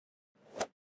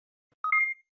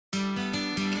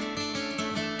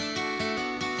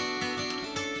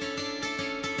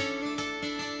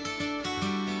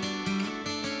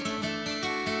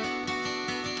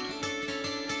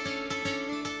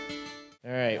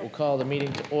we'll call the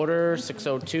meeting to order,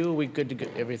 6:02. We good to go,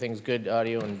 everything's good,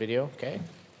 audio and video, okay?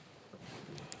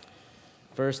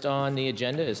 First on the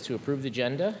agenda is to approve the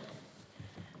agenda.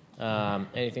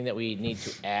 Anything that we need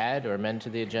to add or amend to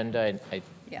the agenda? I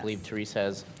Yes. believe Therese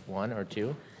has one or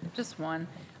two. Just one.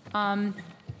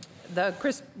 The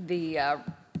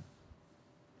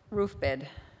roof bid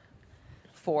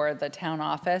for the town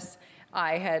office.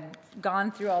 I had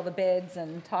gone through all the bids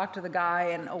and talked to the guy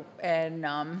and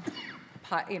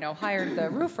hired the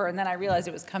roofer, and then I realized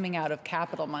it was coming out of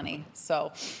capital money.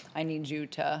 So I need you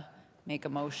to make a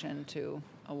motion to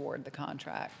award the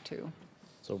contract to.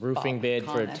 So roofing Bob bid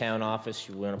for a Conniff. town office,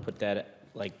 you want to put that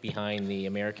like behind the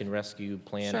American Rescue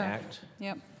Plan Sure. Act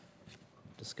Yep.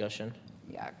 discussion?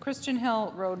 Yeah, Christian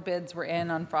Hill road bids were in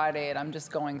on Friday, and I'm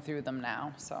just going through them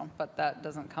now, so, but that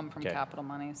doesn't come from Okay. capital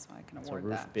money, so I can So award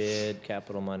roof that. bid,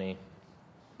 capital money.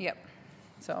 Yep,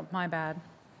 so, my bad,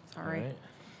 All sorry. right.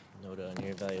 Note on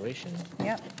your evaluation.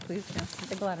 Yep, please, yeah,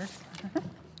 big letters.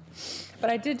 But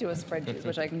I did do a spreadsheet,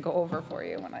 which I can go over for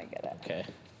you when I get it. Okay.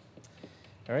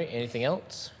 All right, anything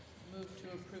else? Move to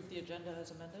approve the agenda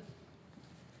as amended.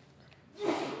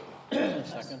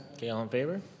 Second. Okay, all in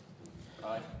favor?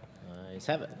 Aye. Ayes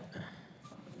have it.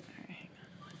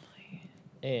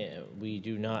 And we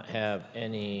do not have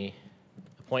any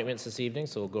appointments this evening,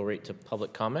 so we'll go right to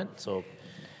public comment. So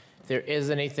if there is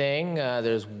anything,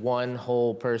 there's one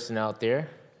whole person out there.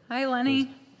 Hi,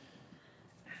 Lenny.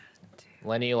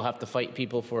 Lenny, you'll have to fight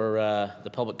people for the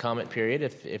public comment period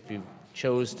if you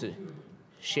chose to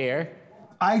share.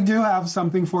 I do have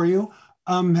something for you.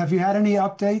 Have you had any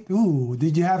update?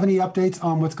 Did you have any updates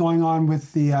on what's going on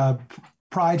with the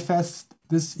Pride Fest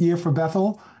this year for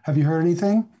Bethel? Have you heard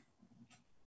anything?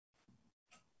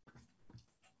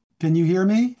 Can you hear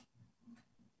me?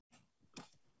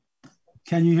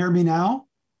 Can you hear me now?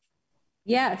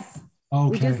 Yes. Okay.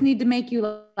 We just need to make you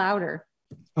louder.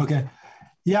 Okay.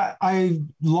 Yeah, I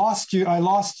lost you. I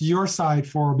lost your side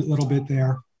for a little bit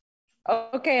there.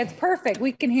 Okay, it's perfect.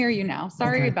 We can hear you now.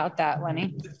 Sorry Okay. about that,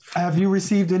 Lenny. Have you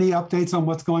received any updates on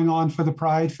what's going on for the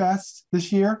Pride Fest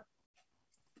this year?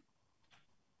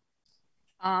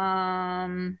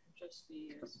 Just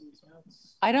the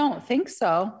seasons. I don't think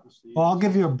so. Well, I'll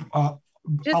give you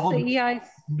Just I'll the EI.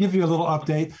 give you a little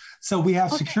update. So we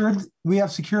have secured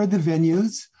the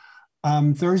venues.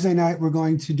 Thursday night we're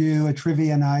going to do a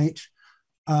trivia night.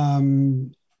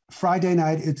 Friday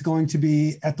night it's going to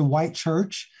be at the White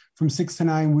Church from 6 to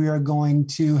 9. We are going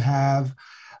to have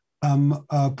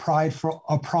a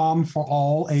prom for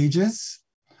all ages.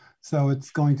 So it's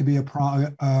going to be a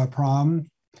prom.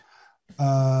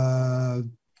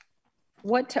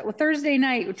 Thursday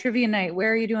night, trivia night,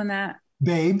 where are you doing that?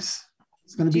 Babes.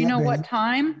 It's going to Do be. you know at what Babes.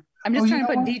 time? I'm just Oh, trying to you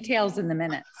put know what? details in the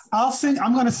minutes.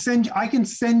 I can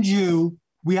send you.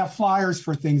 We have flyers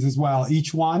for things as well,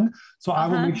 each one. So I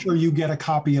will make sure you get a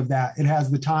copy of that. It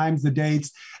has the times, the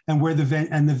dates, and where the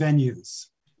venues.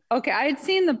 Okay, I had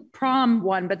seen the prom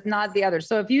one, but not the other.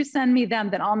 So if you send me them,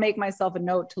 then I'll make myself a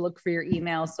note to look for your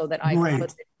email so that I Great. can put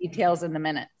the details in the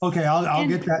minutes. Okay, I'll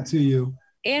get that to you.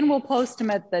 And we'll post them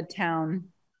at the town.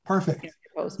 Perfect.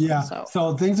 Post Yeah. them,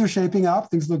 So things are shaping up.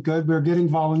 Things look good. We're getting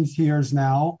volunteers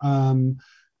now.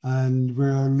 And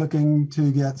we're looking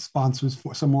to get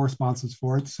some more sponsors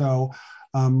for it. So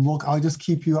I'll just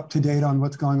keep you up to date on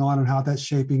what's going on and how that's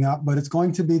shaping up. But it's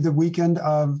going to be the weekend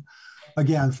of,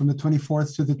 again, from the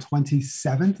 24th to the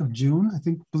 27th of June,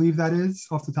 believe that is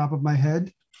off the top of my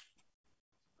head.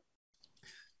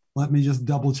 Let me just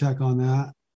double check on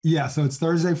that. Yeah, so it's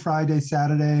Thursday, Friday,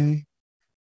 Saturday.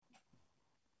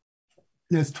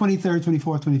 It's 23rd,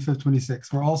 24th, 25th,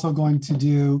 26th. We're also going to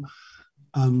do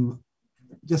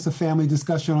just a family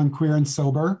discussion on queer and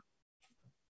sober.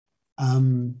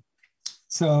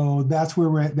 So that's where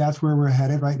we're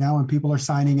headed right now, and people are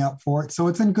signing up for it. So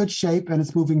it's in good shape and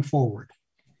it's moving forward.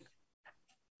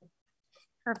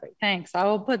 Perfect. Thanks. I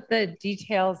will put the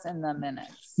details in the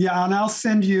minutes. Yeah, and I'll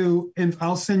send you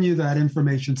that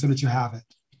information so that you have it.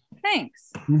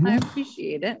 Thanks. Mhm. I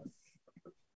appreciate it.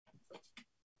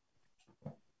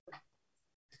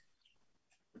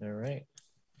 All right.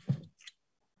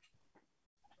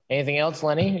 Anything else,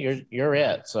 Lenny? You're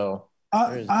it. So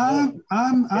there's I'm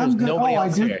good. nobody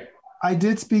else here. I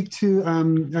did speak to.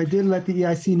 I did let the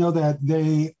EIC know that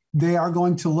they are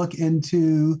going to look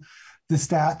into the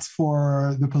stats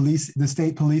for the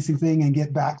state policing thing and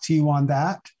get back to you on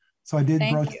that. So I did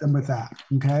broach them with that.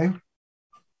 Okay.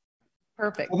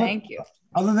 Perfect. Thank you.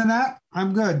 Other than that,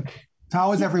 I'm good.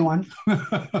 How is everyone?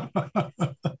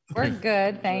 We're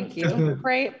good. Thank you.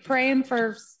 Praying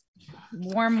for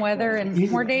warm weather and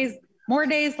more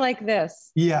days like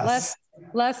this. Yes.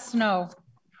 Less snow.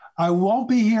 I won't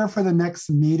be here for the next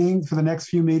meeting, for the next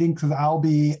few meetings, because I'll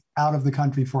be out of the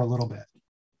country for a little bit.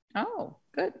 Oh,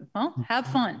 good. Well, have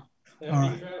fun. All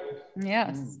right.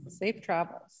 Yes, safe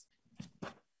travels.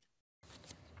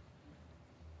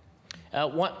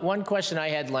 One question I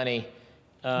had, Lenny,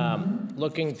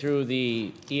 looking through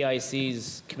the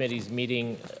EIC's committee's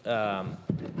meeting,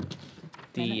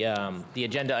 the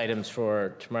agenda items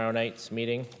for tomorrow night's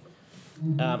meeting.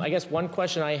 I guess one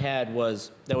question I had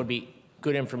was, that would be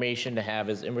good information to have,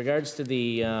 is in regards to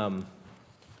the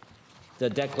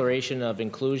Declaration of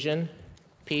Inclusion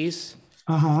piece.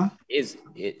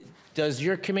 Does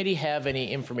your committee have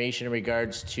any information in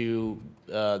regards to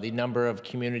the number of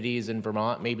communities in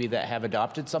Vermont maybe that have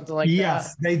adopted something like that?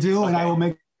 Yes, they do, and I Okay. will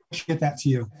make sure to get that to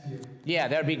you. Yeah,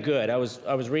 that'd be good. I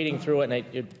was reading through it, and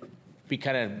it'd be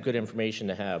kind of good information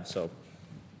to have, so.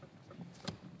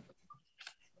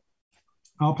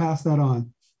 I'll pass that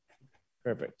on.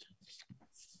 Perfect.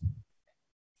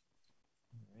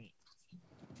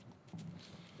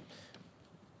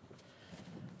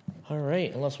 All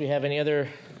right, unless we have any other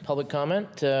public comment,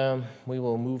 we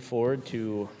will move forward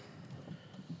to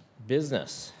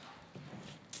business.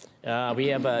 We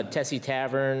have a Tessie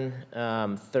Tavern,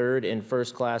 third and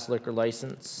first class liquor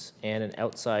license and an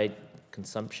outside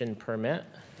consumption permit.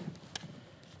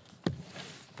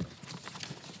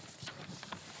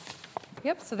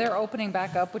 Yep, so they're opening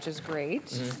back up, which is great.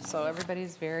 So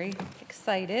everybody's very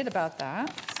excited about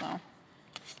that, so.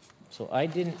 So I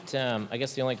didn't, I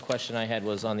guess the only question I had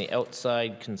was on the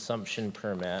outside consumption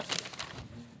permit.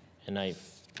 And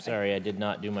sorry, I did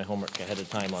not do my homework ahead of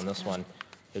time on this one.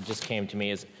 It just came to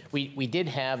me as, we did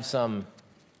have some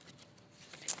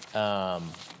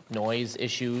noise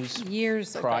issues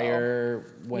Years ago. prior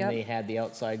when Yep. they had the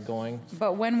outside going.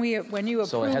 But when you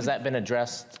So has approved, that been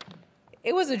addressed?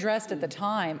 it was addressed at the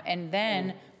time, and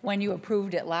then when you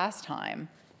approved it last time,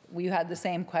 we had the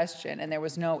same question, and there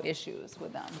was no issues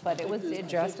with them, but it was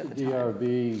addressed at the time.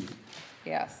 DRB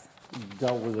Yes,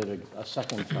 dealt with it a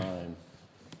second time,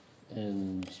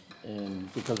 and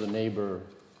because a neighbor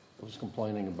was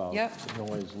complaining about Yep.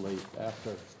 noise late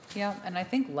after. yeah, and I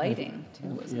think lighting too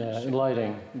was an Yeah, issue. and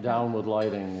lighting, downward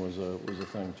lighting was a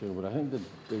thing too, but I think that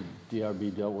the DRB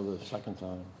dealt with it a second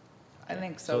time. I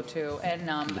think so too, and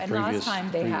last previous-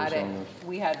 time they had previous it, owners.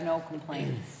 we had no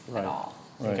complaints at Right. all.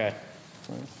 Right. Okay.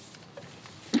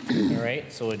 All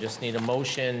right, so we just need a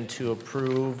motion to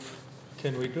approve.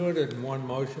 Can we do it in one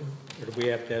motion, or do we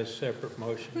have to have separate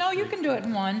motions? No, you can do it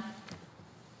in one.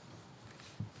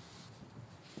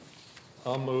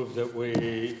 I'll move that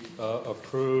we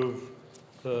approve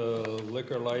the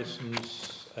liquor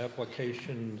license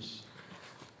applications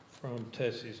from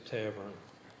Tessie's Tavern.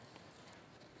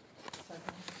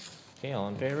 Okay, all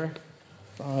in favor?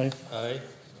 Aye. Aye?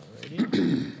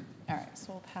 All right,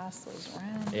 so we'll pass those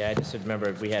around. Yeah, I just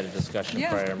remember we had a discussion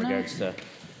Yeah, prior in no, regards to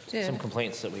Did. some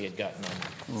complaints that we had gotten on.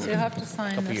 So you'll have to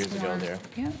sign Couple this years ago one. there.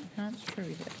 Yeah, that's true,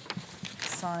 we did.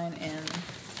 Sign in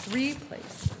 3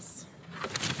 places.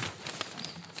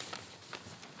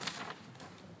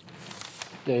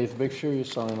 Dave, make sure you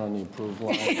sign on the approved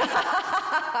line.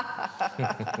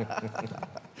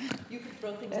 You can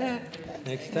throw things at me.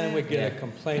 Next time we get a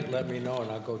complaint, let me know and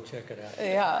I'll go check it out.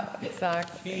 Yeah,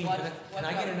 exactly. Can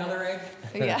I get another egg?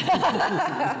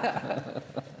 Yeah.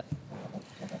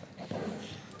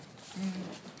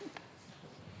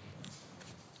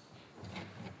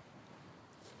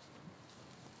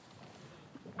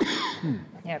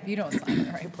 Yeah, if you don't sign in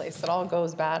the right place, it all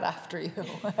goes bad after you.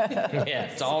 Yeah,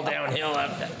 it's all downhill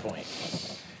at that point. I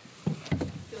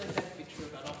feel like that could be true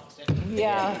about almost anything.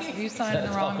 Yeah, if you sign in the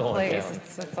It's all wrong going place, down.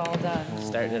 it's all done.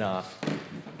 Starting it off.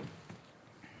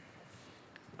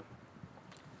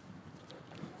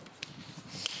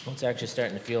 Well, it's actually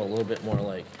starting to feel a little bit more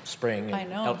like spring I and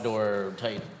know. outdoor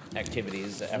type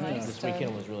activities. After Nice this to-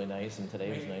 weekend was really nice and today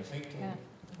was nice.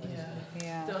 Yeah.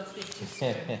 Yeah. Don't speak too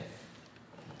soon.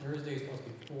 Thursday's supposed to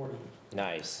be 40.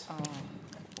 Nice. Oh,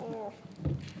 well,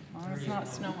 it's not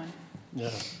snowing. Yeah,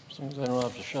 as long as I don't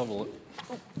have to shovel it.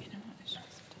 Oh, you know what, I should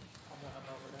have I'll run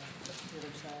over to the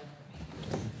other side.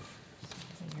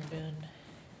 When you're done.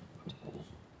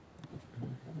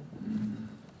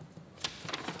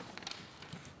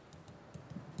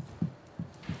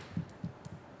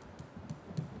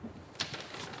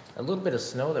 A little bit of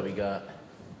snow that we got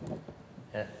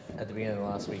at the beginning of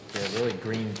last week really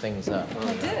greened things up.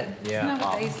 It did. Yeah. Isn't that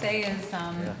what they say is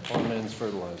Poor man's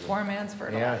fertilizer. poor man's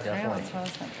fertilizer? Yeah, definitely. That's what I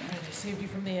was thinking. I saved you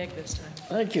from the egg this time.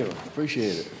 Thank you,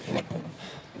 appreciate it.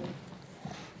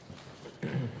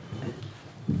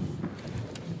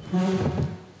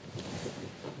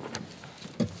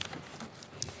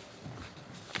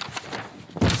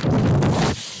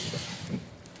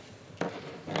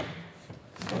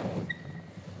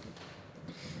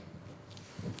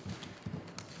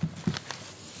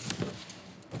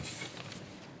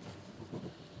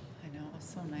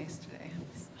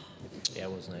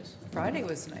 Friday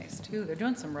was nice too. They're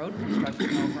doing some road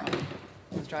construction over on,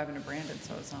 I was driving to Brandon,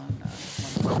 so I was on,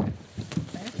 one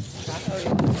Friday.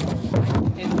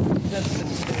 That's what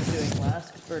they were doing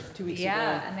last, or 2 weeks ago.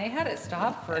 Yeah, and they had it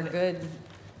stopped for a good,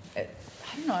 I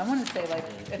don't know, I want to say like,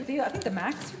 I think the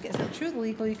max, is it true, the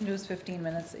legal you can do is 15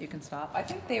 minutes that you can stop? I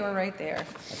think they were right there.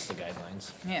 That's the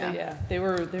guidelines. Yeah. Yeah, they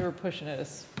were pushing it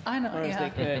as I know, hard as yeah. they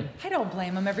could. I don't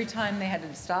blame them. Every time they had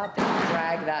to stop, they would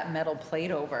drag that metal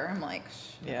plate over. I'm like,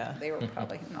 Yeah, they were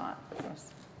probably not.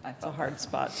 I it's a felt, hard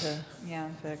spot to yeah.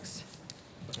 fix.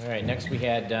 All right, next we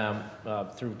had,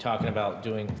 through talking about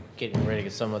getting rid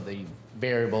of some of the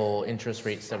variable interest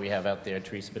rates that we have out there,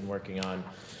 Teresa's been working on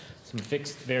some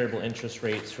fixed variable interest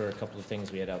rates for a couple of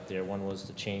things we had out there. One was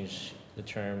to change the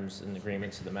terms and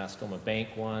agreements of the Mascoma Bank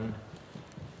one.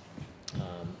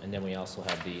 And then we also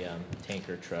have the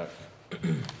tanker truck.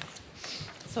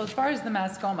 So as far as the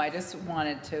Mascoma, I just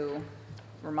wanted to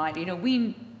remind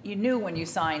you, you knew when you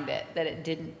signed it that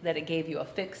it gave you a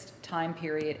fixed time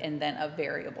period and then a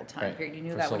variable time Right, period. You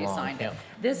knew for that so when you long, signed it. yeah.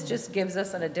 This just gives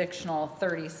us an additional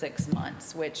 36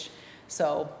 months, which,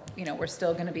 so, we're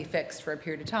still gonna be fixed for a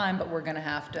period of time, but we're gonna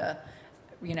have to,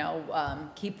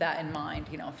 keep that in mind,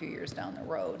 a few years down the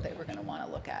road, that we're gonna wanna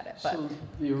look at it, but. So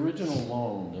the original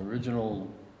loan, the original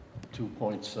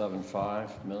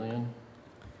 2.75 million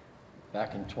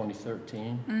back in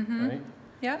 2013, right?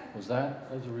 Yeah. Was that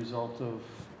as a result of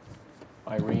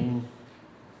Irene?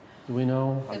 Do we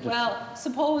know? I'm just Well,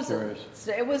 suppose curious.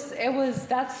 it was,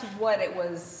 that's what it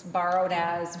was borrowed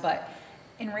as, but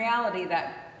in reality,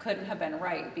 that couldn't have been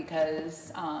right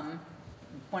because,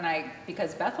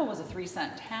 because Bethel was a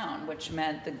 3-cent town, which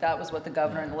meant that was what the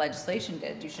governor and the legislation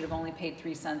did. You should have only paid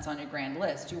 3 cents on your grand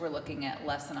list. You were looking at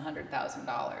less than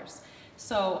 $100,000.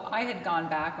 So I had gone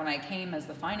back when I came as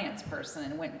the finance person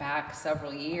and went back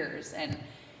several years, and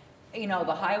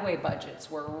the highway budgets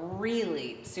were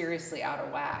really seriously out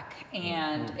of whack,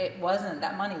 and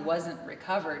that money wasn't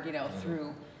recovered,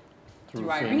 through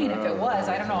Irene. FEMA If it was,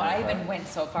 I don't know, I or even went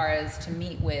so far as to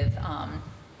meet with,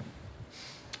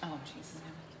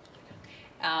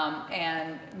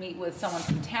 and meet with someone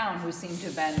from town who seemed to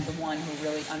have been the one who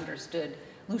really understood,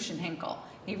 Lucian Hinkle.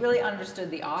 He really understood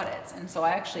the audits, and so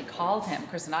I actually called him.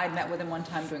 Chris and I had met with him one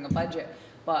time doing a budget,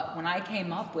 but when I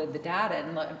came up with the data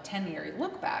and 10-year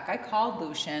look back, I called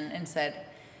Lucian and said,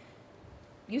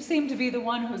 you seem to be the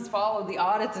one who's followed the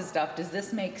audits and stuff. Does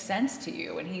this make sense to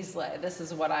you? And he's like, this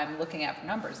is what I'm looking at for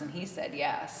numbers. And he said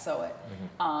yes. So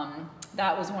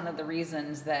that was one of the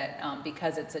reasons that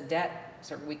because it's a debt,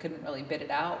 we couldn't really bid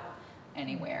it out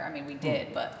anywhere. I mean, we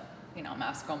did, but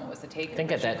Mascoma was the taker. I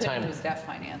think at that time. It was debt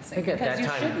financing. I think at because that you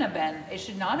time- shouldn't have been. It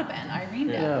should not have been. Irene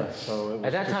did. Yeah, so it was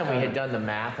At that just time, we kinda- had done the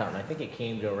math on, I think it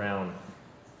came to around,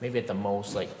 maybe at the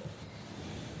most, like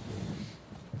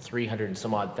 300 and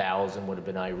some odd thousand would have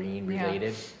been Irene Yeah.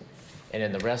 related. And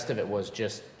then the rest of it was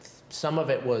just, some of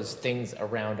it was things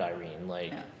around Irene,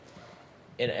 like,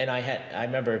 Yeah. and I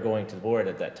remember going to the board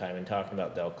at that time and talking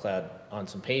about Del Cloud on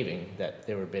some paving that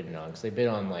they were bidding on, because they bid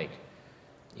on like,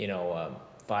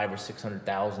 $500,000 or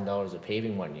 $600,000 of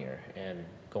paving one year, and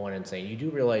going and saying, you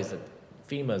do realize that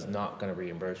FEMA's not gonna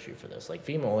reimburse you for this. Like,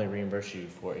 FEMA only reimburses you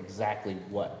for exactly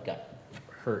what got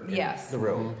hurt in Yes. the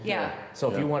road. Yeah. So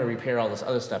if you want to repair all this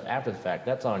other stuff after the fact,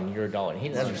 that's on your dollar. And he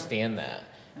didn't understand that.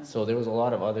 So there was a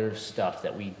lot of other stuff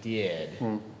that we did,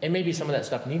 and maybe some of that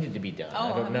stuff needed to be done.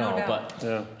 I Oh, don't no know, doubt. but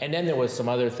Yeah. and then there was some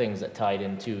other things that tied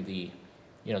into the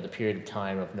period of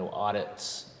time of no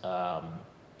audits,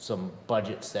 some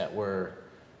budgets that were.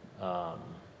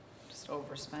 Just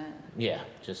overspent.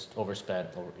 Just overspent,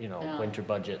 Yeah. winter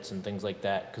budgets and things like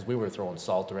that, because we were throwing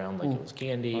salt around like it was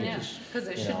candy. Yeah, because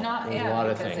it should not. There was Yeah, a lot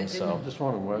of because it things, so. didn't- Just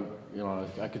wondering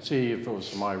what, I could see if it was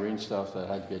some Irene stuff that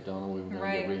had to get done and we were gonna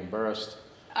Right. get reimbursed.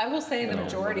 I will say the You know,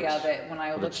 majority but of it, when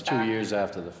I But looked it's back. 2 years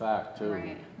after the fact, too.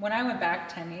 Right. When I went back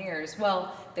 10 years,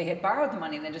 well, they had borrowed the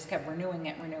money and they just kept renewing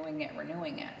it.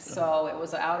 So it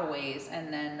was out of ways.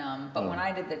 And then, but when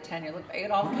I did the 10-year look,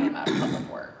 it all came out of Public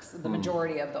Works. The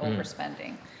majority of the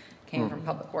overspending came from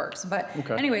Public Works. But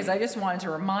Okay. anyways, I just wanted to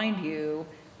remind you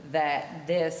that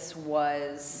this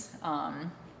was,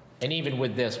 And even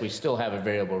with this, we still have a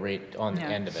variable rate on the Yeah.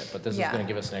 end of it, but this is Yeah. gonna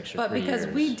give us an extra 3 But years.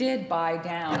 because we did buy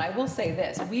down, I will say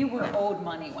this, we were owed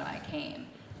money when I came,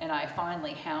 and I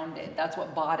finally hounded, that's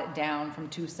what bought it down from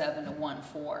 2.7 to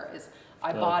 1.4, is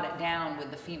I bought it down with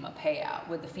the FEMA payout,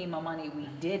 with the FEMA money we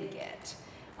did get.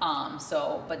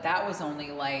 But that was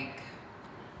only like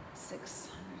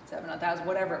 600, 700,000,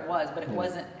 whatever it was, but it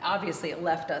wasn't, obviously it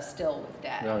left us still with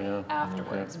debt Yeah.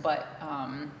 afterwards, but,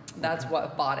 that's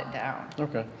what bought it down.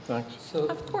 Okay, thanks. So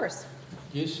Of course.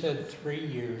 you said 3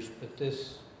 years, but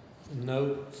this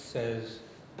note says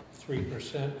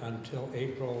 3% until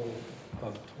April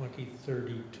of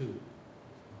 2032.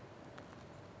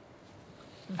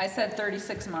 I said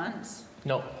 36 months.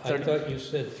 No, I thought you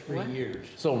said 3 What? years.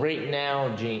 so right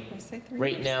now, Gene, Did I say 3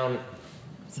 right years? now,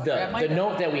 Sorry, I might the have-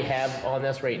 note that we have on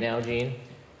this right now, Gene,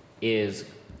 is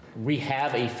we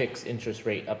have a fixed interest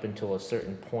rate up until a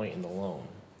certain point in the loan.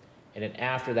 And then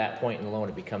after that point in the loan,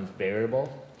 it becomes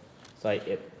variable. So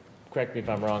correct me if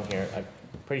I'm wrong here, I'm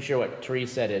pretty sure what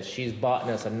Therese said is she's bought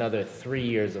us another 3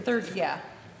 years of Yeah,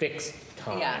 fixed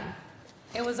time. yeah.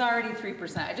 It was already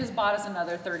 3%. I just bought us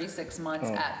another 36 months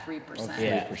at 3%.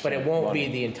 Yeah, but it won't be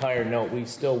running. the entire note. We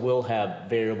still will have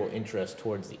variable interest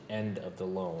towards the end of the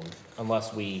loan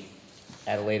unless we,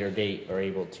 at a later date, are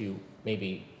able to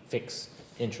maybe fix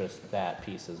interest that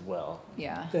piece as well.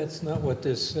 Yeah. That's not what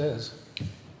this says.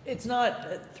 It's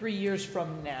not 3 years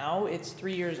from now, it's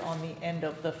 3 years on the end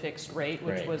of the fixed rate,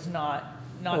 which Right. was not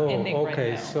Oh, ending right now.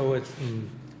 okay, so it's from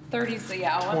 30, so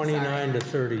yeah, oh, I'm 29 sorry. to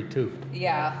 32.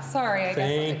 Yeah, sorry, I guess.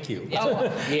 Thank you. Oh,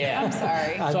 Yeah. I'm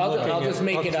sorry. I'm So I'll looking just at-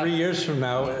 make it up. 3 years from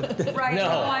now. Right,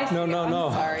 No. I see. No, no, no.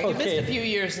 I'm sorry. You missed Okay. a few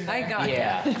years in I there. got you.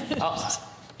 Yeah.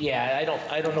 Yeah,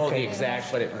 I don't know the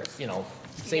exact, but it was,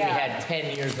 say we Yeah. had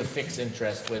 10 years of fixed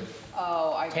interest with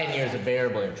Oh, I got 10 it. years of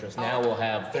variable interest. Now we'll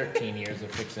have 13 years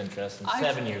of fixed interest and I-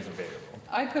 7 years of variable.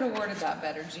 I could have worded that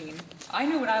better, Gene. I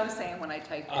knew what I was saying when I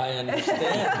typed it. I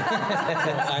understand.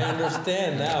 I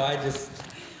understand now,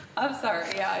 I'm sorry,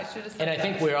 yeah, I should have said And I that.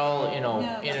 think we're all,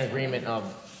 Yeah, in that's agreement of,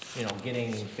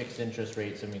 getting fixed interest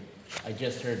rates. I mean, I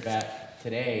just heard back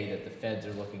today that the feds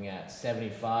are looking at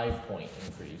 75-point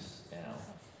increase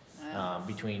now,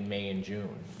 between May and June.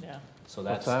 Yeah. So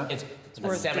What's that's, that? it's a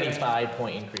worth doing.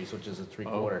 75-point increase, which is a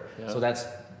three-quarter. Oh, yeah. So that's,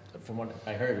 from what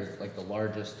I heard, is like the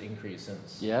largest increase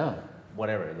since Yeah,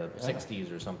 whatever, the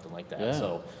 60s or something like that. Yeah.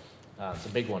 So it's a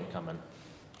big one coming.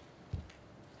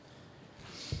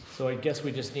 So I guess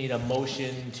we just need a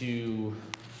motion to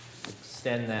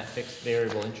extend that fixed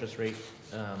variable interest rate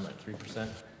at 3%.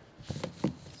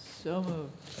 So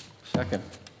moved. second.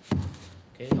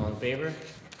 Okay, all in favor?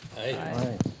 Aye. Aye.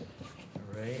 Right.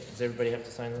 All right, does everybody have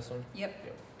to sign this one? Yep.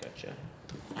 Yep, gotcha.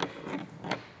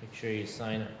 Make sure you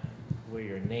sign where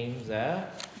your name's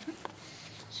at.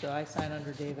 Shall I sign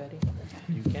under Dave Eddy?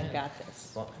 You can. Got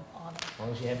this. Well, On it. as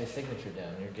long as you have your signature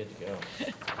down, you're good to go.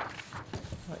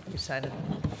 What, you sign it,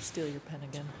 I'll steal your pen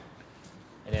again.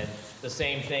 And then the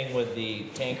same thing with the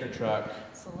tanker truck.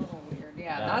 It's a little weird.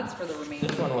 Yeah, Yeah. that's for the remainder.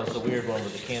 This one was the weird one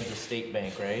with the Kansas State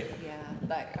Bank, right? Yeah,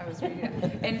 that, I was reading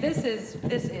it. And this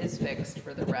is fixed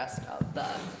for the rest of the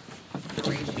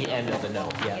duration. The end of the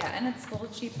note, Yeah, yeah. and it's a little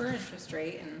cheaper interest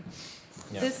rate, and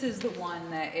Yeah. this is the one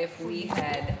that if we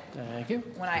had, Thank you.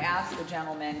 when I asked the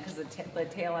gentleman, because the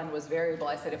tail end was variable,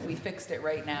 I said, if we fixed it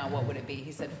right now, what would it be?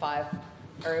 He said 5,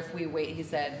 or if we wait, he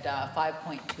said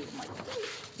 5.2. I'm like,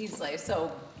 he's like,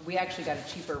 so we actually got a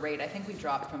cheaper rate. I think we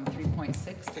dropped from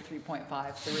 3.6 to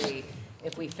 3.53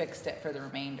 if we fixed it for the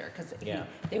remainder. Because Yeah.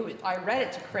 I read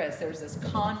it to Chris, there's this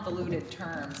convoluted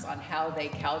terms on how they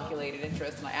calculated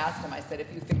interest, and I asked him, I said,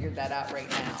 if you figured that out right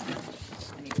now?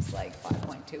 And he was like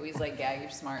 5.2. He's like, yeah, you're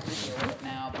smart, you deal with it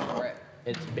now before it.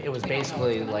 It was We don't know basically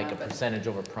what's gonna like a happen. percentage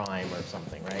over prime or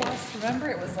something, right? Plus, remember,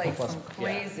 it was like Plus, some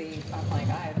yeah. crazy, I'm like,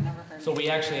 I had never heard. So we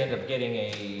actually ended up getting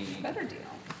a, Better deal.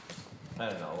 I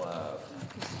don't know,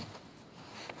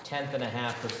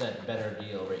 10.5% better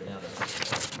deal right now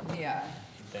Yeah,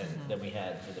 than we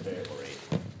had for the variable rate.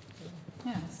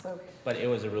 yeah, so, But it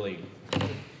was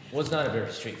was not a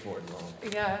very straightforward loan.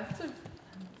 yeah, I don't find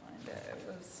it, it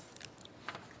was,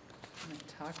 when we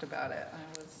talked about it,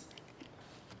 I was,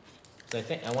 So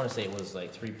I want to say it was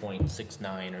like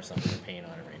 3.69 or something we're paying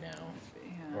on it right now.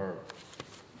 yeah, Or,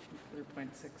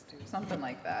 3.62, something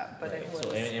like that, but it right, was,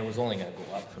 so, and it was only going to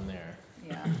go up from there.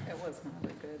 yeah, it was not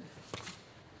a good.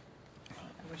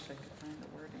 I wish I could find the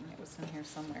wording, it was in here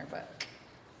somewhere, but,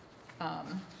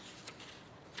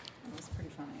 it was pretty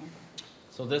funny.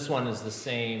 So this one is the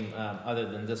same, other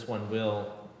than this one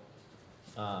will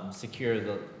secure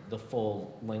the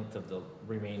full length of the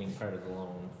remaining part of the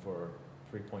loan for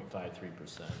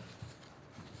 3.53%.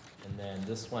 And then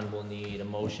this one will need a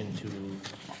motion to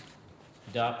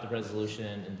adopt the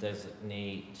resolution and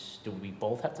designate, do we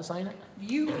both have to sign it?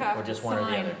 You Or have to just one or the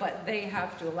sign, other? but they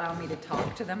have to allow me to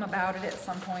talk to them about it at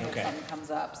some point if Okay. something comes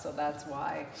up, so that's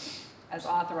why, as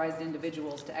authorized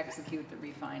individuals to execute the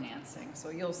refinancing, so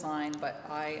you'll sign, but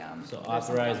I, So there's authorize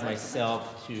something else I can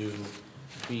myself to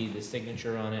be the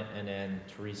signature on it, and then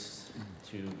Therese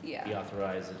to be Yeah.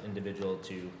 authorized as individual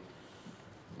to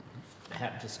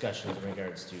have discussions in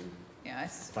regards to, mention. Yeah, I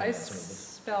finance some of the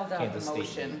spelled out the Kansas State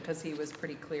motion, thing. because he was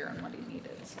pretty clear on what he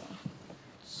needed, so.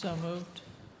 So moved.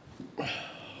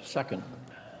 Second.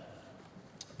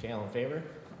 Okay, all in favor?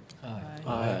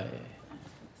 Aye.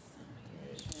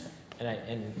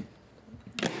 And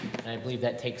I believe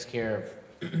that takes care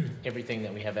of everything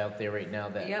that we have out there right now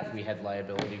that Yep. we had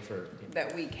liability for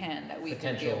That we can deal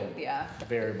potential with, yeah.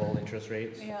 variable interest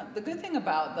rates. Yeah, the good thing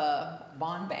about the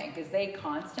bond bank is they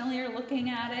constantly are looking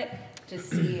at it to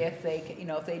see if they,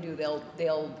 if they do, they'll,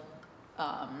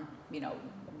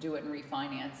 do it and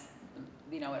refinance,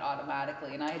 it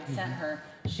automatically. And I had sent her,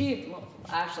 she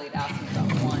actually had asked me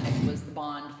about one, it was the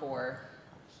bond for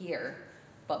here.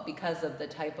 But because of the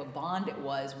type of bond it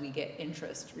was, we get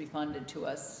interest refunded to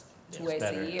us twice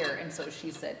better. a year. And so she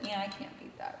said, yeah, I can't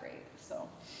beat that rate. So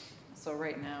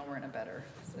right now, we're in a better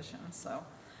position, so.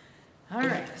 All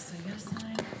right, so you gotta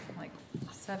sign like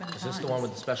 7 times. Is this the one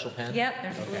with the special pen? Yep,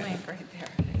 there's blue Okay. ink right there.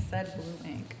 It said blue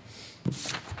ink.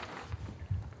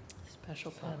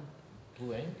 Special pen.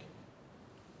 Blue ink?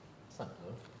 It's not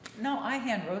blue. No, I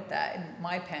hand wrote that in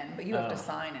my pen, but you have to Oh.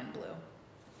 sign in blue.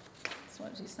 That's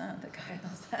what she sent, the guy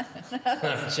knows that.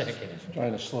 I'm checking it.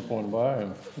 Trying to slip one by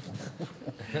him.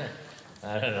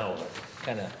 I don't know what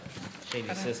kind of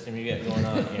shady system you got going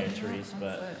on here, Therese,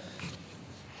 but,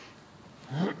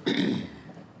 That's it. you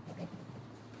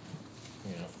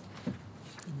know.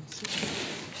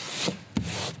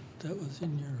 That was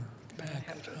in your I have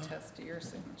packet, to huh? attest to your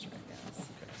signature, I guess.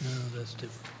 No, that's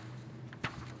different.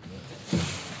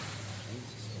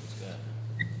 It's got-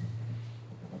 I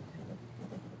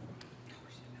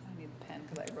need a pen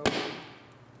because I wrote it.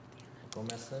 Go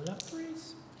messing it up,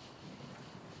 Therese.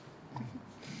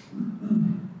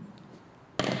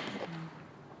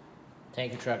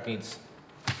 Tanker truck needs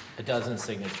a dozen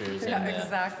signatures Yeah, and the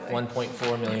exactly.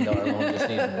 $1.4 million loan just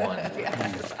needs one.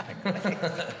 Yeah, exactly.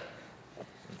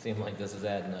 It seems like this is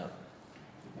adding up.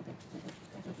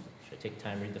 Should I take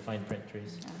time to read the fine print,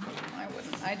 Therese? I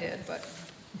wouldn't, I did, but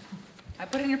I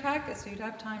put it in your packet so you'd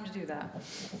have time to do that.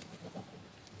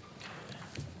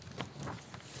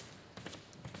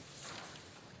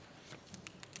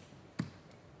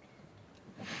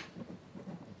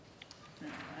 I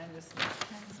just,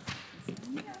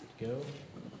 yeah. Go.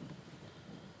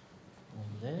 On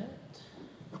that.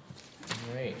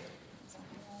 All right.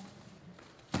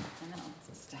 I know, it's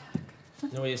a stack.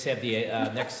 Now we just have the,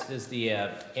 next is the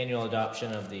annual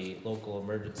adoption of the local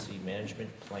emergency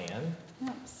management plan.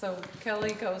 Yep, so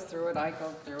Kelly goes through it, I go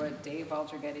through it, Dave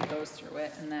Aldrighetti goes through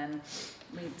it, and then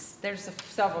there's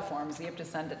several forms, you have to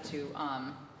send it to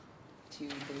the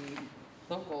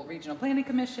local regional planning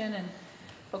commission, and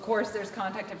of course, there's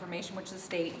contact information which the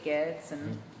state gets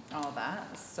and all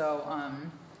that, so,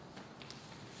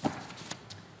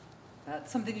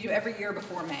 that's something you do every year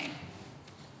before May.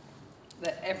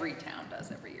 That every town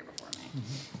does every year before May.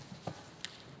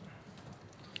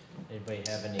 Anybody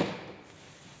have any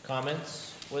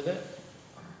comments with it?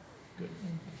 Good.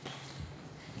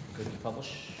 Good to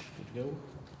publish, good to go.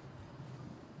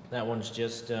 That one's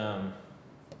just, Motion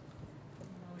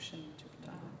to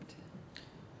adopt.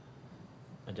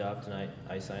 adopt and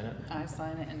I sign it? I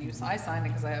sign it and I sign it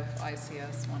because I have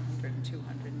ICS 100 and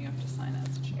 200 and you have to sign it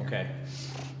as chair. Okay.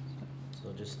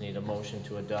 So just need a motion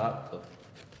to adopt the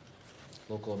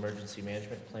local emergency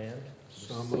management plan.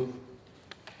 So moved.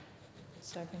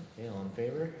 Second. Okay, all in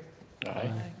favor?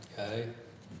 Aye. Aye. Okay.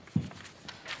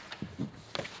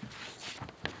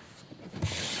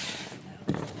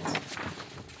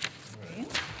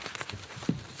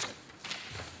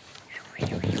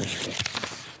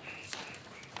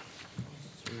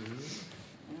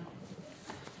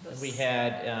 And we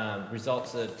had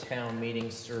results of the town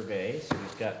meeting survey, so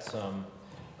we've got some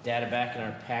data back in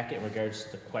our packet in regards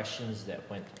to the questions that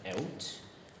went out.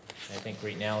 I think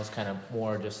right now is kind of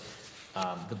more just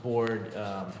the board,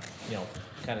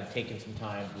 kind of taking some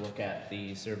time to look at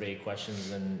the survey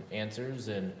questions and answers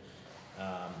and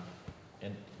I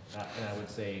would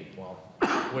say, well,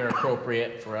 where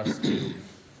appropriate for us to,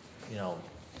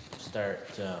 start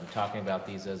talking about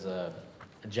these as a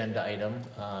agenda item,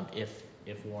 if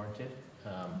warranted.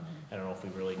 I don't know if we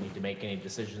really need to make any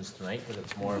decisions tonight, but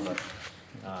it's more of a,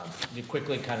 you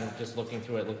quickly kind of just looking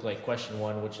through it, looked like question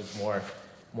one, which is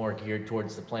more geared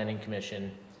towards the planning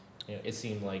commission. It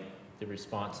seemed like the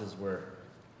responses were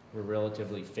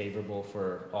relatively favorable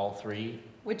for all three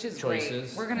Which is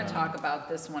choices. great. We're gonna talk about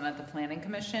this one at the planning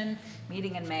commission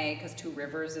meeting in May, because Two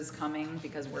Rivers is coming,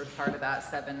 because we're part of that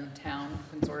 7-town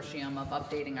consortium of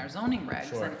updating our zoning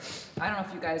regs. Sure. And I don't know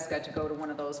if you guys got to go to one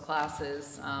of those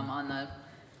classes, on the,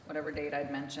 whatever date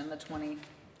I'd mentioned, the 20th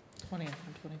 20th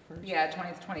and 21st. Yeah,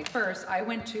 20th, 21st. I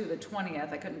went to the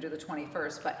 20th, I couldn't do the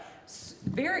 21st, but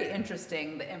very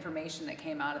interesting, the information that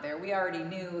came out of there. We already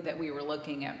knew that we were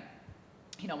looking at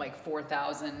like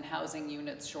 4,000 housing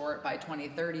units short by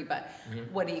 2030. But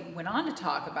what he went on to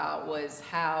talk about was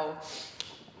how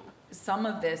some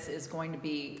of this is going to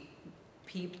be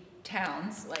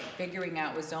towns, like figuring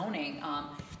out with zoning,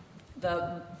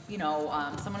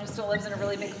 someone who still lives in a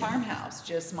really big farmhouse,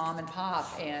 just mom and pop.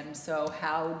 And so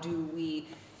how do we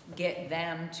get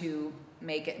them to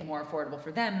make it more affordable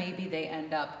for them? Maybe they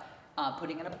end up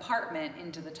putting an apartment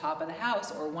into the top of the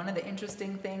house. Or one of the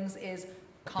interesting things is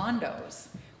condos,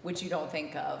 which you don't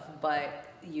think of, but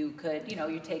you could,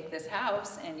 you take this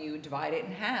house and you divide it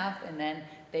in half, and then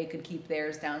they could keep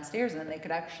theirs downstairs, and then they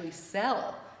could actually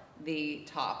sell the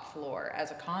top floor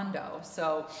as a condo.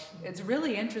 So it's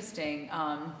really interesting.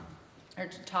 They're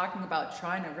talking about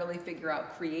trying to really figure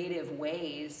out creative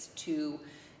ways to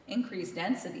increase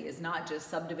density. Is not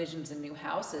just subdivisions and new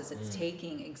houses, it's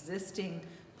taking existing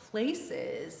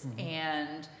places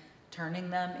and turning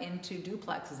them into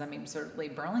duplexes. I mean, certainly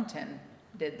Burlington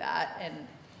did that, and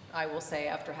I will say,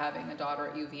 after having a daughter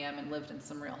at UVM and lived in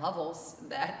some real hovels,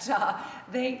 that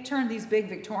they turned these big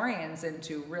Victorians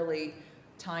into really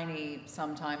tiny,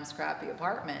 sometimes crappy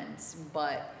apartments,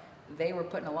 but they were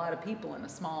putting a lot of people in a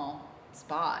small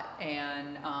spot.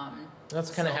 And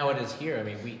That's kind of how it is here. I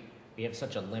mean, we have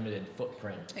such a limited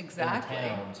footprint Exactly. in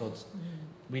town, so it's,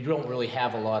 we don't really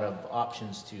have a lot of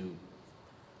options to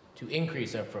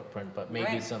increase our footprint, but maybe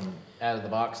Right. some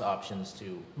out-of-the-box options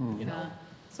to,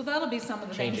 so that'll be some of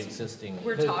the change things existing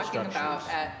we're talking about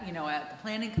structures. at the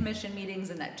planning commission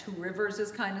meetings, and that Two Rivers is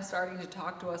kind of starting to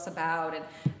talk to us about. And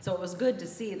so it was good to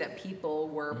see that people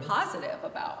were positive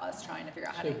about us trying to figure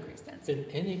out how to So, increase density.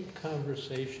 Been any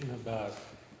conversation about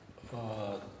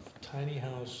tiny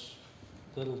house,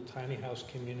 little tiny house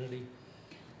community?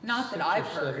 Not that 6 I've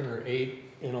or heard. 7 or 8,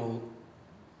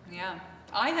 Yeah,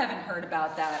 I haven't heard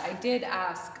about that. I did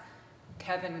ask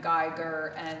Kevin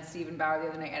Geiger and Stephen Bauer the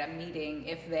other night at a meeting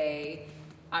if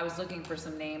I was looking for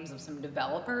some names of some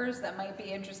developers that might be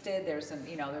interested. There's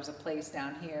there's a place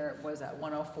down here, what is that,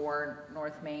 104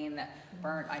 North Main that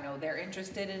burnt. I know they're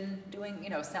interested in doing,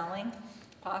 selling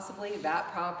possibly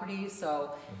that property.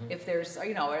 So if there's,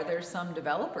 are there some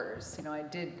developers?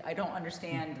 I don't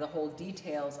understand the whole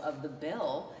details of the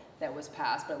bill that was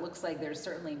passed, but it looks like there's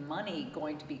certainly money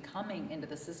going to be coming into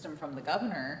the system from the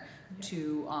governor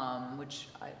to, which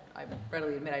I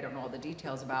readily admit I don't know all the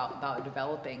details about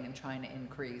developing and trying to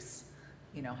increase,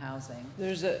 housing.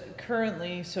 There's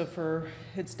currently,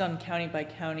 it's done county by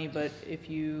county, but if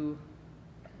you're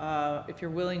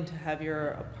willing to have your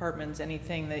apartments,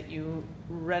 anything that you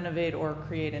renovate or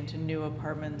create into new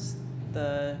apartments,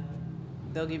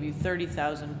 they'll give you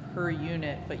 $30,000 per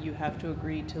unit, but you have to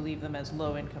agree to leave them as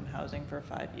low-income housing for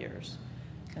 5 years.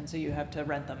 And so you have to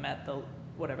rent them at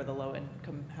whatever the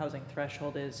low-income housing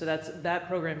threshold is. So that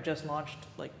program just launched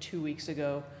like 2 weeks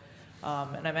ago.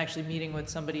 And I'm actually meeting with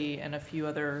somebody and a few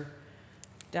other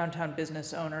downtown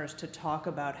business owners to talk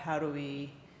about how do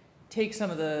we take some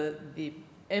of the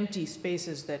empty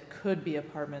spaces that could be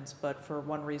apartments, but for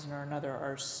one reason or another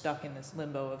are stuck in this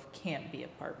limbo of can't be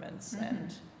apartments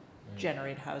and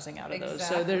generate housing out of those.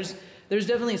 So Exactly. there's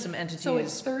definitely some entities. So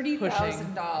it's pushing.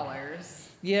 $30,000.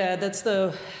 Yeah,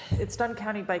 it's done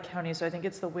county by county. So I think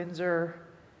it's the Windsor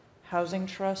Housing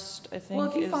Trust, I think, Well,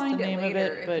 if you is find the it name later,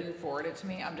 of it. But if you forward it to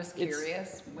me, I'm just it's-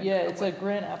 curious. it's a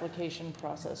grant application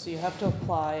process. So you have to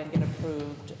apply and get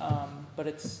approved, but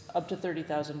it's up to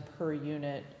 $30,000 per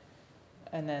unit.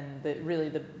 And then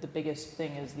the biggest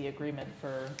thing is the agreement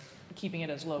for keeping it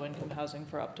as low-income housing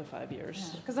for up to 5 years.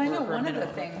 Because I know or for a one of the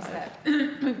minimum things 5.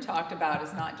 that we've talked about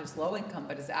is not just low income,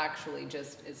 but is actually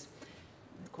is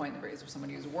coin the phrase of someone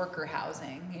who's worker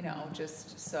housing,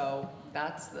 just so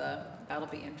that'll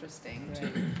be interesting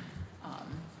to.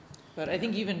 But I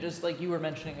think even just like you were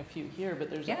mentioning a few here, but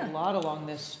there's Yeah. a lot along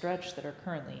this stretch that are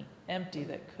currently empty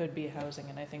that could be housing,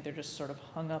 and I think they're just sort of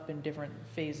hung up in different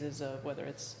phases of whether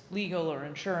it's legal or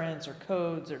insurance or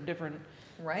codes or different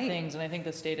Right. things, and I think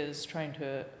the state is trying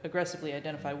to aggressively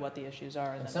identify what the issues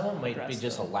are and And then some of it might be address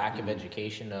just a them. lack of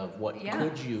education of what Yeah.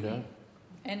 could you Yeah.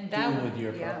 And do that with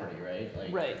your yeah. property, right?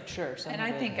 Like, Right, sure. some And of I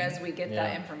it- think as we get Yeah.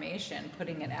 that information,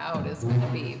 putting it out is going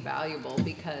to be valuable,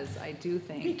 because I do It'd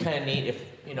be think. kind of neat if,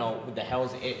 with the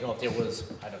housing, if there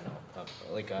was, I don't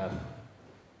know,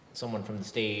 someone from the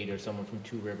state or someone from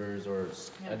Two Rivers or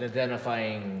Yeah. an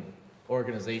identifying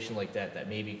organization like that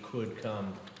maybe could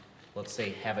come, let's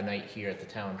say, have a night here at the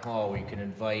town hall where you can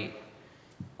invite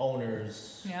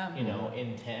owners, Yeah.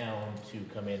 In town to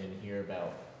come in and hear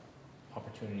about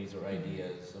opportunities or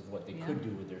ideas of what they Yeah. could do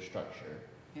with their structure.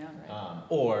 Yeah.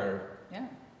 Or Yeah.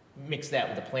 mix that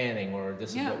with the planning, or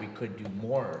this is Yeah. what we could do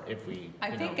more if we, I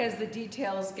you think know. as the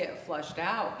details get flushed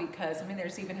out, because, I mean,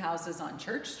 there's even houses on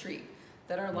Church Street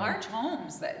that are large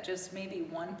homes that just maybe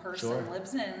one person Sure.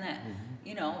 lives in that,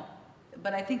 you know,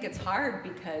 but I think it's hard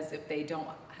because if they don't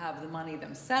have the money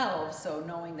themselves, so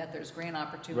knowing that there's grant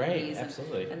opportunities. and-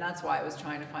 absolutely. And that's why I was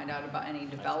trying to find out about any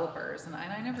developers, and I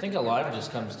never. I think did a lot of it realize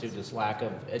just comes to this lack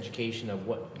of education of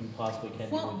what you possibly can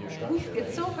do Well, with your structure,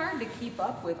 it's so right? hard to keep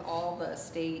up with all the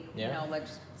state, you Yeah. know,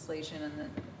 legislation and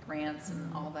the grants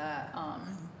and all that,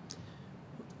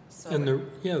 so. And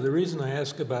the reason I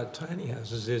ask about tiny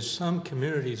houses is some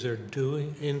communities are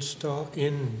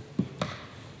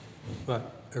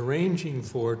arranging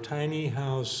for tiny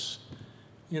house,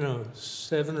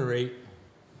 7 or 8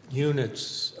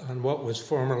 units on what was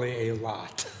formerly a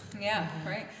lot. Yeah,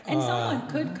 right. And someone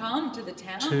could come to the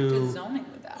town to, to zoning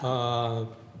with that.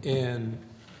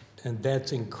 And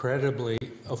that's incredibly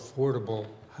affordable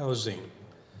housing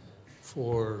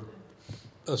for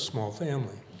a small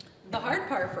family. The hard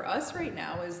part for us right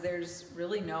now is there's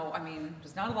really no, I mean,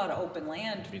 there's not a lot of open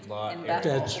land Big lot in area.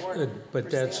 Bethel or But for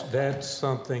that's sale.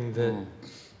 something that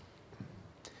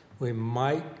we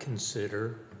might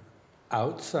consider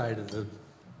outside of the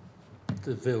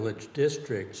village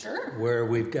district. Sure. Where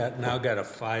we've now got a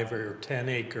 5 or 10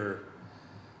 acre,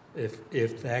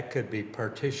 if that could be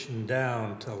partitioned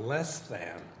down to less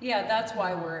than. Yeah, that's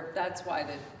why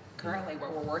currently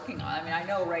what we're working on. I mean, I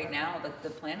know right now that the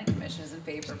planning commission is in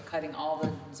favor of cutting all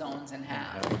the zones in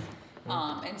half.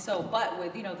 And so, but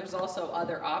with, there's also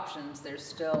other options. There's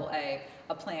still a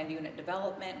planned unit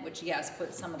development, which yes,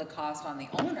 puts some of the cost on the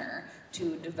owner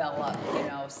to develop,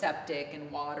 septic and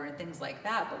water and things like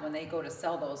that. But when they go to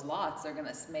sell those lots, they're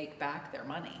gonna make back their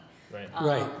money. Right.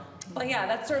 Right. But yeah,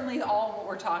 that's certainly all what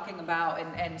we're talking about,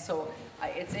 and so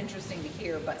it's interesting to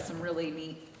hear, but some really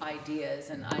neat ideas,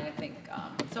 and I think,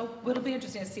 so it'll be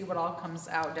interesting to see what all comes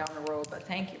out down the road, but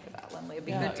thank you for that, Lindley, it'd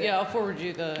be good to. Yeah, I'll forward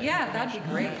you the. Yeah, that'd be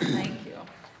great, thank you.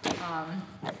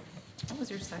 What was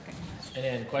your second question?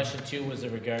 And then question 2 was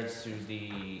in regards to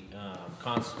the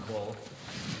constable.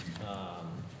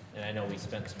 And I know we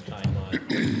spent some time on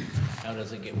how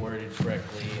does it get worded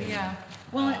correctly. And, Yeah,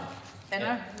 well,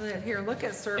 um, here, look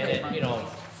at And Survey it, Monkey.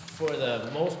 for the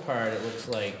most part, it looks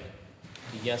like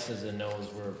the yeses and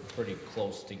nos were pretty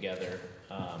close together.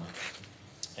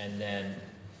 And then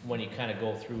when you kind of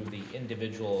go through the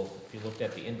individual, if you looked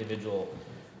at the individual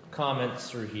comments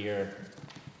through here,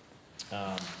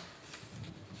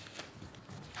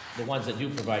 the ones that do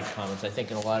provide comments, I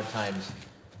think in a lot of times,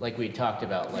 like we talked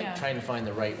about, like Yeah. trying to find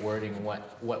the right wording,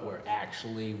 what we're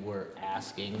asking,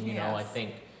 I Yes.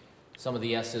 think some of the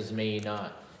yeses may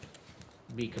not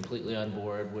be completely on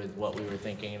board with what we were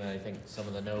thinking, and I think some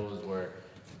of the no's were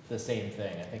the same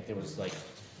thing. I think there was like,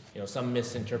 some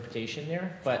misinterpretation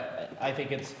there, but I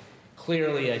think it's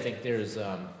clearly, I think there's,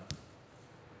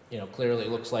 clearly it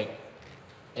looks like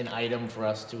an item for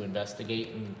us to investigate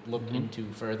and look into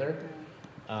further,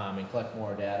 and collect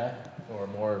more data or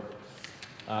more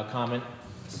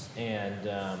comments, and,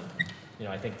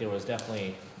 I think there was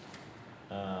definitely,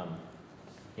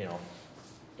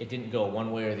 it didn't go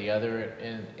one way or the other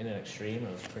in an extreme,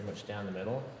 it was pretty much down the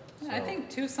middle. I So- think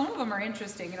too, some of them are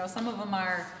interesting, some of them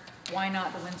are, why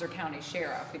not the Windsor County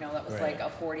Sheriff, that was like Right. a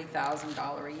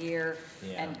 $40,000 a year.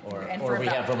 Yeah, and or for we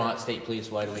about- have Vermont State Police,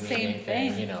 why do we need Same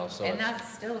anything, thing. so And it's,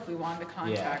 that's still, if we wanted to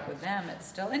contract with them, it's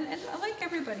still, and like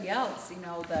everybody else,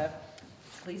 the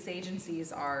police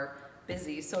agencies are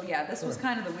busy. So yeah, this was Sure.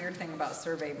 kind of the weird thing about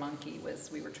Survey Monkey,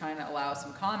 was we were trying to allow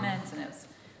some comments, and it's.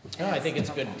 no, I think it's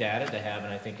good data to have,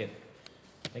 and I think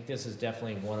this is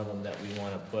definitely one of them that we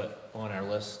wanna put on our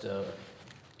list of,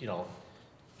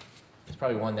 it's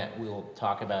probably one that we'll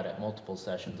talk about at multiple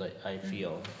sessions, I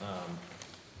feel.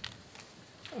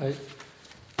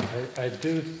 I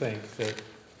do think that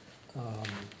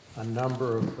a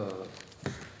number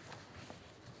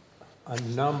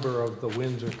of the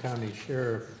Windsor County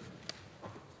Sheriff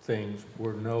things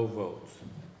were no votes.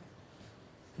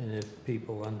 And if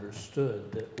people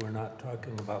understood that we're not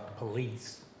talking about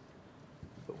police,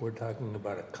 but we're talking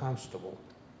about a constable,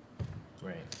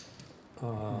 Right.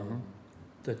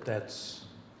 that's,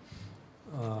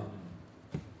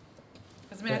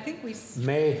 Because I think we.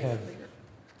 may have,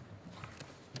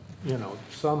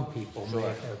 some people may Sure.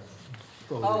 have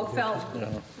voted. Oh, felt,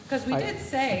 differently. because we I- did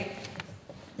say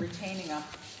retaining a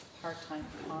part-time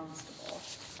constable.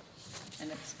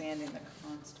 and expanding the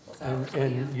constable's And, hours.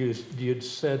 and you'd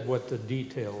said what the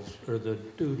details or the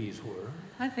duties were.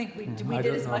 I think we I did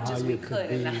don't as know much how as you we could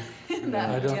could in be- that, in that,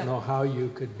 I don't yeah. know how you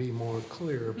could be more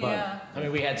clear, but Yeah, I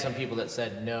mean, we had some people that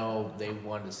said no, they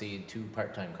wanted to see 2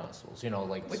 part-time constables,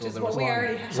 like, which so is there what was we one.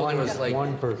 already have. So there was like,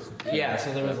 one person. yeah,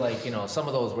 so there was like, some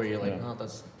of those where you're like, Yeah. oh,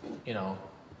 that's,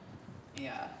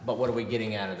 Yeah, but what are we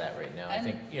getting out of that right now? I And-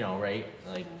 think, right,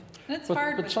 like, and it's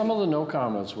hard But with some of the no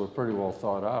comments were pretty well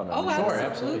thought out. I Oh, mean, sure, absolutely.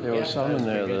 absolutely. There were yeah, some that was in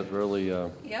there pretty that really,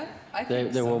 Yeah, I there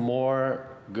think there were so. more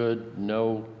good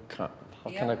no, how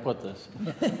can Yeah. I put this?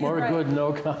 More Right. good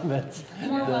no comments.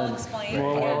 More than- well explained.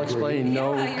 More yeah. well explained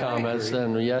no Yeah, you're right. comments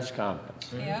than yes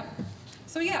comments. Yeah.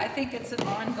 So, yeah, I think it's an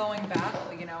ongoing battle,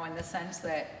 in the sense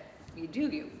that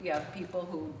you have people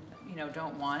who,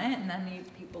 don't want it, and then you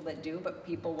people that do, but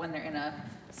people, when they're in a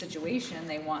situation,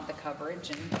 they want the coverage,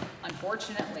 and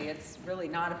unfortunately, it's really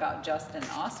not about Justin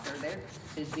and Oscar. They're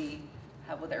busy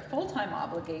with their full-time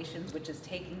obligations, which is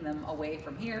taking them away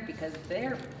from here because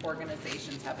their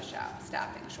organizations have a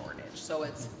staffing shortage. So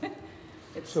it's,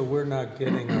 So we're not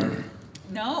getting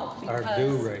no, our because.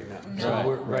 due right now. No. So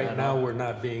we're, Right. right now, we're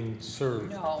not being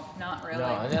served. No, not really.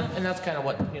 no, and that's kind of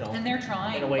what, And they're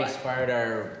trying, in a way but- inspired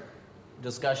our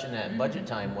discussion at budget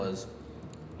time was,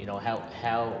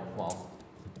 well,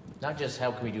 not just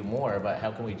how can we do more, but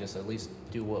how can we just at least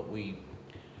do what we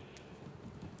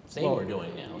say Well, we're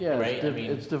doing now, Yeah, right? I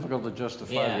mean, it's difficult to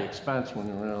justify Yeah. the expense when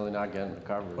you're really not getting the or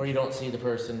coverage. you don't see the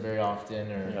person very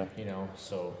often, or, Yeah.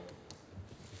 so.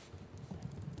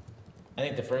 I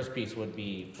think the first piece would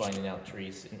be finding out,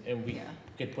 Therese, and we Yeah.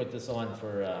 could put this on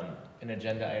for, an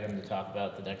agenda item to talk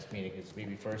about at the next meeting, is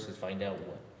maybe first is find out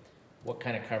what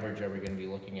kind of coverage are we gonna be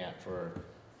looking at for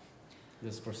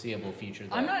this foreseeable future?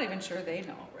 I'm that- not even sure they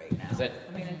know right now. Is that,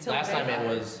 I mean, until last they time have it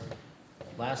was,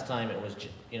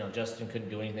 Justin couldn't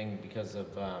do anything because of,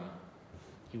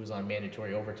 he was on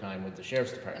mandatory overtime with the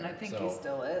sheriff's department. And I think so- he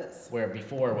still is. Where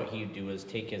before, what he'd do is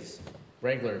take his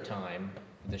regular time,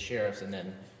 the sheriff's, and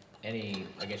then any,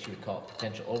 I guess you would call it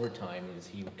potential overtime, is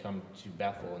he would come to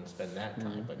Bethel and spend that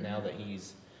time. But now that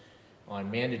he's on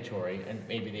mandatory, and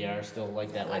maybe they are still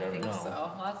like that, I don't know. think so.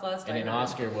 Well, that's last I And then heard.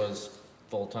 Oscar was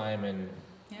full-time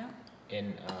Yeah,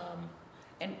 in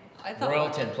and I thought.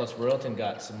 Royalton, plus Royalton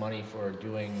got some money for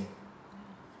doing,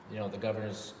 the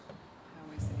governor's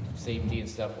How we say. safety and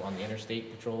stuff on the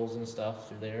interstate patrols and stuff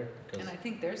through there. 'Cause- And I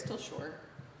think they're still short,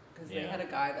 because they Yeah. had a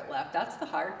guy that left. That's the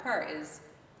hard part, is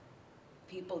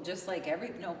people, just like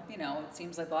it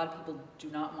seems like a lot of people do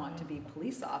not want to be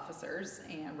police officers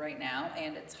and right now,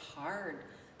 and it's hard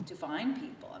to find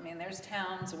people. I mean, there's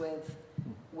towns with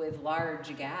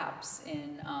large gaps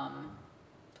in,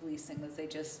 policing,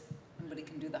 because nobody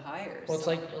can do the hires. Well, it's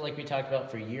like we talked about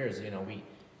for years,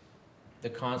 the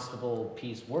constable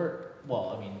piece worked,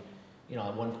 well, I mean,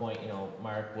 at one point,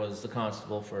 Mark was the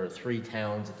constable for 3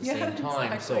 towns at the Yeah, same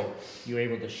time. So exactly. you were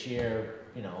able to share,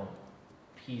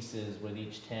 pieces with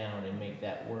each town and make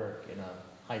that work in a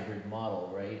hybrid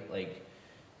model, right? Like,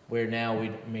 where now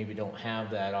we maybe don't have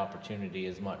that opportunity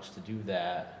as much to do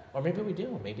that. Or maybe we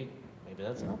do, maybe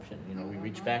that's an option, we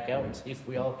reach back out and see if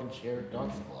we all can share a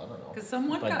constable, I don't know. Because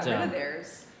someone But, got rid of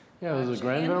theirs. Yeah, it was a Chan-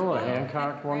 Granville or well,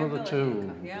 Hancock, one of the Granville or two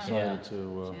Hancock, yeah. decided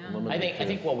to Yeah. limit I it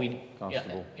think to what we,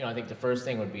 constable. I think the first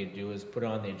thing would be to do is put it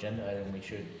on the agenda item, we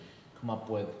should come up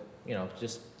with,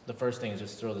 just, the first thing is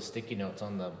just throw the sticky notes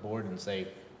on the board and say,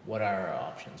 what are our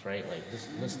options, right? Like, just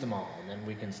list them all, and then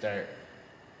we can start,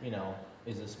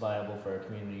 is this viable for our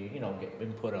community, get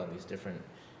input on these different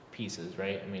pieces,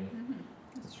 right? I mean,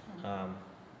 That's true.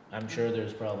 I'm sure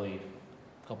there's probably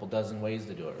a couple dozen ways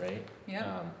to do it, right?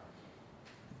 Yeah.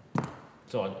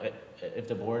 So if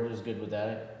the board is good with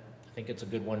that, I think it's a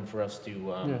good one for us to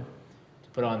Yeah. to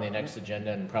put on the next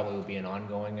agenda, and probably will be an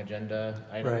ongoing agenda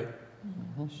item. Right.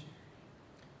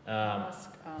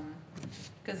 Ask,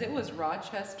 because it was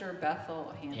Rochester,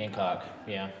 Bethel, Hancock,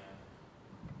 yeah.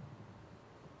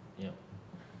 Yep.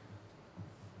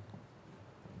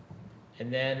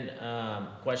 And then,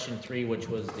 question 3, which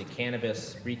was the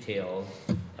cannabis retail,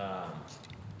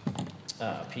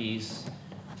 piece.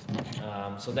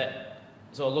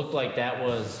 So it looked like that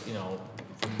was,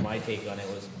 from my take on it,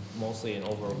 was mostly an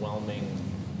overwhelming,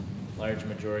 large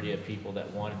majority of people that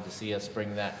wanted to see us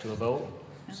bring that to a vote.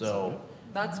 So,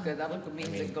 That's good, that means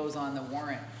I mean- it goes on the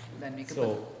warrant, then you can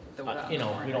so, put the vote on we the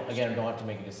warrant. don't have to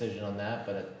make a decision on that,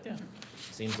 but it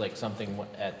seems like something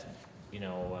at,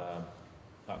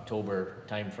 October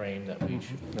timeframe that we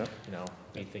should, Yep.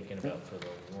 be thinking about for the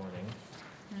warning.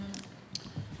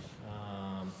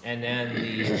 And then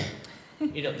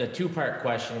the 2-part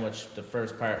question, which the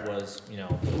first part was,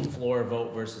 floor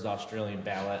vote versus Australian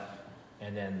ballot.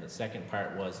 And then the second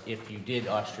part was if you did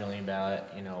Australian ballot,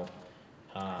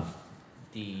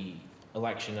 the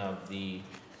election of the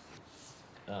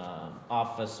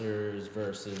officers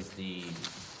versus the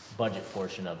budget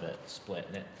portion of it split.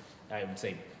 And it, I would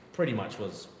say, pretty much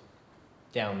was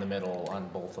down the middle on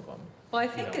both of them. Well, I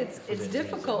think it's within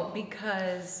difficult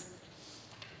because,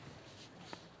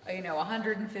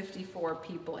 154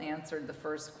 people answered the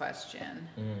first question.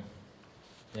 And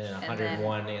And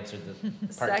 101 answered the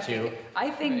part Second, two. I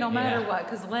think no Right, matter yeah. what,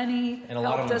 because Lenny And a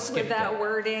lot of helped them us with skipped that it.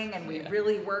 wording, and we Yeah.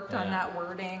 really worked on Yeah. that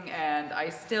wording, and I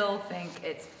still think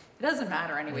it doesn't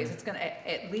matter anyways,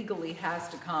 it legally has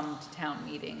to come to town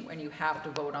meeting, when you have to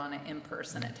vote on it in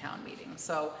person at town meeting.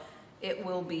 So it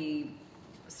will be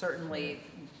certainly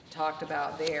talked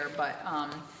about there, but,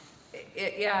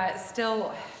 it's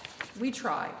still, we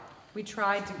tried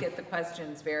to get the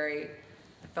questions very,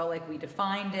 I felt like we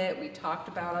defined it, we talked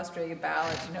about Australia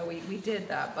ballots, we did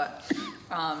that, but,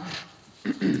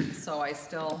 so I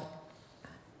still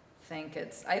think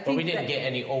But we didn't get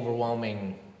any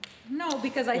overwhelming, no,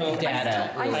 because I think,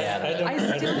 Data,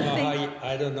 I still think,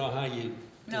 I don't know how you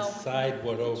No. decide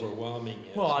what overwhelming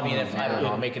is. well, I mean, if, I don't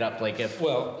know, I'll make it up, like if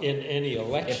Well, in any If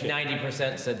election,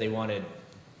 90% said they wanted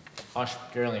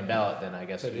Australian ballot, then I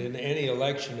guess. but in any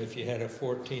election, if you had a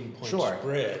 14-point Sure.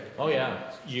 spread, Oh,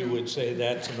 yeah. you would say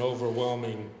that's an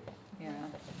overwhelming yeah.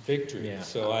 victory. Yeah.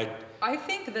 So I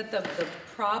think that the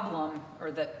problem,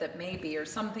 or that maybe, or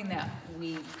something that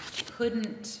we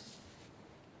couldn't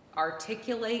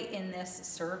articulate in this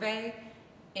survey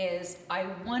is, I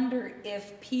wonder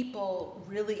if people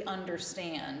really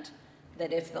understand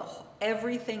that if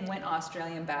everything went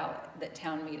Australian ballot, that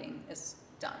town meeting is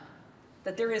done.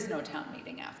 That there is no town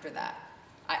meeting after that.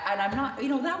 And I'm not,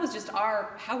 that was just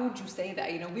how would you say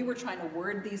that? We were trying to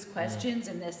word these questions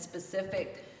in this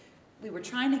specific, we were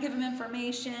trying to give them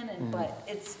information, but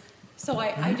it's, so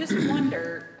I just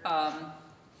wonder,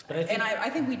 But I think, and I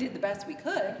think we did the best we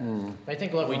could. I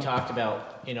think what we talked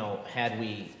about, had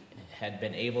we had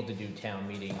been able to do town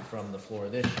meeting from the floor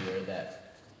this year,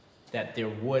 that there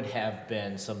would have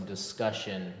been some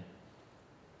discussion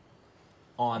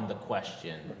on the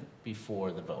question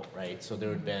before the vote, right? So there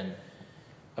would have been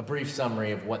a brief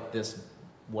summary of what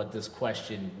this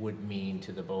question would mean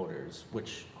to the voters,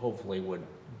 which hopefully would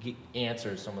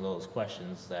answer some of those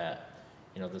questions that,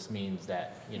 this means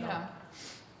that, Yeah.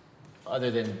 other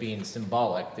than being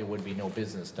symbolic, there would be no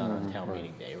business done on town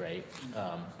meeting day, right?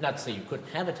 Not to say you couldn't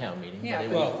have a town meeting, but Yeah,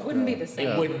 it it wouldn't be the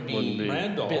same. wouldn't be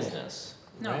Randolph. business.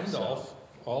 No. Randolph,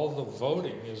 all the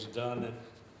voting is done in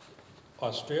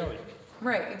Australia,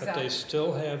 Right, but exactly. they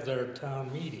still have their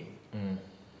town meeting.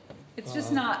 It's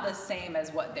just not the same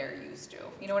as what they're used to.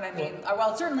 You know what I mean?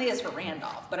 Well, it certainly is for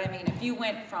Randolph, but I mean, if you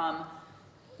went from,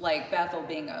 like, Bethel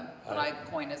being what I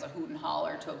coined as a hoot and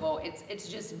holler to a vote, it's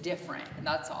just different, and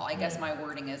that's all. I guess my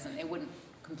wording isn't, it wouldn't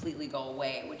completely go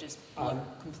away, it would just look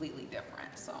completely different,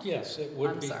 so. Yes, it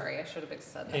would I'm be. sorry, I should have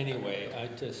said that. Anyway,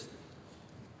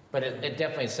 But it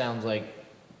definitely sounds like,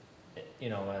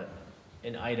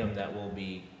 an item that we'll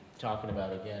be talking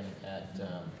about again at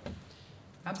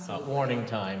Absolutely. warning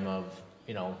time of,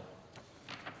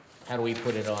 how do we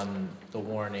put it on the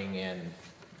warning and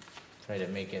try to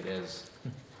make it as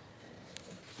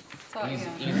So,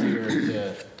 easier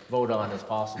to vote on as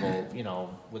possible,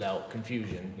 without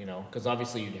confusion, because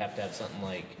obviously you'd have to have something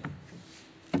like,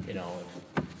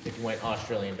 if you went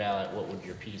Australian ballot, what would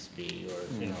your piece be,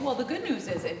 or, Well, the good news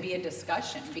is it'd be a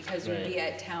discussion, because you'd be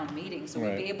Right. at town meeting, so we'd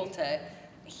be Right. able to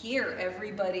hear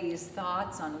everybody's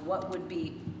thoughts on what would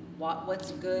be,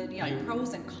 what's good, You-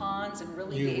 pros and cons, and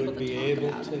really be you able would be to talk able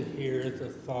about to it. hear the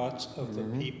thoughts of the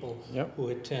people Yep. who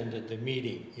attended the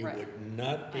meeting. You Right. would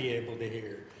not be able to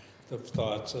hear the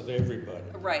thoughts of everybody.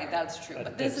 Right, that's true,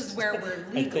 but this is where we're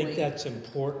I think legally. that's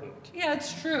important. Yeah,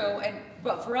 it's true,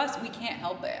 but for us, we can't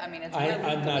help it, I mean, it's. we're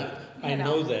I'm not, legally, I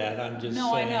know that, I'm just saying.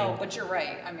 No, I know, but you're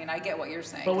right, I mean, I get what you're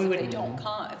saying, But we 'cause if they would- don't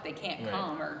come, if they can't Right.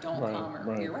 come, or don't Right, come, or,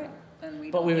 right. you're right, then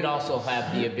we. But we don't would do it. also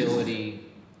have the ability,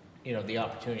 the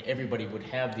opportunity, everybody would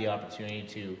have the opportunity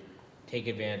to take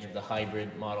advantage of the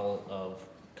hybrid model of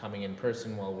coming in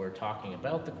person while we're talking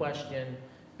about the question,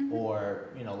 or,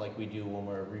 like we do when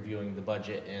we're reviewing the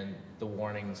budget and the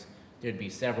warnings, there'd be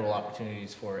several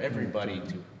opportunities for everybody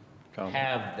to Come.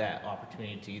 have that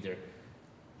opportunity to either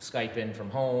Skype in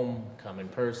from home, come in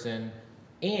person,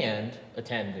 and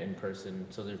attend in person,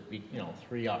 so there'd be,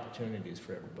 3 opportunities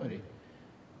for everybody.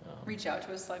 Reach out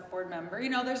to a select board member,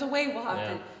 there's a way we'll have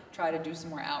Yeah. to try to do some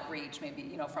more outreach,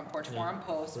 maybe, Front Porch Forum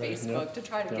posts, Right. Facebook, to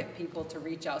try to Yeah. get people to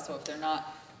reach out, so if they're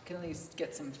not, can at least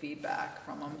get some feedback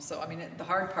from them, so, I mean, the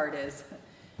hard part is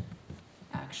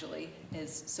actually,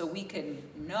 is so we can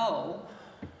know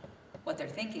what they're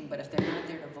thinking, but if they're not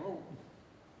there to vote,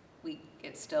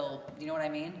 it's still, you know what I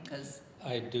mean? Because,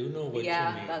 I do know what you mean.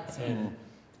 yeah, that's,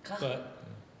 But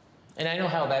And I know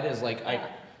how that is, like, Yeah.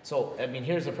 so, I mean,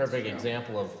 here's a perfect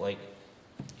example of, like,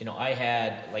 you know, I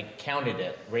had, like, counted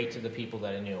it right to the people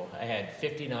that I knew. I had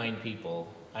 59 people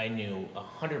I knew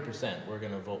 100% were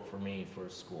gonna vote for me for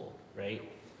school, right?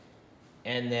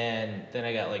 And then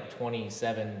I got like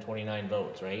 27, 29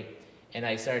 votes, right? And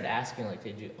I started asking, like,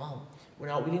 did you, we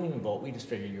didn't even vote, we just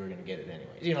figured you were gonna get it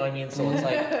anyways. You know what I mean? So it's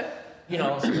like, you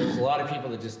know, so there's a lot of people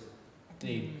that just,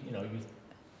 they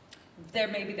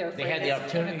maybe they're afraid had the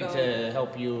it's gonna opportunity go. to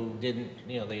help you, didn't,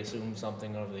 they assumed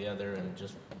something over the other and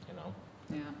just,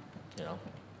 Yeah,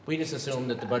 we just assumed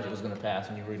that the budget was gonna pass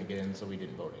and you were gonna get in, so we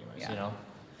didn't vote anyways, Yeah.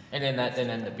 And then that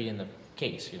ended up being the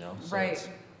case, so right, it's,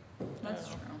 that's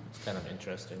true. it's kind of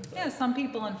interesting. But. Yeah, some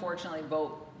people unfortunately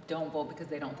don't vote because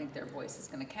they don't think their voice is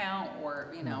gonna count,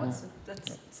 or,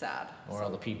 that's sad. Or all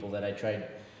the people that I tried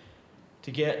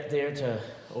to get there to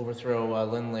overthrow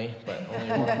Lindley, but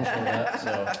only one showed up,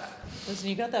 so. Listen,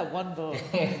 you got that one vote.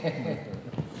 Yeah,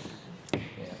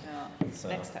 Yeah. so.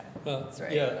 Next time. Well, That's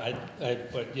right. yeah,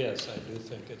 but yes, I do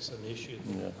think it's an issue.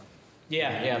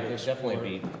 Yeah. Yeah, there's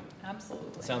definitely be, Absolutely.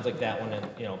 it sounds like that one,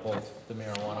 and, both the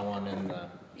marijuana one and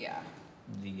Yeah,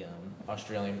 the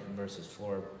Australian versus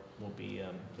Florida will be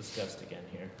discussed again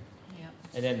here. yeah.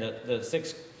 And then the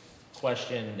sixth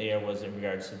question there was in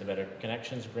regards to the Better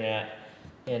Connections grant,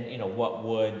 and,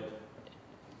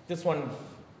 this one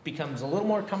becomes a little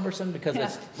more cumbersome because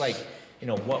it's like,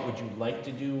 what would you like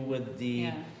to do with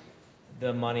Yeah.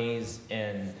 the monies,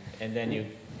 and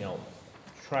then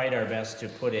tried our best to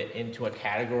put it into a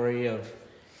category of,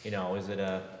 is it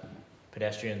a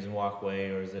pedestrians and walkway,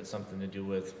 or is it something to do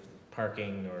with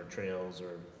parking or trails,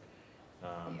 or,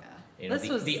 This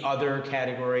was- the other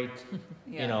category,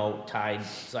 Yeah. tied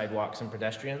sidewalks and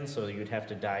pedestrians, so you'd have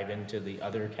to dive into the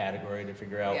other category to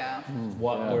figure out Yeah.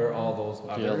 what Yeah. were all those The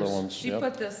other others. ones, She yep.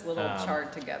 put this little Um,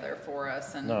 chart together for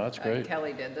us, and No, that's great.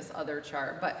 Kelly did this other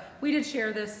chart. But we did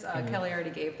share this, Kelly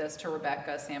already gave this to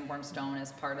Rebecca Sanborn Stone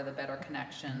as part of the Better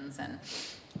Connections. And,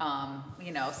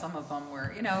 some of them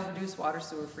were, reduced water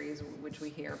sewer freeze, which we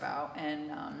hear about.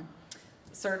 And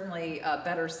certainly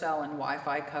better cell and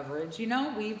Wi-Fi coverage.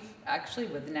 We've actually,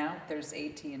 now there's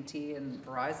AT&T and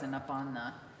Verizon up on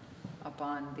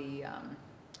the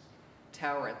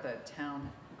tower at the town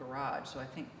garage, so I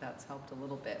think that's helped a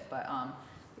little bit. But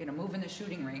moving the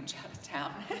shooting range out of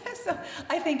town. So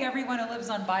I think everyone who lives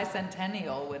on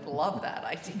Bicentennial would love that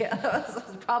idea.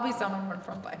 Probably someone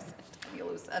from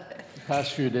Bicentennial who said it.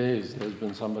 Past few days, there's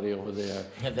been somebody over there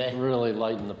Have they? really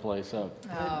lighting the place up.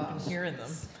 I've been hearing them.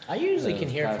 I usually can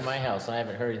hear it from my house, I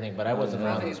haven't heard anything, but I wasn't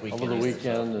around this weekend. Over the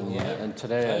weekend Yeah. and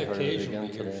today I I heard it occasionally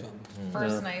again hear today. something.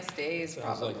 First nice days,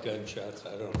 Sounds probably. like gunshots,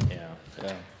 I don't know. Yeah.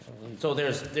 Yeah. So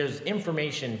there's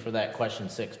information for that question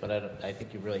 6, but I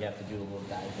think you really have to do a little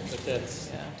dive into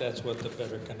But that's what the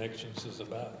Better Connections is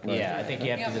about. Yeah, I think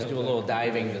you have to Yeah. just do a little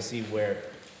diving to see where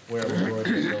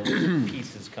those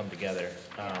pieces come together.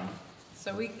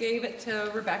 So we gave it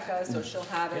to Rebecca, so she'll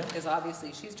have it, because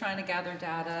obviously she's trying to gather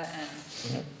data,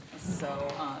 and so,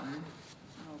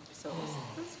 so it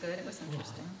was good, it was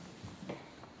interesting.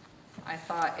 I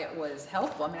thought it was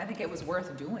helpful, I think it was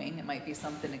worth doing, it might be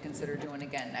something to consider doing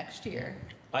again next year.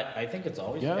 I think it's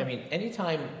always, Yeah.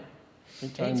 anytime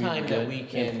Anytime you that get we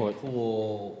can input.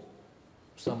 pool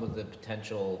some of the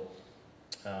potential,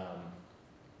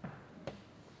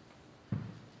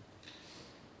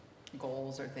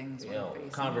 Goals or things we're facing.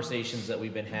 conversations that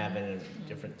we've been having and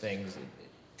different things,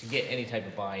 to get any type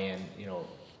of buy-in,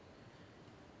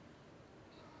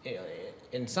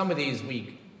 in some of these,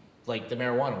 like the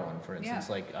marijuana one, for instance,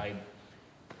 Yeah. like I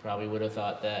probably would have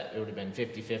thought that it would have been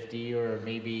 50-50 or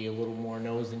maybe a little more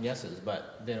no's than yeses,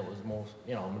 but then it was most,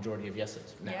 a majority of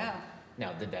yeses.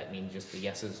 Now, did that mean just the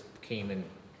yeses came and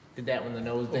did that when the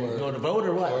no's didn't Or- go to vote,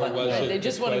 or what? Or But- was Right, it they the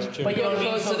just want to question, But you know what I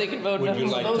mean? vote so they can vote Would you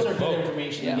no. like Those to are good vote?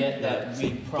 information to Yeah. get that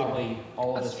we probably,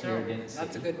 all of That's us here true. didn't see,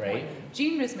 That's a good right? point.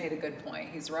 Gene just made a good point,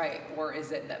 he's right, or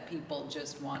is it that people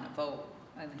just want to vote?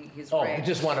 I think he's Oh, right. you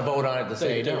just want to vote on it to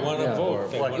say They no. wanna Yeah. vote. Or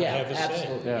They what- wanna yeah, have a say.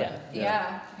 absolutely, Yeah. yeah.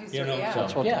 Yeah, he's You know, right, yeah.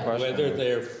 That's what the Yeah. question Whether is.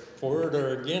 they're for it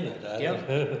or against it, I don't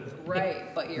know.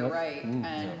 Right, but you're Yep. right, and,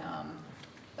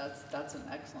 that's an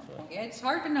excellent point. Yeah, it's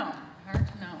hard to know,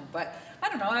 but I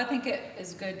don't know, I think it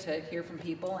is good to hear from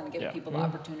people and give Yeah. people the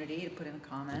opportunity to put in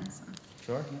comments. And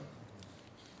Sure.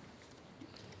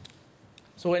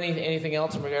 So anything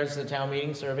else in regards to the town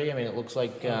meeting survey? It looks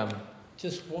like,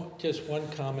 Just one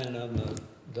comment on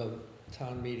the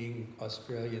town meeting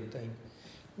Australian thing.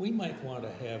 We might want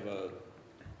to have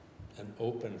an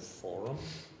open forum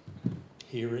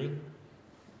hearing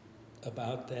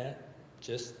about that,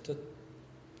 just to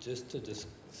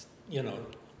you know,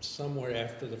 somewhere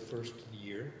after the first of the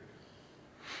year.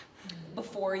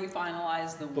 Before you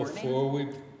finalize the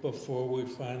warning? Before we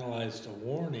finalize the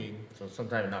warning. So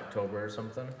sometime in October or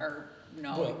something? Or,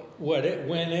 no? Well,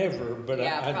 whenever, but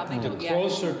Yeah, probably the yeah.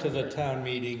 closer to the town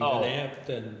meeting Oh.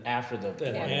 than After the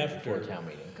Then warning, after. before town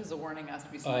meeting. Because the warning has to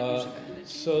be signed usually by the end of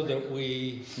so January. that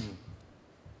we,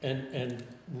 and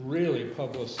really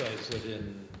publicize it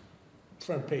in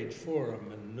front page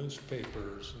forum and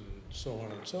newspapers and so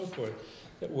on and so forth,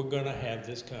 that we're gonna have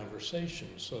this conversation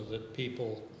so that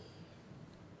people,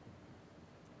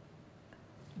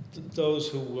 those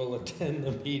who will attend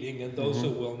the meeting and those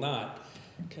who will not,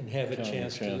 can have a Can have a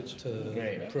chance chance. to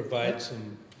Okay. provide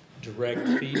some direct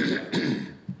feedback.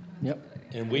 Yep.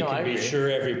 And we No, I can be agree. sure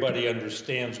everybody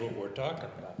understands what we're talking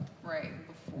about. Right,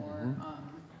 before,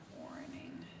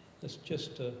 warning, It's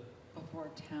just before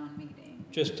town meeting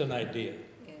just an idea.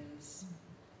 is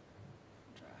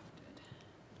drafted.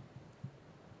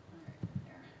 All right,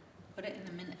 there. Put it in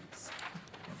the minutes.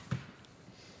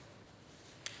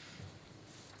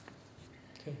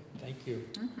 Okay, thank you.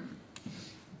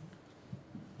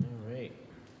 All right.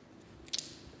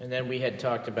 And then we had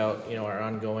talked about, you know, our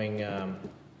ongoing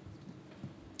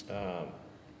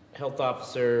health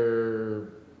officer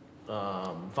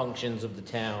functions of the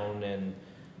town and,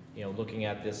 you know, looking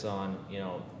at this on, you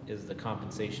know, is the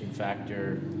compensation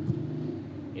factor,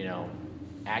 you know,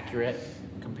 accurate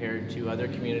compared to other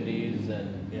communities?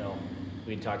 And, you know,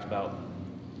 we talked about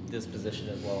this position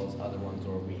as well as other ones,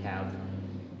 or we have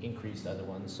increased other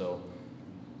ones. So,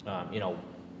 you know,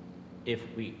 if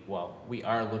we, well, we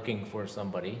are looking for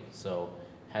somebody, so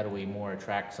how do we more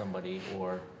attract somebody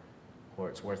or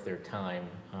it's worth their time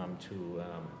to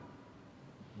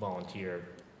volunteer?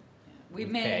 We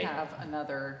with may pay?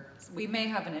 we may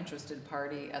have an interested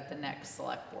party at the next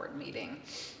select board meeting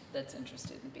that's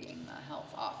interested in being the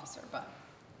health officer, but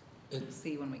we'll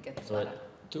see when we get to So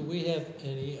that. Do we have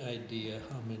any idea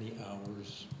how many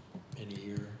hours in a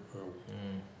year or?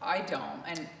 I don't,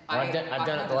 and Well, I've done it the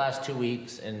haven't- last 2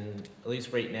 weeks, and at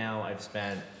least right now, I've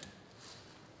spent,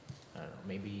 I don't know,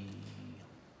 maybe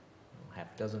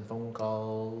half a dozen phone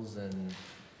calls and,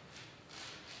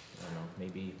 I don't know,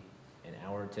 maybe an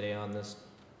hour today on this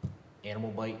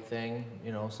animal bite thing,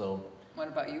 you know, so, What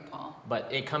about you, Paul? but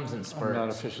it comes in I'm not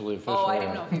spurts. officially. Oh, I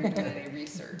didn't know if you were doing any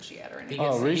research yet or He anything.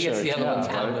 gets- he gets the research, other ones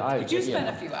yeah, done with- But you yeah. spent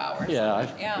a few hours. Yeah, on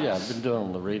it, I've been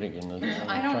doing the reading and the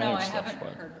I don't know, training I stuff, haven't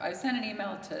but- heard, I sent an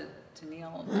email to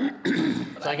Neil.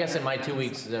 So I guess in my 2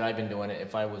 weeks that I've been doing it,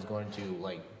 if I was going to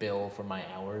like bill for my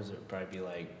hours, it would probably be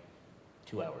like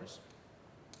 2 hours.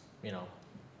 You know,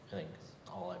 I think is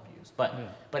all I've used. But, Yeah.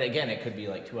 but again, it could be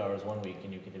like 2 hours one week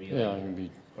and you could be Yeah, like, it can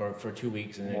be, or for 2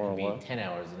 weeks and it More could or be less. 10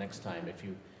 hours the next time if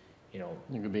you know.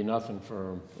 it could be nothing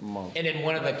for a month. And in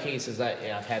one of the cases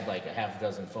I've had like a half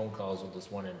dozen phone calls with this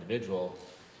one individual,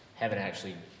 haven't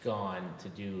actually gone to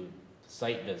do the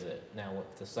site visit. Now,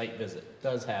 if the site visit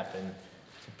does happen,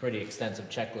 it's a pretty extensive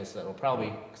checklist that'll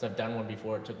probably, because I've done one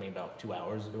before, it took me about 2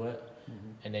 hours to do it.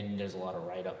 And then there's a lot of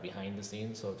write-up behind the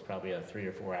scenes, so it's probably a 3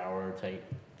 or 4 hour type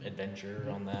adventure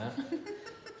on that.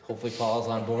 Hopefully Paul's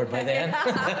on board by then.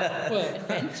 Well,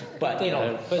 But, you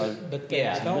know, but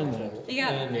yeah. that's helpful. Yeah.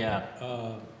 And,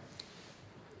 yeah.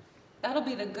 That'll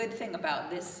be the good thing about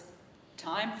this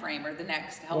time frame or the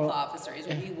next health Well- officer is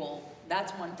we will,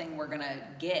 that's one thing we're gonna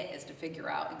get is to figure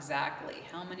out exactly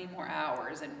how many more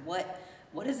hours and what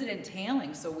is it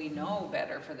entailing so we know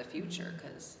better for the future,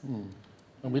 because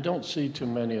And we don't see too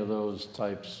many of those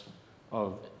types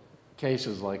of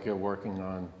cases like you're working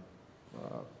on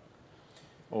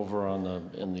over on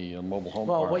in the mobile home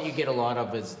Well, park. what you get a lot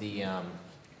of is the,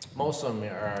 most of them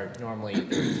are normally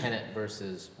the tenant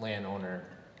versus landowner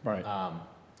Right,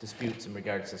 disputes in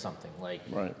regards to something like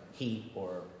right. heat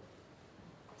or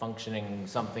functioning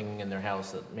something in their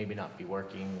house that maybe not be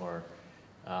working or,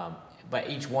 but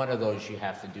each one of those you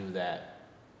have to do that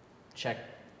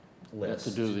We have to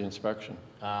checklist, do the inspection.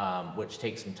 which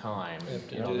takes some time. We have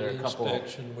to You know, do there are the a couple,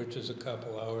 inspection, which is a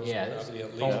couple hours, yeah, probably at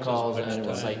phone least calls as and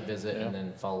much a time. site visit and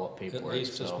then follow-up At paperwork,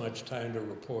 least as so, much time to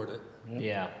report it.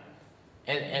 yeah.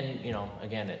 And, you know,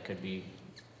 again, it could be,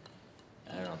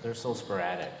 I don't know, they're so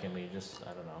sporadic, and we just,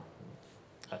 I don't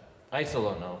know. I still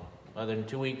don't know. Other than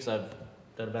 2 weeks, I've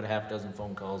done about a half dozen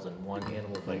phone calls and one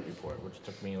animal bite report, which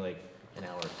took me like an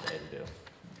hour today to do.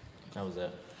 That was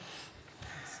it.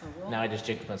 so we'll. Now I just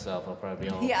jinxed myself, I'll probably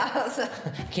be all, Yeah, so-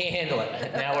 can't handle it,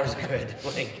 an hour's good,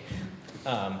 like,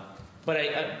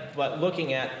 but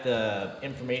looking at the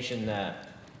information that,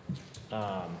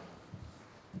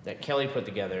 that Kelly put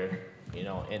together, you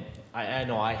know, and I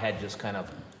know I had just kind of,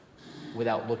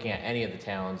 without looking at any of the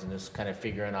towns and just kind of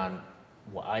figuring on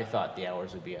what I thought the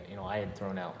hours would be, you know, I had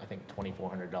thrown out, I think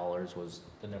 $2,400 was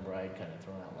the number I had kind of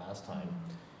thrown out last time.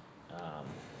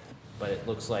 But it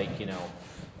looks like, you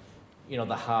know,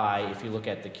 the high, if you look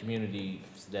at the communities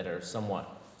that are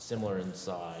somewhat similar in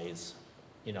size,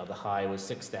 you know, the high was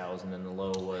 6,000 and the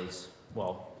low was,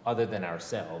 well, other than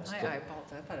ourselves. I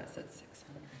apologize, I thought it said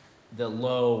 600. The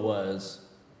low was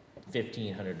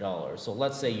 $1,500. So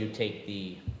let's say you take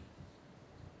the,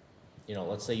 you know,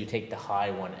 let's say you take the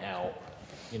high one out,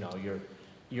 you know,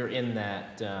 you're in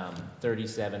that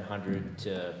 3,700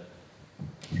 to,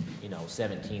 you know,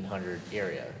 1,700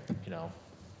 area, you know,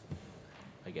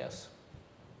 I guess.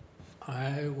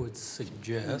 I would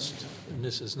suggest, and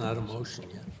this is not a motion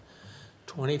yet,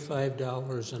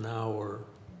 $25 an hour,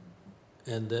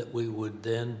 and that we would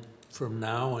then, from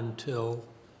now until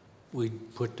we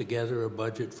put together a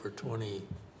budget for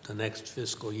the next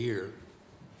fiscal year,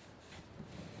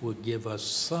 would give us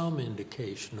some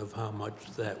indication of how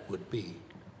much that would be.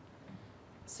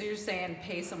 So you're saying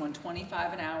pay someone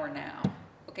 25 an hour now?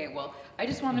 Okay, well, I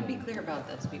just want to be clear about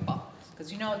this, people,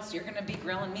 because you know you're going to be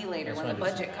grilling me later when the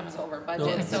budget comes over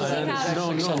budget. So we have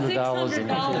 $600 in $600 in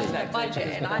the budget,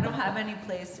 and I don't have any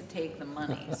place to take the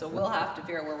money. So we'll have to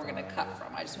figure out where we're going to cut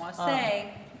from. I just want to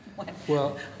say, when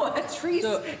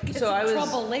Treese gets in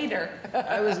trouble later.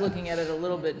 I was looking at it a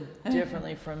little bit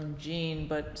differently from Jean,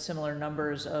 but similar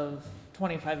numbers of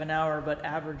 25 an hour, but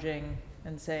averaging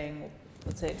and saying,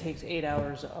 let's say it takes 8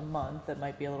 hours a month, that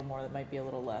might be a little more, that might be a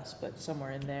little less, but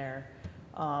somewhere in there.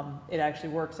 It actually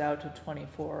works out to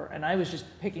 24, and I was just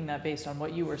picking that based on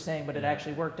what you were saying, but it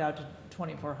actually worked out to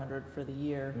 2,400 for the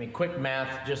year. I mean, quick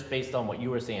math, just based on what you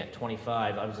were saying at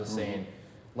 25, I was just saying,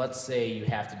 let's say you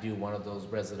have to do one of those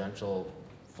residential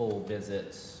full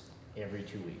visits every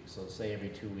 2 weeks. So say every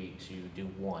 2 weeks you do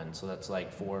one, so that's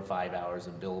like 4 or 5 hours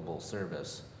of billable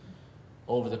service.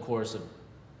 Over the course of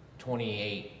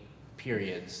 28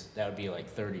 periods, that would be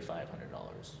like $3,500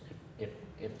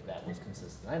 if that was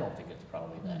consistent. I don't think it's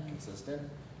probably that consistent,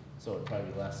 so it'd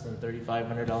probably be less than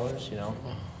 $3,500, you know?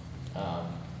 I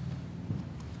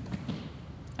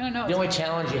don't know. The only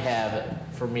challenge you have,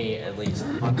 for me at least,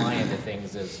 on my end of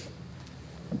things is,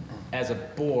 as a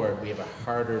board, we have a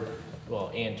harder,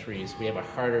 well, and Trees, we have a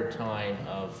harder time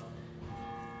of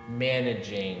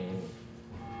managing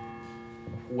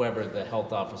whoever the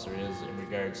health officer is in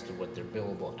regards to what their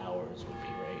billable hours would be,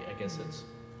 right? I guess it's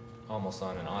almost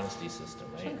on an honesty system,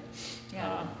 right? Sure.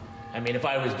 Yeah. I mean, if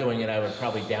I was doing it, I would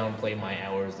probably downplay my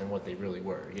hours than what they really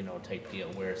were, you know, type deal,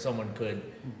 where someone could,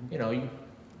 you know, you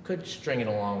could string it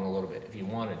along a little bit if you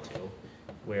wanted to,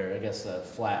 where I guess a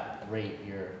flat rate,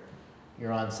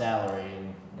 you're on salary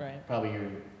and Right. probably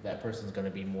that person's gonna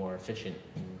be more efficient,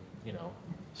 and, you know,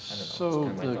 I don't know, So that's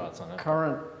kind of my thoughts on the it.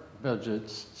 current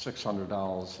budget's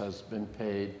 $600 has been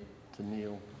paid to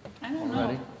Neil I don't know.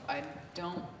 already? I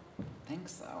don't think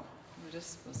so. I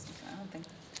don't think.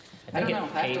 I think don't know.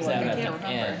 it I have to pays look. out I at can't the remember.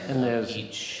 end And of there's-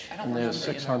 each, I don't And there's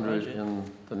remember. 600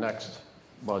 in the next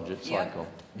budget Yep. cycle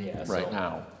yeah, right so,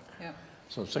 now. Yeah.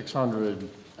 So 600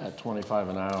 at 25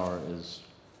 an hour is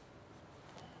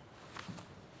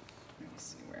Let me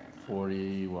see where I'm at.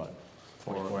 40, what?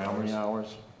 44 How many hours.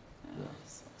 hours?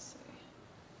 So let's see.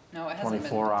 No, it hasn't been.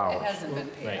 24 hours. It hasn't been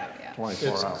paid Right. out yet.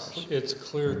 24 hours. It's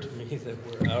clear to me that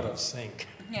we're out of sync.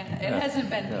 Yeah, it hasn't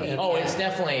been Yeah. paid. Oh, yet. it's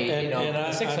definitely, you know,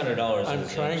 And $600 I'm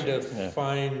is trying to Yeah.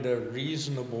 find a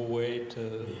reasonable way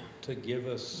to give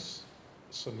us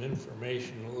some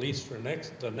information, at least for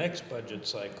the next budget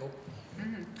cycle,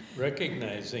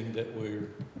 recognizing that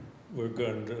we're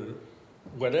going to,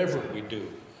 whatever we do,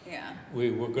 Yeah.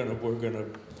 we're gonna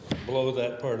blow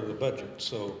that part of the budget,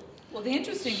 so. Well, the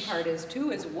interesting part is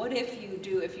too, is what if you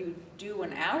do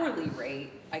an hourly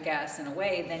rate, I guess, in a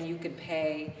way, then you could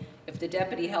pay, if the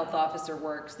deputy health officer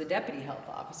works, the deputy health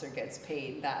officer gets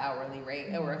paid that hourly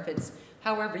rate, or if it's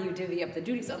however you divvy up the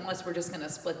duties, unless we're just gonna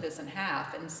split this in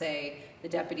half and say the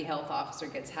deputy health officer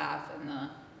gets half and the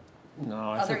No,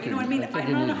 I other, think you know what I mean? I think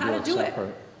you don't know need how to do it.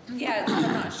 separate. Yeah,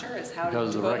 I'm not sure is how to do it.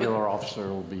 Because the regular officer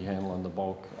will be handling the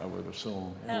bulk, I would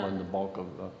assume, handling the bulk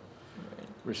of the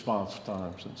response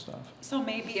times and stuff. So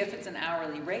maybe if it's an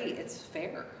hourly rate, it's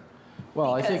fair.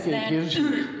 Well, I think Because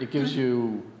it gives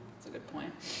you That's a good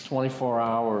point. 24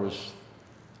 hours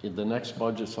in the next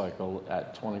budget cycle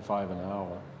at 25 an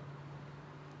hour.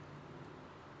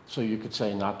 So you could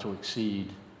say not to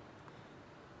exceed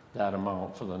that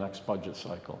amount for the next budget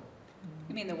cycle.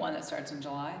 You mean the one that starts in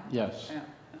July? Yes. Yeah.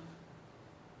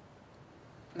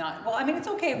 not, well, I mean, it's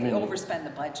okay if we I mean- overspend the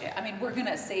budget. I mean, we're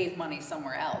gonna save money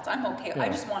somewhere else. I'm okay. I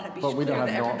Yeah. just want to be But we clear don't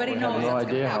that have everybody we knows have that's no gonna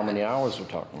idea how many happen. hours we're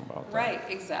talking about. Right,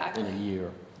 In exactly. a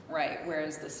year. Right,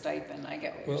 whereas the stipend, I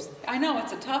get what you're Well- saying. I know,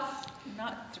 it's a tough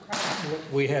nut to crack.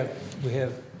 We have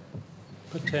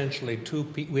potentially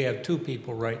we have two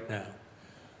people right now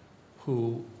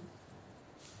who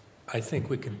I think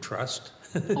we can trust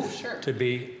Oh, sure. to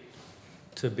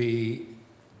be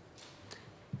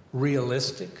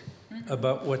realistic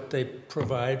about what they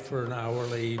provide for an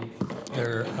hourly,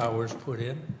 their hours put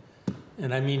in.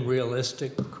 And I mean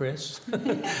realistic, Chris.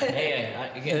 Hey,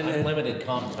 again, unlimited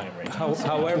comp time right now.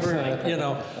 However, you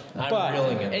know, I'm but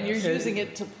reeling it. And you're As- using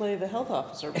it to play the health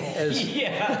officer role. as,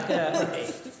 Yeah.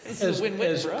 This is a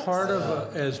win-win as for us.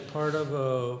 part of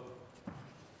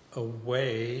a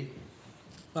way,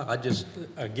 well,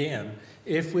 again,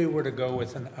 if we were to go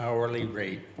with an hourly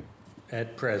rate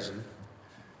at present,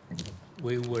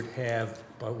 we would have,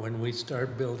 but when we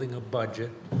start building a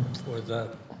budget for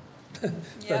the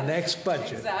Yeah, next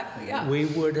budget, Exactly, yeah. we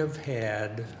would have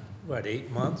had, what,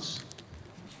 8 months?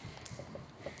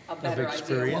 A better idea of what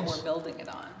experience. we're building it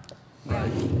on.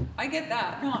 Right. I get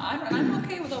that. No, I'm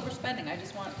okay with overspending. I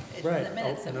just want it in Right. the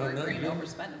minutes that Oh, no, we're no, agreeing to you-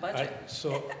 overspend the budget.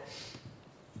 So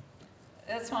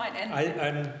That's fine. And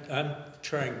I'm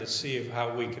trying to see if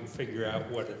how we can figure out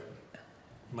what it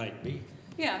might be.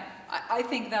 yeah, I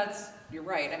think you're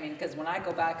right. I mean, because when I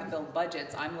go back and build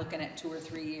budgets, I'm looking at 2 or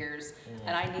 3 years,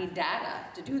 and I need data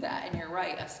to do that. And you're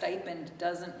right, a stipend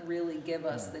doesn't really give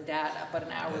us the data, but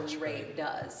an hourly That's rate right.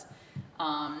 does.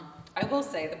 I will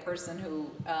say the person who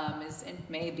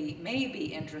may be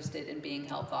interested in being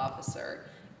health officer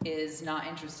is not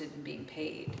interested in being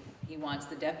paid. He wants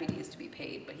the deputies to be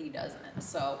paid, but he doesn't.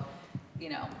 So, you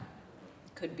know,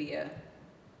 could be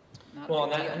not a Well,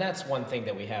 big deal. and that's one thing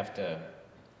that would have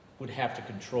to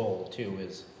control too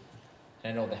is,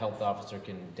 I know the health officer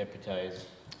can deputize,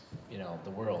 you know,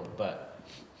 the world, but,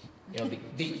 you know,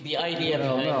 the idea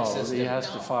No, behind the no, system. he has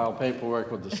to file paperwork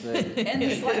with the state. And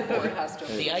the select board has to.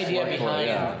 The idea Select board,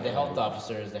 yeah. behind the health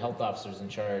officer's in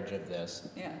charge of this.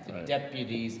 Yeah. The Right.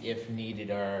 deputies, if needed,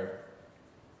 are,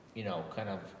 you know, kind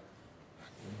of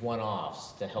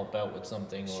one-offs to help out with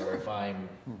something, or Sure. if I'm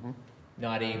Mhm.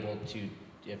 not able to,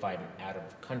 if I'm out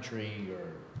of country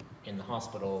or in the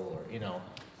hospital, or, you know,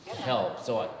 to help.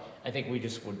 So I think we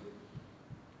just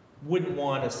wouldn't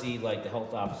want to see like the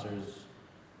health officers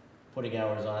putting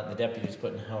hours on it, the deputies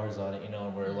putting hours on it, you know,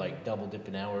 and we're like double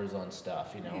dipping hours on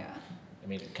stuff, you know? Yeah. I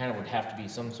mean, it kind of would have to be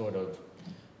some sort of,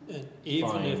 And even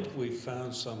Fine. if we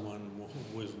found someone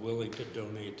who was willing to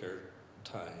donate their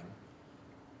time,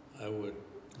 I would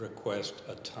request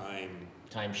a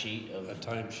timesheet of,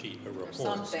 timesheet, a Or report.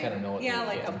 something, kinda know what yeah, the-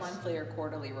 like a yeah. monthly or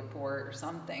quarterly report or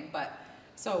something, but,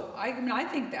 so, I mean, I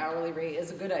think the hourly rate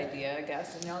is a good idea, I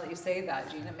guess, and now that you say that,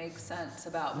 Gene, it makes sense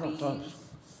about No, it being. does.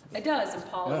 It does, and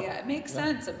Paul, Yeah, yeah, it makes yeah.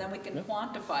 sense, and then we can Yeah.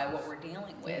 quantify what we're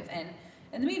dealing with, and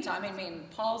in the meantime, I mean,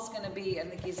 Paul's gonna be, I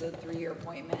think he's a 3-year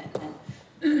appointment, and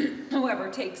whoever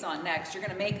takes on next, you're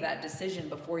gonna make that decision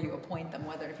before you appoint them,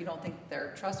 whether, if you don't think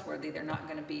they're trustworthy, they're not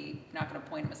gonna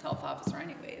appoint them as health officer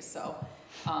anyways, so,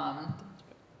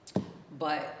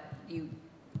 but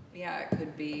yeah, it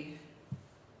could be,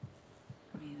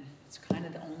 I mean, it's kind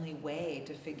of the only way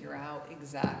to figure out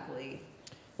exactly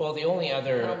well, the only how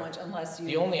other, much, unless the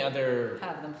you only other,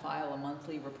 have them file a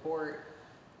monthly report,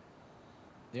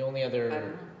 the only I don't other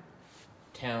know.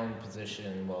 town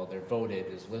position, well, they're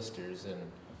voted as listers, and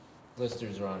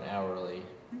listers are on hourly.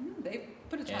 They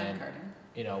put a time And- card in.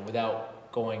 You know,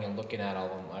 without going and looking at all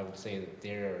of them, I would say that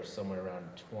they're somewhere around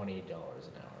 $20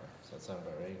 an hour. Does that sound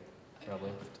about right?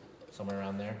 Probably, somewhere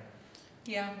around there,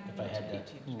 Yeah, if I had to.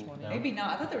 18 to 20. No? maybe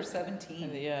not, I thought there were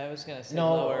 17. Yeah, I was gonna say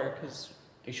No. lower, because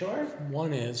You sure?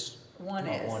 One is, One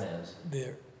No, is. one is.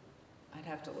 there, I'd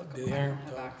have to look up, They I don't aren't,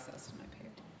 have access to my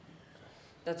paper.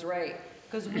 That's right,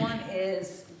 because one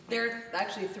is, they're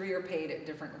actually 3 are paid at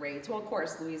different rates. Well, of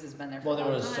course, Louise has been there for a Well, there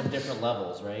long was some time. different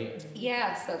levels, right?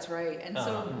 Yes, that's right, and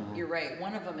so, Uh-huh. you're right,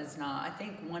 one of them is not. I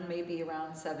think one may be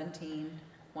around 17,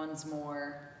 one's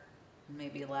more,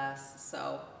 maybe less,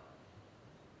 so.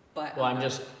 But. Well, I'm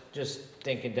just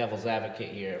thinking devil's advocate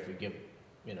here, if we give,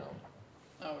 you know,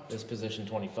 Oh, this position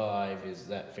 25, is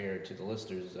that fair to the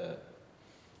listers at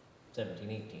 17,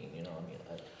 18, you know, I mean,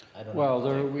 I don't know.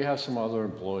 Well, we have some other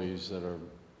employees that are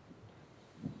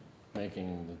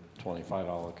making the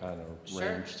 $25 kind of Sure,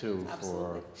 range too,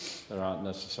 absolutely. that aren't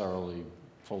necessarily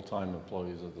full-time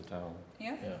employees of the town.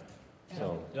 Yeah, yeah.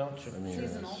 So, Don't you- I mean,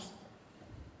 it's- seasonals.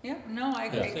 Yeah, no, I I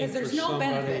agree, think because there's for no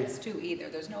somebody benefits too either.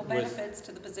 There's no with benefits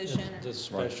to the position. the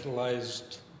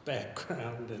specialized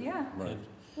background and. Yeah. Right. and-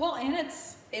 Well, and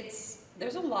it's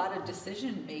there's a lot of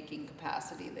decision-making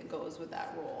capacity that goes with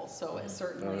that role, so it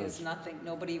certainly There is is. nothing,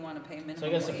 nobody wanna pay minimum So I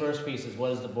guess the wage. first piece is, what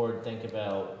does the board think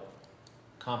about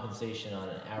compensation on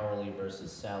an hourly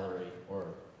versus salary, or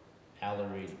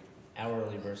hourly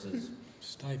versus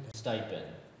stipend?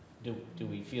 Do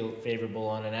we feel favorable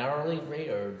on an hourly rate,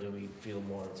 or do we feel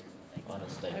more on a I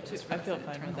stipend? feel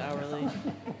fine with hourly.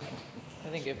 I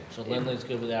think if. So Lindley's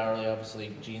good with hourly,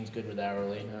 obviously, Jean's good with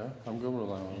hourly. Yeah, I'm good with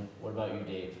that one. What about you,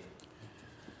 Dave?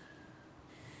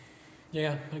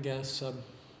 Yeah, I guess,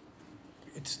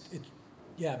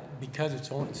 yeah, because it's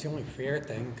the only fair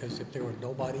thing, because if there were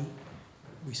nobody,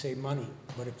 we save money.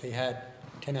 But if they had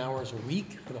 10 hours a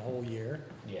week for the whole year,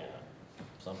 Yeah,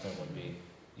 something would be,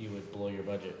 you would blow your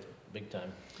budget big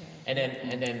time. Yeah.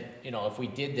 And then, you know, if we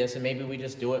did this, and maybe we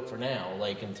just do it for now,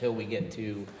 like until we get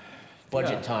to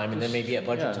budget Yeah, time, and then maybe at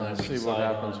budget yeah, time, we see what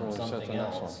decide happens when on we set the something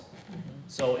next one. else.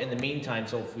 So in the meantime,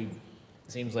 so if we,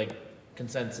 seems like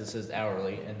consensus is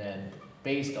hourly, and then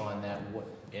based on that,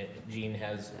 Jean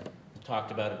has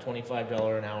talked about a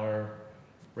 $25 an hour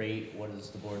rate. What does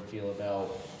the board feel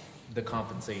about the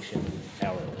compensation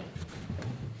hourly?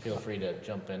 Feel free to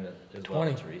jump in as well,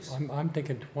 20. Therese. I'm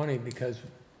thinking 20, because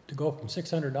to go from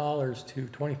 $600 to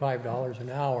 $25 an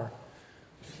hour,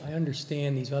 I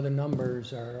understand these other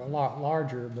numbers are a lot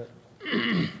larger, but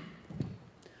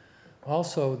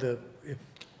also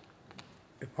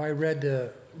if I read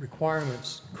the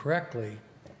requirements correctly,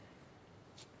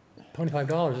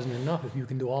 $25 isn't enough if you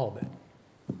can do all of it.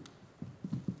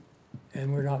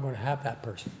 And we're not going to have that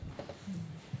person.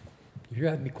 If you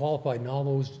have to be qualified in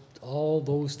all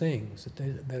those things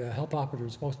that a health operator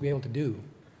is supposed to be able to do,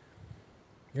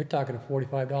 you're talking a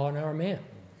 $45 an hour man.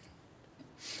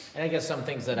 And I guess some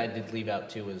things that I did leave out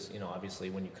too is, you know, obviously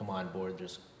when you come on board,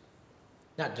 there's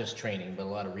not just training, but a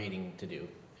lot of reading to do.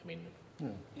 I mean,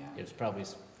 Yeah, there's probably,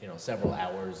 you know, several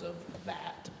hours of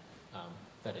that,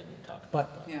 that I didn't talk about.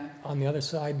 But yeah, on the other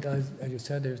side, as you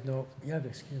said, there's no,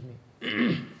 excuse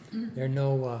me, there are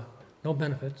no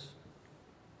benefits.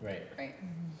 Right. right.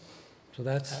 So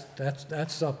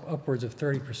that's upwards of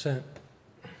 30%.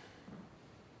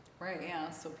 Right, yeah,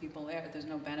 so people there's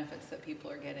no benefits that people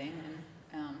are getting,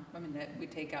 and, I mean, that we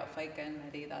take out FICA and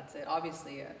Medi, that's it,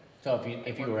 obviously, So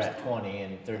if you were at 20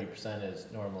 and 30% is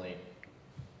normally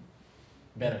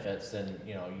benefits, then,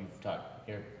 you know,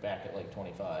 you're back at like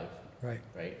 25, Right.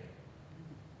 right?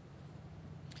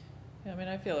 Yeah, I mean,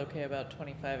 I feel okay about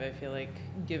 25. I feel like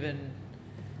given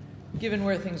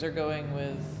where things are going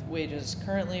with wages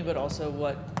currently, but also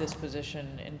what this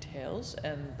position entails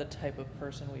and the type of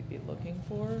person we'd be looking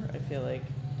for, I feel like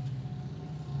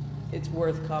it's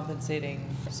worth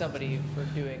compensating somebody for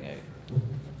doing a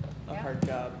Yeah. hard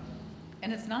job.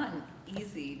 And it's not an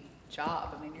easy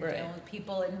job, I mean, you're Right. dealing with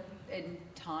people in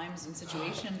times and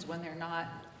situations when they're not,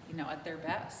 you know, at their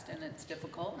best, and it's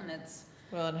difficult, and it's,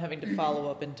 Well, and having to follow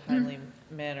up in timely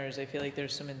manners, I feel like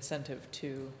there's some incentive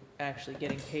to actually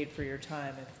getting paid for your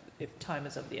time if time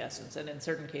is of the essence. And in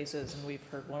certain cases, and we've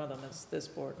heard one of them is this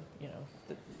board, you know,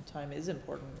 the time is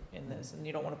important in this, and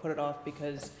you don't want to put it off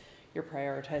because you're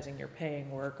prioritizing your paying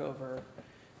work over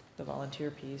the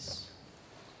volunteer piece.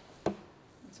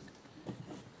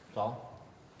 Paul?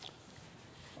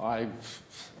 I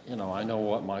know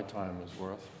what my time is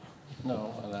worth.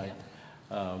 No,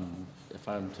 and if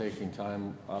I'm taking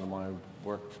time out of my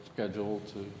work schedule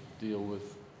to deal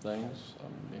with things,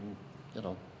 I mean, you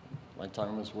know, my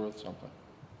time is worth something.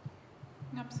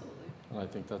 absolutely. And I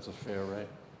think that's a fair rate.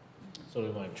 So we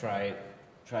want to try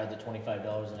the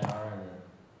 $25 an hour and,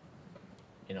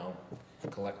 you know,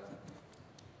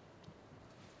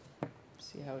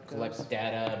 See how it goes. collect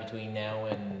data between now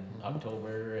and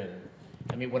October, and,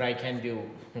 I mean, what I can do,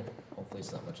 hopefully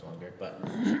it's not much longer, but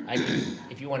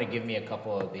if you want to give me a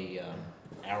couple of the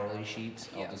hourly sheets,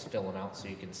 I'll Yeah. just fill them out so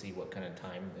you can see what kind of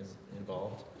time is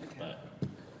involved. Okay. But,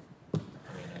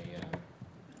 I mean,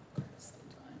 It's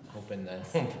the time. hoping that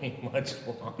won't be much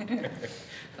longer.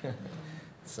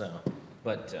 So,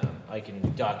 but I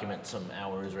can document some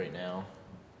hours right now,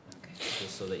 Okay.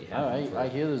 just so that you have them I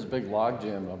for- hear there's a big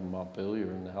logjam of them up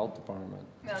here in the health department.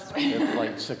 That's right, They're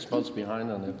like 6 months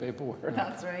behind on their paperwork.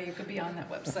 that's right, you could be on that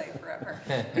website forever.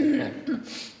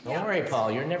 Don't worry,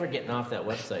 Paul, you're never getting off that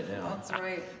website now. That's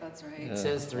right, that's right. It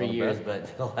says 3 Well, years, that-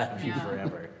 but they'll have you Yeah.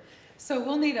 forever. So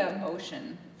we'll need a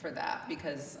motion for that,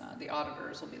 because the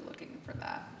auditors will be looking for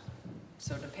that.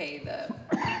 So to pay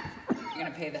you're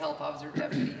gonna pay the health officer,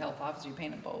 deputy health officer, you're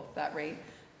paying them both, that rate?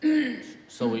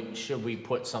 So should we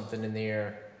put something in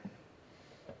there?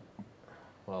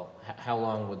 Well, how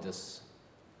long would this,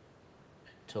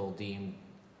 till deemed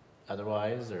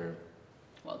otherwise, or?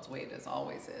 Well, it's weight as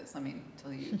always is, I mean,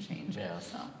 until you change it, Yeah.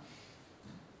 so.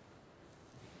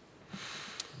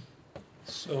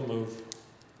 So move.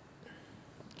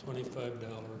 $25.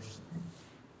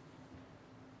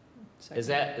 Is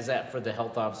that for the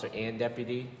health officer and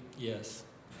deputy? Yes.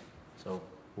 So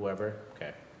whoever,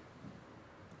 okay.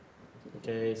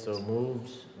 Okay, so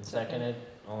moved and seconded,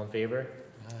 all in favor?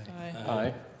 Aye.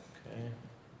 Aye. Okay.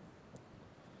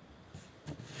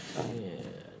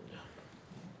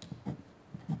 And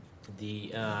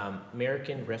the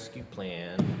American Rescue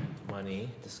Plan money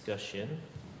discussion.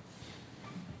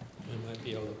 I might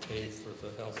be able to pay for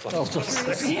the health Oh,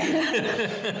 officer.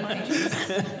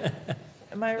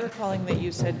 Am I recalling that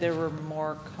you said there were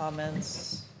more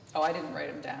comments? Oh, I didn't write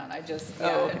them down. I just, Oh,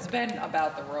 yeah, okay. it's been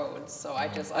about the roads, so I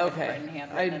have Okay. written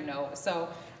handwritten a note. So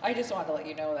I just wanted to let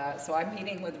you know that. So I'm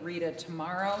meeting with Rita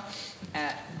tomorrow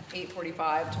at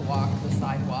 8:45 to walk the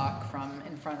sidewalk from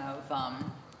in front of,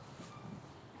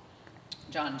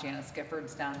 John and Janice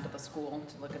Giffords down to the school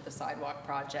to look at the sidewalk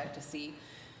project to see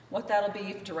what that'll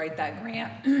be to write that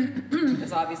grant.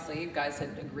 Because obviously you guys had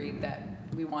agreed that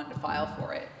we wanted to file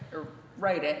for it or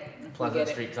write it. If we Pleasant get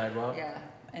it- Street sidewalk? Yeah,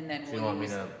 and then So you we'll want me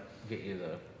use. to get you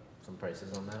some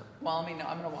prices on that? Well, I mean,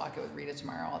 I'm gonna walk it with Rita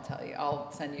tomorrow, I'll tell you, I'll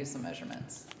send you some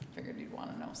measurements. Figured you'd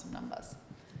wanna know some numbers.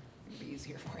 It'd be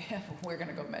easier for you, we're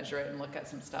gonna go measure it and look at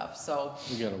some stuff, so,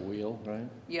 You got a wheel, right?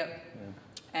 yep.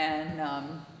 Yeah.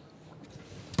 And,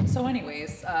 so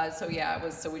anyways, so yeah, it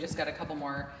was, so we just got a couple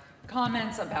more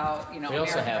comments about, We also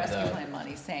American have Rescue the- Plan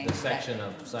money saying The that. section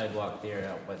of sidewalk there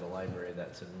out by the library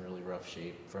that's in really rough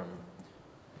shape from,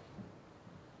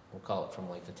 we'll call it from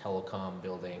like the telecom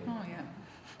building Oh, yeah,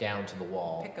 down to the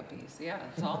wall. pick a piece, yeah,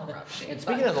 it's all in rough shape. And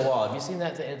speaking of the wall, have you seen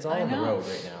that? It's all I on the know. road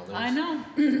right now. I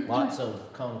There's know, lots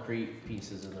of concrete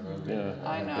pieces in the road. right Yeah. now.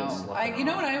 I It's know, looking you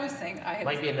know off. what I was saying, I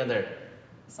Might had be another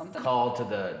something. call to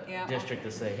the Yeah. district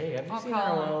to say, hey, have you I'll seen call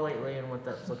our them. wall lately and what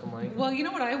that's looking like? Well, you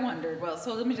know what I wondered, well,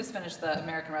 so let me just finish the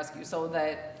American Rescue, so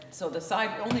the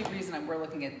only reason we're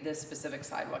looking at this specific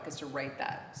sidewalk is to write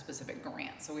that specific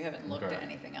grant, so we haven't looked at Okay.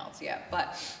 anything else yet,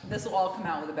 but this will all come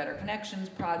out with a Better Connections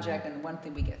project, and one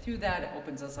thing we get through that, it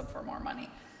opens us up for more money.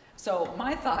 So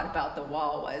my thought about the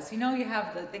wall was, you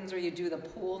have the things where you do the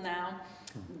pool now,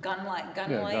 gun light, yeah.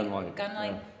 you know what,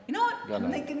 Gun I'm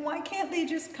light. thinking, why can't they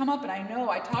just come up, and I know,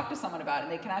 I talked to someone about it,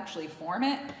 and they can actually form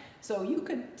it, so you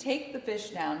could take the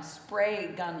fish down, spray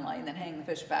gun light, and then hang the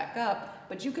fish back up,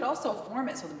 but you could also form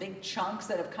it, so the big chunks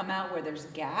that have come out where there's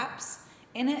gaps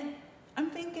in it, I'm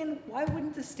thinking, why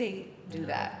wouldn't the state do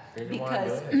that? They didn't wanna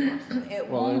do Because it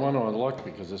Well, they won't, want to look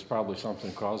because there's probably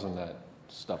something causing that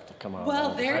stuff to come out.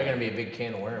 Well, It's probably gonna be a big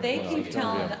can of worms. they once keep you get-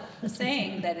 telling,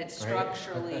 saying that it's Right.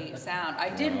 structurally sound. I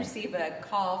did receive a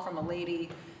call from a lady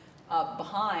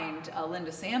behind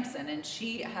Linda Sampson, and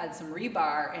she had some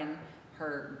rebar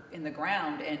in the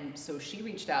ground, and so she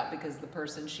reached out because the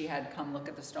person she had come look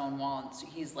at the stone wall, and so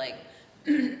he's like,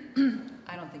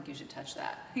 I don't think you should touch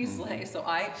that. He's like, so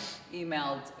I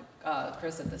emailed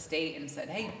Chris at the state and said,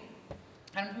 hey,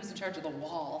 I don't know who's in charge of the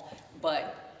wall,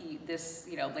 but this,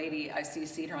 lady, I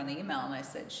CC'd her on the email, and I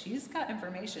said, she's got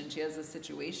information, she has a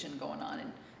situation going on,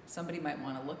 and somebody might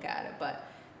want to look at it, but,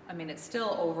 I mean, it's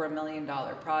still over $1 million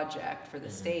project for the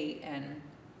state, and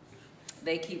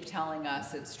they keep telling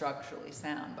us it's structurally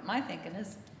sound, but my thinking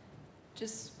is,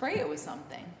 just spray it with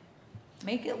something,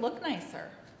 make it look nicer,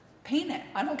 paint it,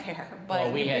 I don't care, but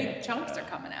Well, we the had, big chunks are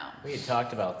coming out, We had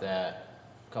talked about that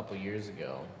a couple years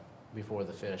ago, before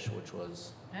the fish, which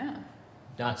was yeah.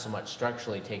 not so much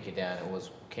structurally take it down, it was,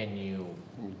 can you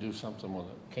You do something with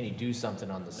it. do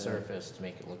something on the surface to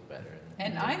make it look better?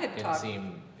 And I had didn't talked-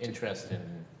 seem interested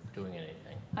in doing anything.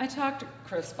 I talked to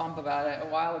Chris Bump about it a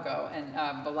while ago,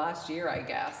 and the last year, I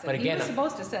guess. But And he again, was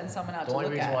supposed to send someone out The to only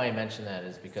look reason at why it. I mention that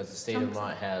is because the state of Chunks.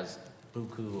 Vermont has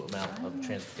buku amount of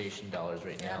transportation dollars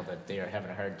right now Yeah. that they are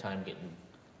having a hard time getting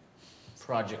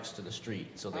projects to the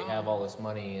street. So they Oh. have all this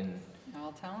money and,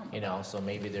 I'll tell him. so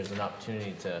maybe there's an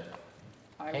opportunity to,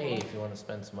 I hey, will. if you want to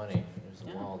spend some money, there's a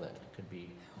Yeah. wall that could be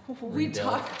We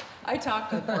rebuilt. I talk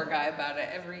to the poor guy about it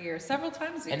every year, several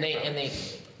times a year.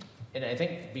 And I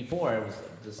think before it was,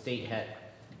 the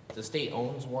state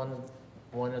owns one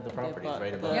of the properties bought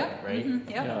right the- above it, Yep, right? Yep,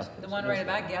 Yeah. the one right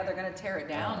back, yeah, they're gonna tear it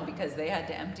down because they had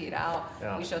to empty it out.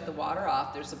 Yeah. We shut the water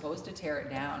off, they're supposed to tear it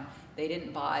down. They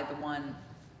didn't buy the one.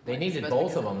 They like, needed supposed to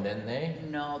both of go- them, didn't they?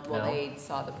 No, well, No? they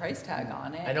saw the price tag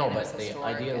on it. I know, and it but was they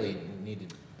historic, and ideally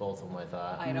needed both of them, I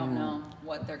thought. I don't know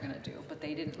what they're gonna do, but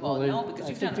they didn't, well, Well, no, because I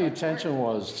you've think done the much work. intention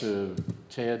was to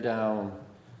tear down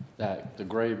the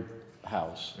gray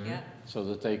house Yeah, so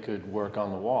that they could work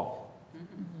on the wall.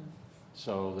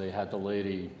 So they had the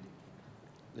lady,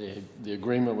 the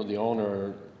agreement with the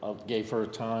owner gave her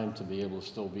time to be able to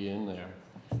still be in there.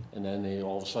 And then they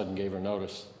all of a sudden gave her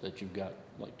notice that you've got,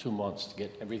 like 2 months to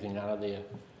get everything out of there.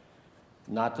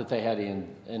 Not that they had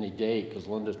any date, because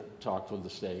Linda talked with the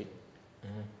state.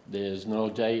 There's no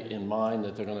date in mind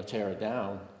that they're gonna tear it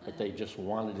down, but they just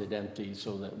wanted it empty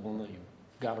so that when they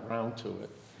got around to it,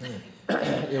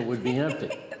 it would be empty.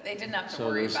 They didn't have to So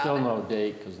worry there's about still it. no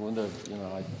date, because Linda,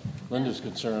 Linda's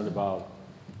concerned about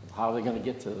how they're gonna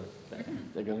get to,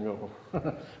 they're gonna go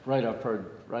right up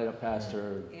past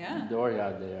her Yeah.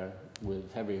 dooryard there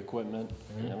with heavy equipment,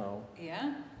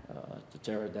 Yeah, to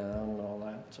tear it down and all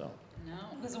that, so. no,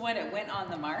 because when it went on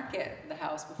the market, the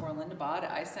house before Linda bought it,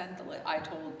 I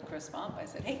told Chris Bump, I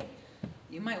said, hey,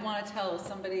 you might want to tell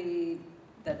somebody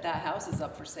that house is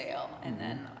up for sale. And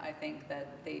then I think that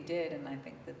they did, and I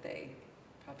think that they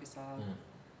probably saw,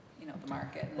 the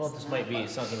market. And Well, this this and might that, be but-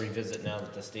 something to revisit now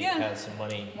that the state Yeah. has some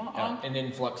money, Well, an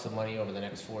influx of money over the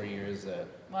next 4 years that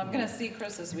Well, I'm gonna see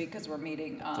Chris this week because we're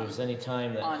meeting if there's any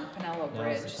time that on Pinello now's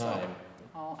Bridge, the so time.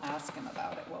 I'll ask him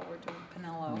about it while we're doing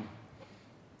Pinello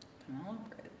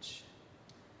Bridge.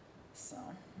 So,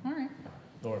 all right.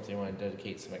 Or if they want to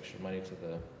dedicate some extra money to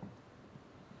the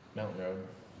Mountain Road.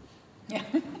 Yeah.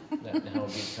 Now would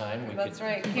be the time. We That's could,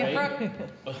 right. Camp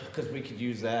Brook. Because we could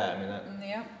use that. I mean, that.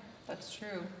 Yep, that's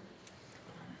true.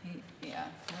 Yeah,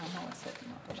 I don't know what's hitting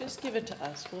up. Just give it to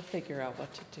us, we'll figure out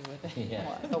what to do with it. Yeah.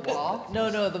 What, the wall? No,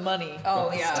 the money.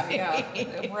 Oh, yeah,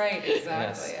 right, exactly,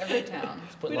 Yes. every town.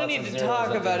 Put We don't lots need of to zeros talk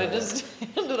at the about it, end. just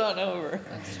hand it on over.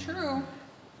 That's true.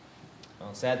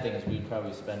 Well, sad thing is we'd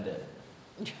probably spend it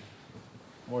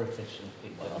more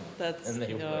efficiently Well, than, that's, and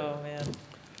they oh, man,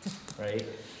 right?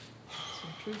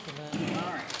 some truth in that.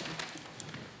 All right.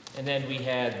 And then we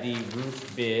had the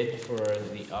roof bid for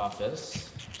the office.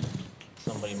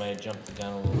 Somebody might have jumped the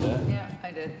gun a little bit. Yeah, I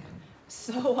did.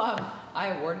 So, I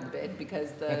awarded the bid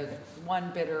because the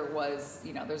one bidder was,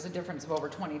 there's a difference of over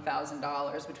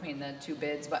 $20,000 between the two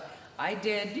bids, but I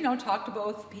did, talk to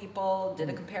both people, did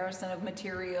a comparison of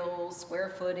materials,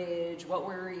 square footage, what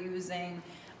we were using.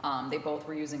 They both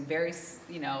were using very,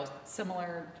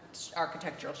 similar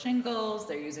architectural shingles.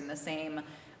 They're using the same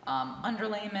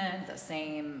underlayment, the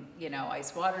same,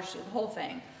 ice water, the whole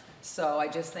thing. So I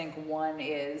just think one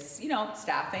is,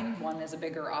 staffing, one is a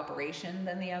bigger operation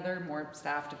than the other, more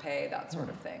staff to pay, that sort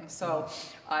of thing. So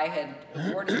I had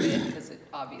awarded it because it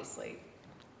obviously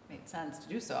made sense to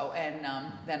do so. And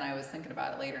then I was thinking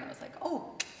about it later and I was like,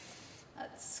 oh,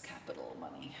 that's capital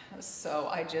money. So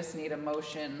I just need a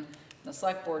motion, the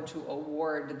select board to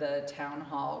award the town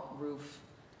hall roof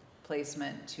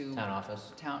placement to. Town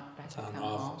office. Town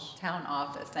hall. office. Town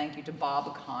office, thank you, to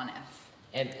Bob Conniff.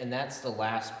 And that's the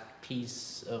last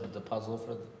piece of the puzzle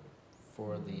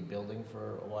for the building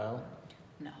for a while?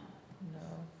 No,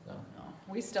 No? no.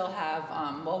 We still have,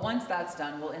 once that's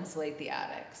done, we'll insulate the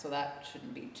attic, so that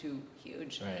shouldn't be too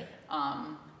huge.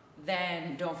 Right.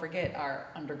 Then don't forget our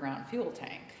underground fuel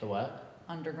tank. The what?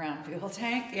 Underground fuel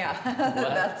tank, yeah. What?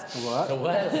 That's, What? The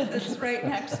what? that's right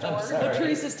next door. sorry.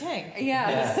 Teresa's tank.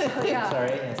 Yes, yeah.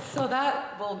 Sorry. Yeah. So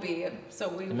that will be, so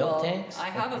we The milk will, tanks? I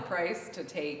have a price to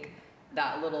take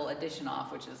that little addition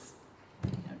off, which is,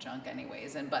 junk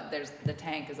anyways, but the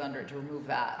tank is under it to remove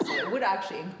that. So it would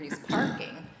actually increase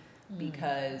parking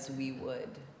because we would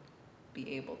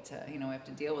be able to, we have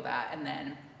to deal with that. And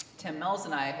then Tim Mills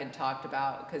and I had talked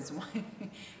about, because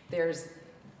there's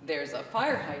a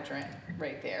fire hydrant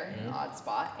right there, an odd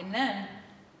spot. And then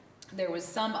there was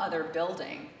some other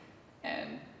building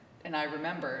and I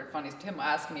remember, funny, Tim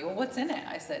asking me, well, what's in it?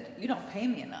 I said, you don't pay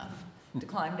me enough to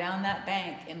climb down that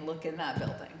bank and look in that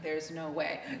building. There's no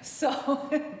way. So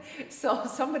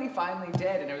somebody finally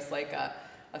did, and it was like a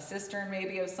cistern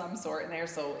maybe of some sort in there.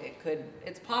 So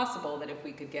it's possible that if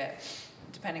we could get,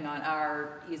 depending on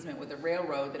our easement with the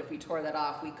railroad, that if we tore that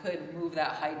off, we could move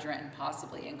that hydrant and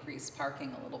possibly increase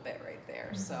parking a little bit right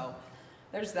there. So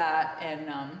there's that, and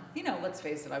let's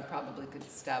face it, I probably could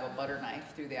stab a butter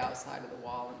knife through the outside of the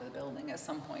wall into the building. At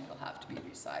some point, it'll have to be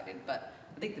decided, but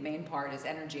I think the main part is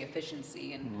energy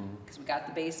efficiency, and because we got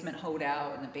the basement hoed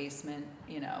out and the basement,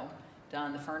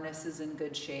 done, the furnace is in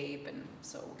good shape, and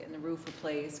so we're getting the roof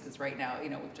replaced, because right now,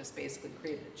 we've just basically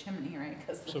created a chimney, right?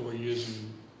 So we're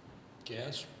using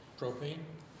gas, propane?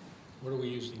 What are we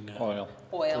using now? Oil,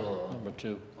 Oil. number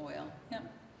 2. Oil,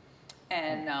 yep.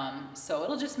 And so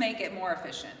it'll just make it more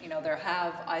efficient. There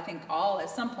have, I think, at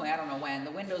some point, I don't know when,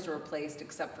 the windows were replaced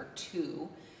except for 2.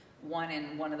 One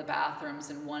in one of the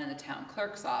bathrooms and one in the town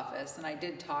clerk's office. And I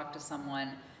did talk to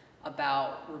someone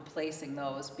about replacing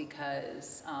those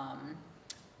because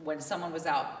when someone was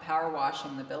out power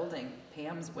washing the building,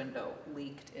 Pam's window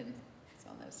leaked in, it's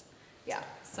on this, Yeah,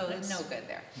 so there's no good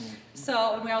there.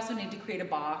 So, and we also need to create a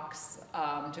box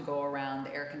to go around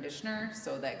the air conditioner,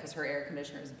 so that, because her air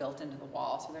conditioner is built into the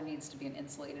wall, so there needs to be an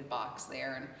insulated box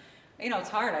there. And, you know, it's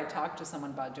hard. I talked to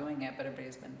someone about doing it, but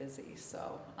everybody's been busy,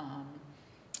 so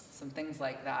some things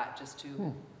like that, just to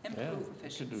Yeah, improve we could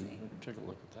efficiency. take a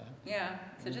look at that. Yeah,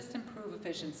 so just improve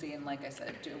efficiency, and like I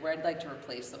said, where I'd like to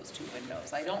replace those 2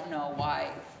 windows. I don't know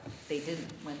why they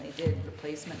didn't, when they did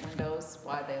replacement windows,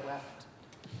 why they left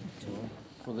 2.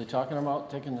 Were they talking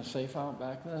about taking the safe out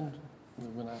back then?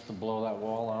 We're gonna have to blow that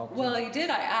wall out? Well, you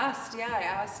did, I asked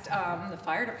the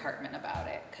fire department about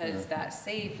it, because that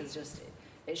safe is just,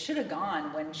 it should have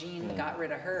gone when Jean got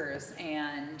rid of hers,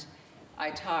 and I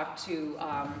talked to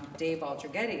Dave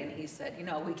Aldrighetti, and he said, you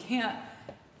know, we can't,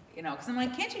 you know, because I'm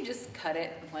like, can't you just cut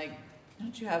it? Like,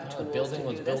 don't you have The tools to building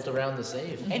was do this? built around the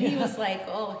safe. And he was like,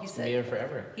 oh, he It's gonna be said, here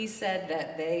forever. he said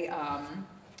that they,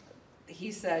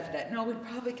 he said that, no, we'd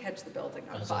probably catch the building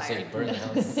I on was gonna say, fire. burn the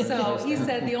house. burn the So house he down.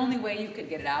 said the only way you could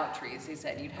get it out, Trees, he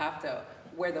said you'd have to,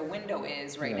 where the window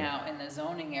is right Yeah. now in the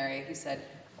zoning area, he said,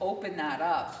 open that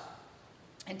up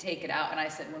and take it out. And I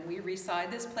said, when we reside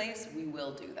this place, we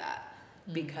will do that.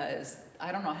 Because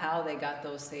I don't know how they got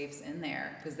those safes in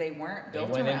there, because they weren't They built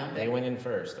went around in, it. they went in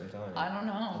first, I'm telling you. I don't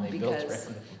know, And they built because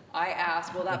around it. I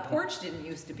asked, well, that porch didn't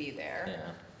used to be there.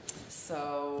 Yeah.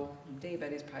 So Dave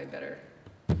Eddie's probably better,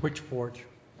 Which porch?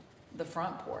 the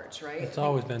front porch, right? It's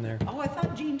always been there. Oh, I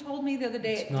thought Jean told me the other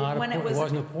day, It's not when a, it it was,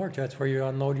 wasn't a porch, that's where you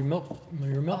unload your milk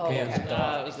Oh, cans.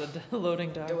 okay. It was a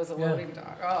loading dock. it was a Yeah. loading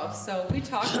dock. Oh, so we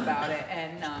talked about it,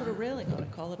 and, Put a railing on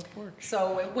it, call it a porch.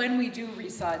 so when we do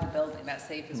reside the building, that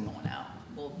safe is going out.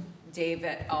 Well, Dave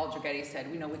at Aldrighetti said,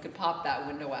 you know, we could pop that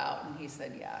window out, and he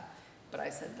said, yeah. But I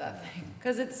said that thing,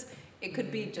 because it could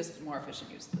be just more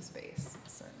efficient use of the space,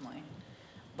 certainly.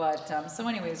 But, so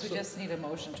anyways, we So- just need a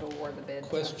motion to award the bid.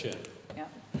 Question, Yeah.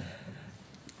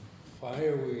 why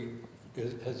are we,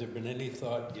 has there been any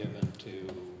thought given to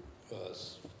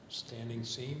standing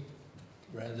seam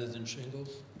rather than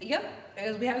shingles? Yep,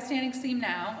 because we have a standing seam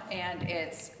now, and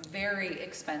it's very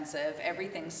expensive.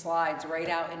 Everything slides right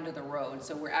out into the road,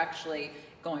 so we're actually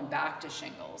going back to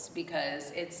shingles,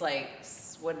 because it's like,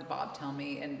 what did Bob tell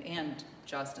me, and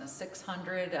Justin,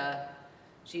 600,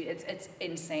 it's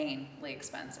insanely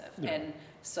expensive. Yeah. And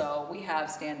so we have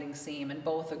standing seam, and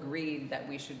both agreed that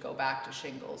we should go back to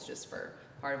shingles, just for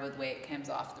part of the way it comes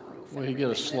off the roof. Well, and you get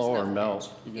a everything, and there's slower no melt. pitch.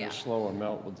 You get Yeah. a slower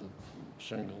melt with the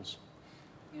shingles.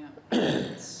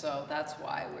 Yeah, so that's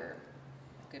why we're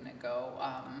gonna go,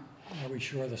 Are we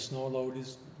sure the snow load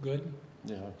is good?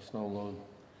 Yeah, snow load.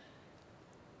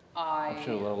 I'm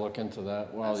sure they'll look into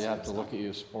that. Well, you have to look at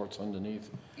your sports underneath.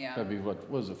 Yeah. That'd be, what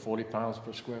was it, 40 pounds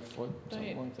per square foot?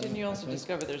 Something like that, Didn't you I also think?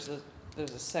 discover there's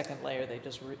a second layer they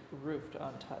just roofed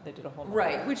on top, they did a whole.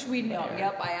 Right, which we know, layer.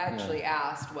 yep, I actually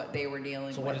asked what they were dealing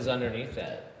with. So what is underneath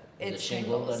that? Is it It's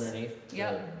shingled shingles. underneath the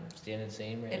Yep. standing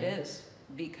seam right It now? is,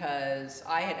 because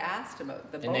I had asked them, the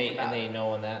both And they, about and they it.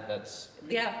 know on that, that's,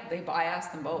 Yeah, I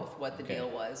asked them both what the Okay. deal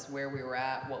was, where we were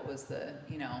at, what was the,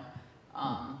 you know,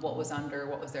 what was under,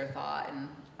 what was their thought, and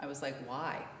I was like,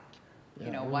 why? You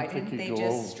Yeah, know, I why wouldn't think didn't they you'd go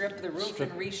just over- strip the roof strip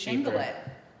and re-shingle cheaper. it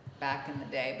back in the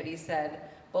day? But he said,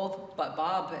 but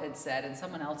Bob had said, and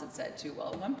someone else had said too,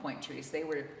 well, at one point, Therese, they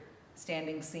were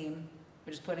standing seam,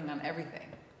 we're just putting on everything.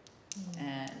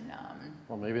 And,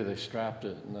 Well, maybe they strapped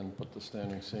it and then put the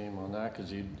standing seam on that,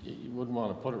 because you wouldn't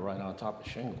want to put it right on top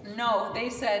of shingles. no, they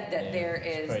said that Yeah, there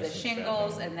it's is probably the some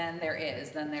shingles, strapping. and then there's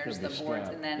It's the gotta be boards,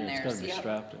 strapped. and then Yeah, there's. It's gotta be yep,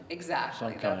 strapped. Exactly,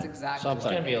 Some that's kind. exactly. Some it's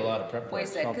what gonna be a lot of prep Well, he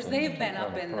work. said, because something they've been kind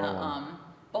up of in the, program.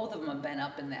 both of them have been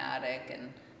up in the attic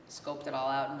and scoped it all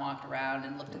out and walked around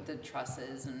and looked at the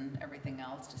trusses and everything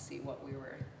else to see what we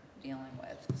were dealing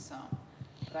with, so.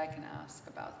 But I can ask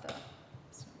about the,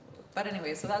 but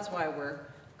anyway, so that's why we're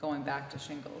going back to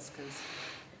shingles, because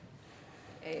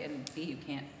A and B, you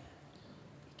can't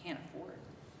afford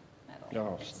metal.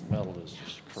 No, It's- metal is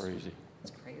just crazy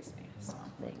It's crazy, so.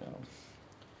 right now.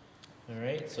 All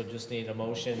right, so just need a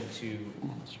motion to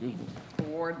Excuse me.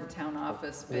 Award the town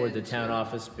office bid. award the town to-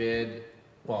 office bid.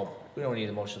 Well, we don't need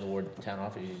a motion to award the town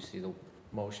office, you just need a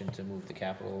motion to move the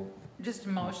capital. Just a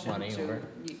motion Money to, over.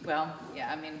 well,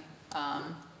 yeah, I mean,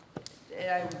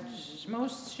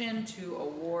 motion to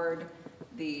award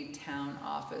the town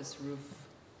office roof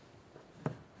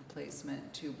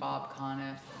replacement to Bob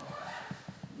Coniff,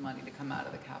 money to come out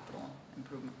of the capital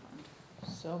improvement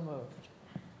fund. So moved.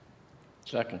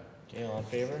 Second. Okay, all in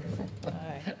favor?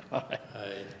 Aye.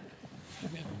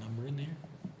 We have a number in there?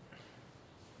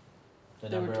 The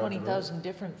There were number of the roof? 20,000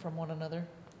 different from one another.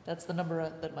 That's the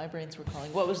number that my brains were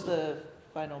calling. What was the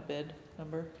final bid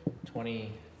number?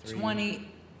 23.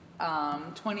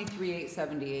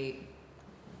 $23,878.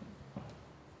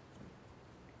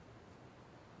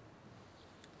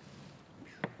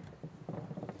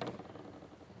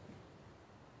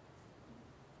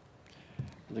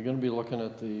 They're gonna be looking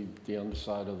at the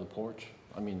underside of the porch?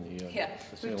 I mean, the Yeah,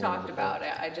 the ceiling we've of talked the about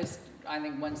porch. it. I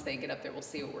think once they get up there, we'll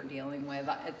see what we're dealing with.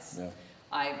 Yeah.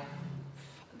 I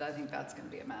think that's gonna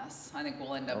be a mess. I think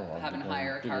we'll end up Oh, having to yeah.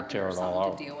 hire a Did you carpenter tear or it all something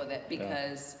out? to deal with it, Yeah.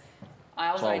 because It's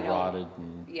all I all know. rotted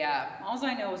and, Yeah, alls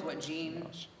I know is what Jean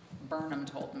Burnham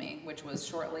told me, which was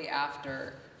shortly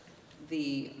after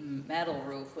the metal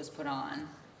roof was put on,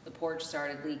 the porch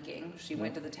started leaking. She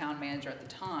went to the town manager at the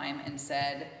time and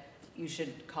said, you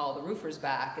should call the roofers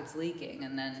back, it's leaking,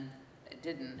 and then it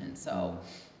didn't, and so,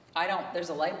 there's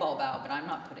a light bulb out, but I'm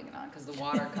not putting it on, because the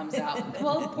water comes out,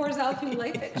 well, it pours out through the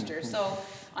light fixture, so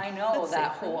I know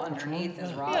that hole underneath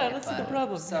is rotted, Yeah, that's the but-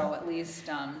 problem, So at least,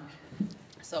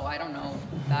 so I don't know,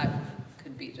 that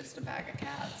could be just a bag of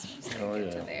cats once Oh, they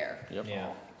get to yeah. there. yep.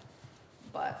 Yeah.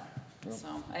 But, Yep.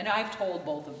 so, and I've told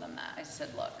both of them that. I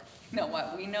said, look, you know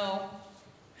what, we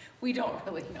don't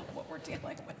really know what we're dealing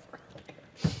with right there.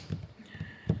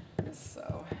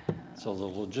 So, So the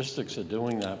logistics of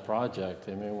doing that project,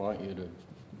 they may want you to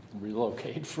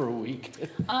relocate for a week.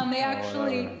 they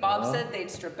actually, whatever. Bob Huh? said they'd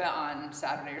strip it on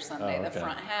Saturday or Sunday, Oh, the okay.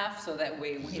 front half, so that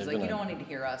way, he's They're like, you gonna- don't need to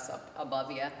hear us up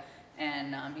above you.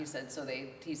 And, he said,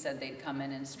 he said they'd come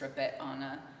in and strip it on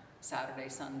a Saturday,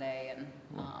 Sunday, and,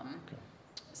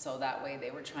 so that way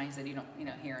they were trying, he said, you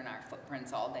don't hear in our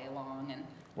footprints all day long, and,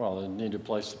 Well, they need a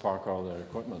place to park all their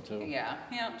equipment too. yeah,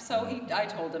 so I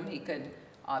told him he could,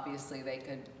 obviously, they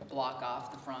could block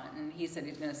off the front, and he said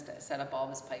he's gonna set up all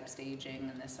his pipe staging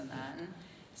and this and that, and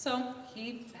so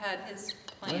he had his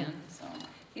plan, so.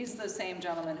 He's the same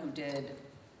gentleman who did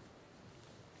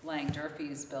Lang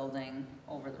Durfee's building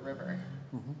over the river.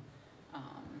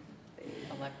 The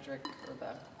electric, or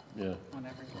the, Yeah.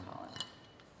 whatever you call it.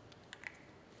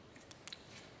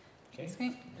 Okay.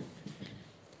 Sweet.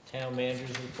 Town managers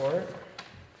report.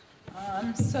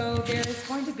 So there's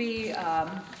going to be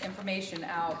information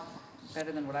out,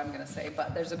 better than what I'm gonna say,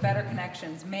 but there's a Better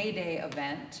Connections May Day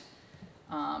event,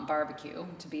 barbecue,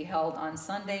 to be held on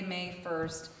Sunday, May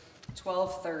 1st,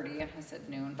 12:30. I said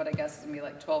noon, but I guess it's gonna be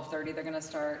like 12:30. They're gonna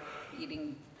start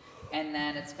eating, and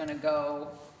then it's gonna go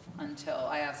until,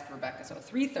 I asked Rebecca, so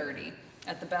 3:30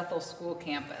 at the Bethel school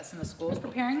campus. And the school's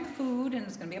preparing the food, and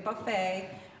it's gonna be a buffet.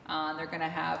 They're gonna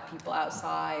have people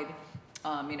outside,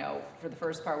 for the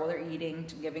first part while they're eating,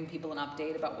 giving people an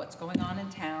update about what's going on in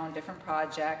town, different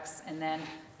projects, and then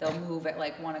they'll move at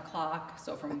like 1 o'clock,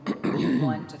 so from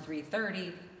 1 to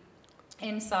 3:30,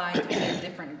 inside to be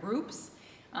different groups.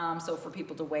 So for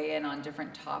people to weigh in on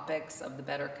different topics of the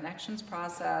Better Connections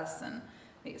process, and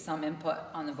maybe some input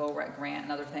on the VOREC grant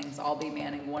and other things. I'll be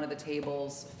manning one of the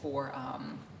tables for,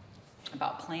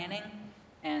 about planning.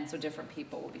 And so different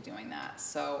people will be doing that.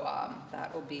 So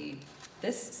that will be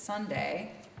this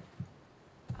Sunday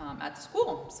at the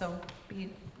school. So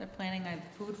they're planning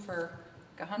food for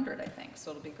like 100, I think, so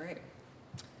it'll be great.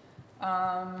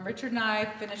 Richard and I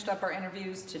finished up our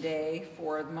interviews today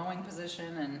for the mowing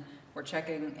position, and we're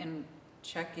checking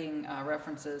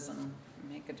references and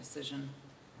make a decision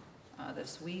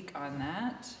this week on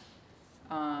that.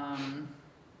 I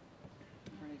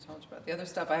already told you about the other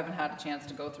stuff. I haven't had a chance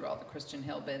to go through all the Christian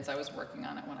Hill bids. I was working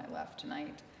on it when I left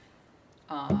tonight.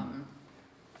 I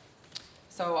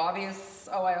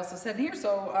also said here,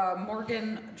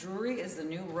 Morgan Drury is the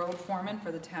new road foreman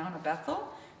for the town of Bethel,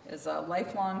 is a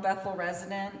lifelong Bethel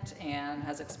resident and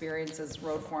has experience as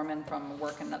road foreman from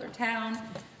work in another town.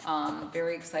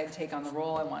 Very excited to take on the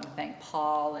role. I want to thank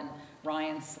Paul and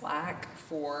Ryan Slack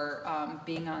for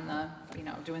being on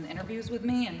doing the interviews with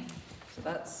me, and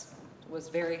so was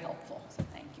very helpful, so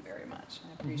thank you very much.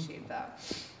 I appreciate that.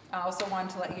 I also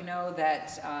wanted to let you know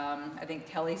that I think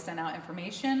Kelly sent out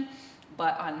information,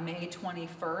 but on May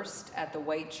 21st at the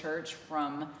White Church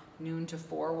from noon to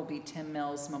 4 will be Tim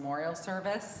Mills' memorial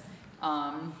service.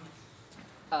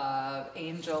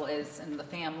 Angel and the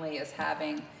family is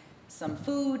having some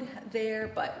food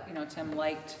there, but Tim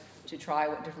liked to try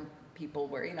what different people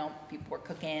were, people were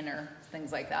cooking or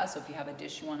things like that. So if you have a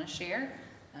dish you want to share,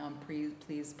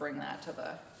 please bring that to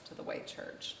the White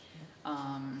Church.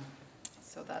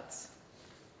 So that's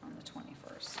on the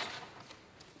 21st.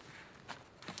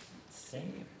 Okay.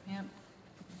 Yep.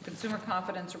 Consumer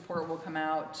confidence report will come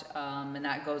out, and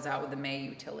that goes out with the May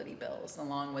utility bills,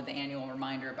 along with the annual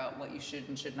reminder about what you should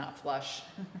and should not flush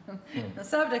the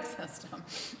septic system.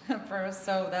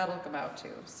 So that'll come out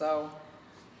too. So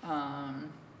I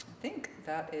think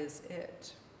that is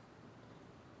it.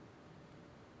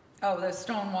 Oh, the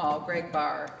stone wall, Greg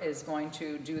Barr is going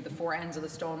to do the 4 ends of the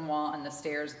stone wall and the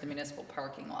stairs at the municipal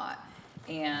parking lot.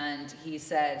 And he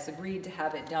said it's agreed to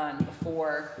have it done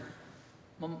before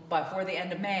the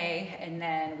end of May, and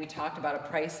then we talked about a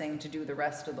pricing to do the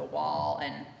rest of the wall,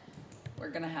 and we're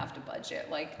gonna have to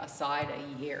budget like aside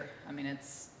a year. I mean,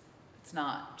 it's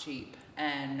not cheap,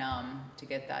 and to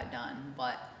get that done,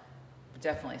 but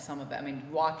definitely some of it. I mean,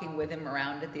 walking with him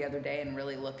around it the other day and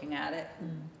really looking at it,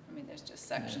 I mean, there's just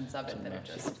sections of it that are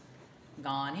just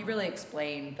gone. He really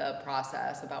explained the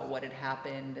process about what had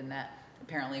happened, and that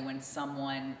apparently when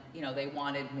someone, you know, they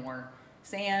wanted more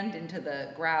sand into the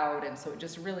grout, and so it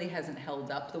just really hasn't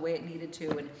held up the way it needed to.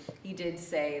 And he did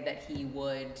say that he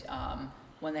would,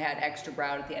 when they had extra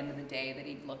grout at the end of the day, that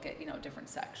he'd look at, you know, different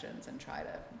sections and try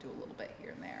to do a little bit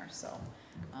here and there. So,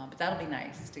 but that'll be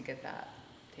nice to get that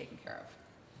taken care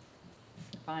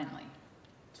of, finally.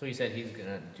 So he said he's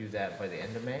gonna do that by the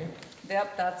end of May?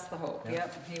 Yep, that's the hope. Yep.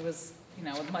 Yep, he was, you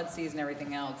know, with mud season and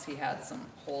everything else, he had some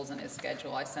holes in his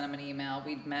schedule. I sent him an email,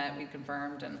 we'd met, we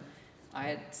confirmed, and I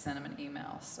had sent him an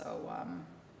email, so,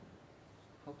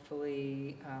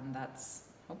 hopefully that's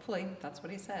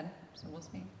what he said, so we'll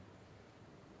see.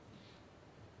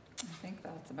 I think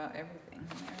that's about everything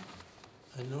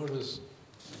there. I noticed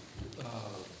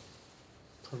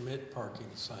permit parking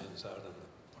signs out in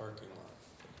the parking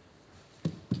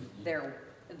lot. They're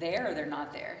there or they're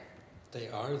not there? They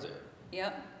are there.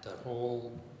 Yep. That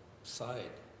whole side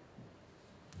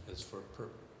is for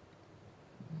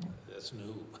that's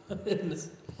new.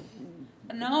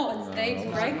 No,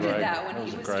 Greg did that when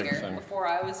he was Greg here, thing. before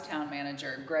I was town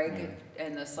manager. Greg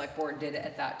and the select board did it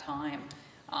at that time.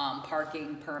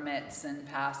 Parking permits and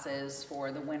passes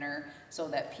for the winter, so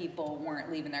that people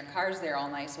weren't leaving their cars there all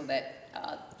night, so that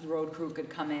the road crew could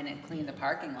come in and clean the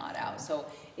parking lot out. So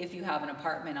if you have an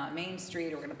apartment on Main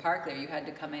Street or were gonna park there, you had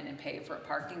to come in and pay for a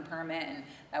parking permit, and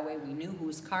that way we knew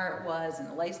whose car it was and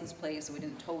the license plate, so we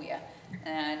didn't tow you,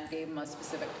 and gave them a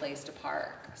specific place to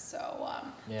park. So,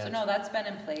 Yeah. so no, that's been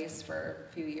in place for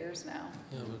a few years now.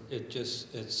 You know,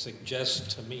 it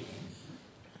suggests to me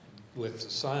with the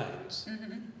signs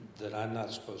that I'm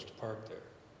not supposed to park there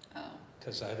Oh,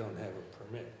 because I don't have a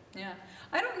permit. yeah.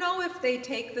 I don't know if they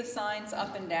take the signs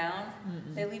up and down.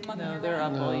 They leave them up No, year they're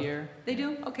round? up all year. They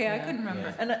do? Okay, I Yeah. couldn't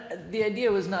remember. And the idea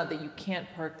was not that you can't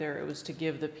park there, it was to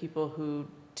give the people who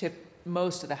tip,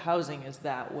 most of the housing is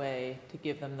that way, to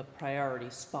give them the priority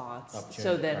spots. Opportunity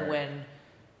So to then park. when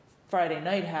Friday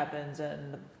night happens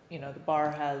and, you know, the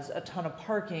bar has a ton of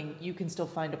parking, you can still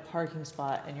find a parking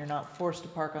spot and you're not forced to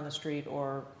park on the street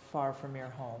or far from your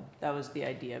home. That was the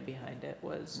idea behind it,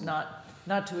 was not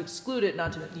to exclude it,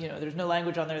 not to, you know, there's no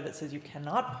language on there that says you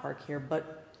cannot park here,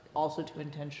 but also to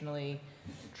intentionally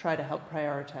try to help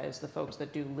prioritize the folks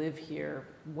that do live here.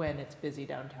 When it's busy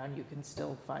downtown, you can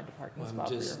still find a parking I'm spot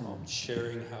for your just home.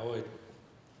 sharing how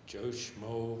Joe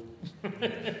Schmo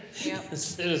Yep.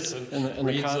 citizen And the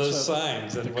reads those concept-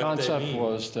 signs The and what they concept mean.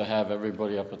 was to have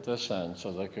everybody up at this end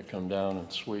so they could come down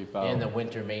and sweep out And the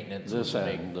winter maintenance was this a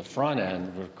big, end. The front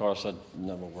end, of course, that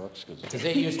never works because, because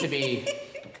it used to be,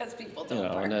 Because people you don't know,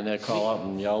 park. and then they call up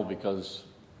and yell because,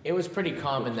 it was pretty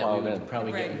common that we Plowed in. would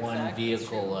probably Right, get one exactly, it's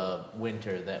vehicle true. a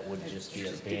winter that would just be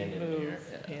Just didn't abandoned here.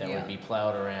 move, That yeah. would be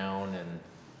plowed around and,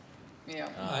 Yeah.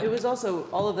 I- It was also,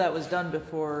 all of that was done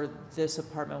before this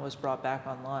apartment was brought back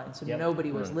online, so Yep.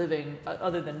 nobody was Right. living,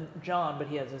 other than John, but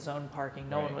he has his own parking,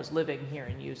 no one Right. was living here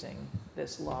and using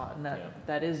this lot, and Yeah.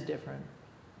 that is different.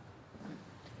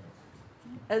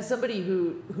 As somebody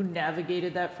who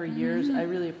navigated that for years, I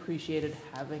really appreciated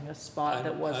having a spot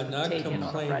that wasn't taken on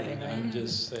a Friday I'm not complaining, night. I'm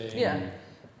just saying. Yeah.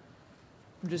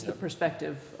 Just the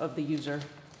perspective of the user.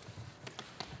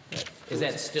 is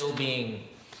that still being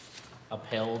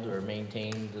upheld or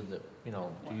maintained, you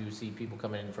know, do you see people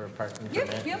coming in for a parking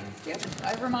permit? Yep.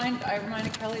 I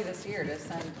reminded Kelly this year to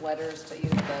send letters to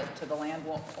either the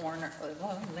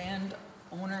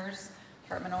landowners,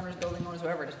 apartment owners, building owners,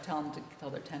 whoever, to tell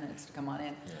their tenants to come on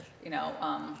in. Yeah. You know,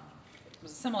 it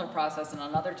was a similar process in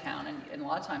another town, and a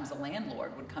lot of times the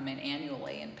landlord would come in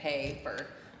annually and pay for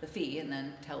the fee, and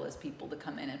then tell his people to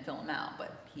come in and fill them out,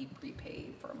 but he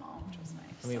prepaid for them all, which was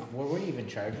I mean, nice, so. what were you even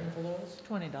charging for those?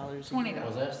 $20.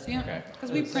 $20, Was it? yeah, Okay.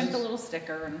 because we print a little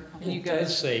sticker and. And you It does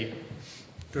guys- say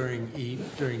during the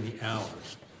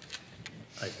hours,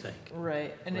 I think.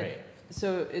 Right, and Right.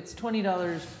 so it's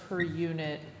 $20 per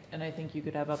unit, and I think you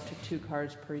could have up to 2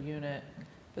 cars per unit,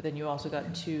 but then you also got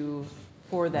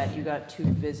for that, you got 2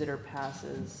 visitor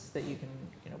passes that you can,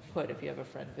 you know, put, if you have a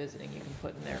friend visiting, you can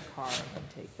put in their car and then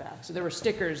take back. So there were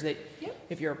stickers that, Yep.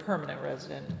 if you're a permanent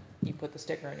resident, you put the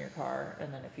sticker in your car,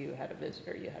 and then if you had a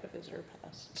visitor, you had a visitor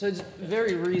pass. So it's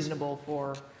very reasonable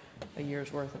for a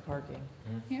year's worth of parking.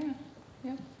 Yeah,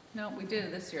 yeah. No, we did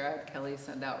it this year. I had Kelly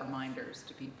send out reminders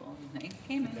to people, and they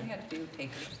came in, we had a few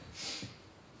takers.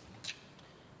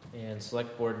 And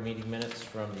select board meeting minutes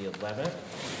from the 11th.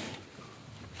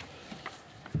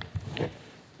 I'm not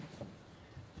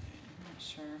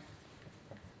sure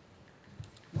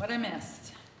what I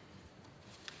missed.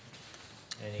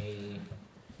 Any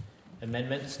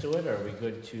amendments to it, or are we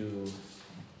good to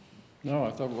No,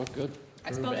 I thought it looked good. I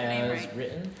approve spelled your name as right.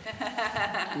 written?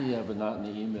 Yeah, but not in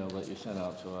the email that you sent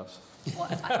out to us.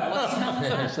 What email was You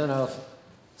that? sent out,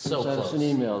 So you sent us an close.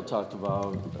 email, that talked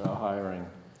about hiring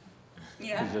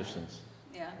Yeah, positions,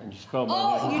 yeah. and you spelled my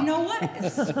Oh, name. you know what?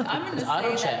 I'm gonna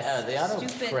Auto say check, that the auto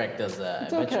stupid. correct does that.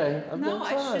 It's I bet you- okay, I've No, been I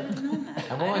should trying. have known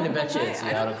that. I'm I willing to don't know bet you why. it's the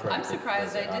I don't- autocorrect I'm that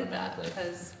surprised does I it did that, automatically.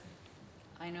 because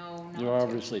I know not You were to.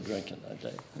 obviously drinking that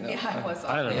day. Yeah, I was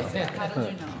I don't know. obviously. How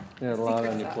did you know? You had a lot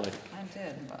on Secret's your out. plate. I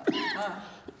did, but,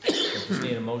 Just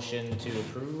need a motion to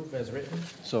approve as written.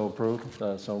 So approved,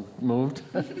 so moved.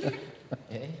 Okay,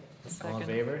 all in Second.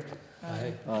 favor? Aye.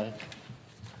 Aye. Alright.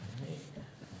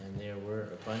 And there were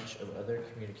a bunch of other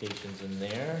communications in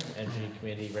there. Energy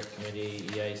Committee, Rec Committee,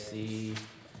 EIC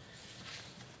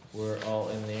were all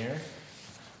in there.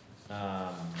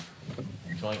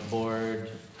 Joint Board,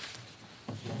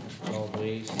 Solid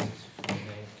Waste, I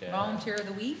think. volunteer of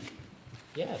the week?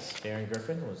 Yes, Darren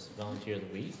Griffin was Volunteer of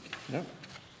the Week. Yep.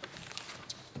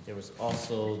 There was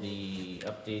also the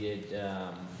updated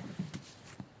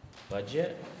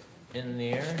budget in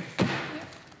there.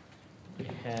 We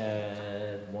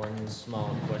had one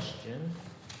small question.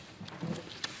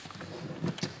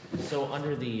 So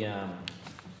under the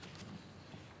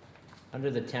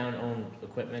town-owned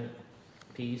equipment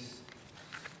piece,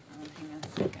 Hang on a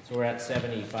second. so we're at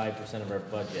 75% of our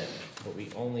budget, but we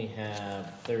only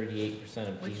have 38%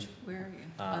 of Which, these. where are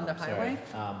you? On the Sorry,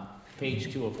 highway?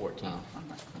 Page 2 of 14. Oh, on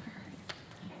the,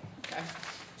 okay.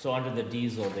 So under the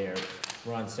diesel there,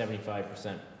 we're on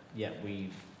 75%, yet we're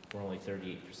only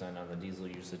 38% on the diesel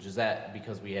usage. Is that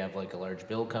because we have like a large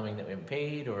bill coming that we haven't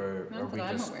paid, or are Not we that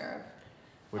I'm just, aware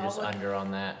we're I'll just look. under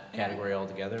on that Yeah. category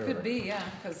altogether? of. or- Could be, yeah,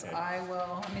 because Okay. I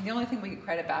mean, the only thing we could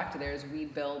credit back to there is we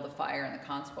bill the fire and the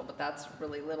constable, but that's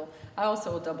really little. I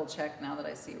also will double check now that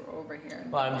I see we're over here.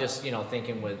 Well, I'm just,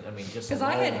 thinking with, just Because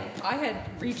alone. I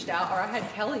had reached out, or I had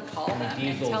Kelly call The them and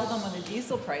diesels. tell them when the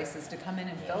diesel prices to come in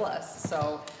and fill us.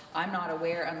 So I'm not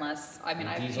aware unless, I mean,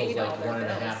 I've Diesel's paid all like their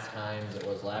 1.5 bills. times it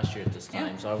was last year at this Yeah.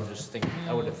 time, so I would just think,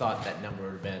 I would have thought that number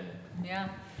would have been, Yeah,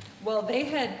 well,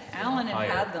 Alan had Higher.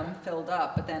 had them filled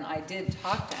up, but then I did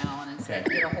talk to Alan and said,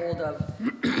 Okay. get a hold of,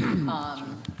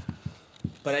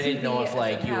 but I didn't know if CVS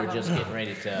like you were have just them. getting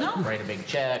ready to No. write a big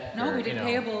check, no, or, we did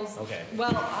payables. Okay.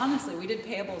 Well, honestly, we did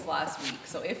payables last week,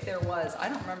 so if there was, I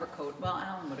don't remember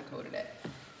Alan would have coded it.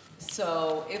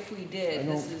 So if we I did,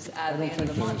 don't- this is I at the don't end of think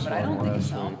the there month, was but I don't one think last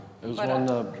so. week. It was But,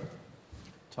 one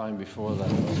time before that,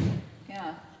 wasn't it?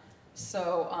 Yeah,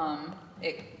 so,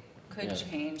 it could Yeah.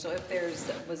 change, so if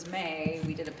it was May,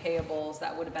 we did a payables,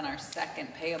 that would have been our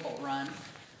second payable run.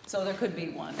 So there could be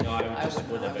one. No, I just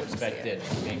would have wouldn't see it. expected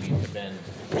maybe it would have been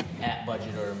at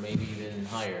budget or maybe even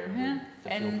higher Yeah, with the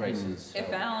fuel and prices. If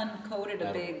so- Alan coded a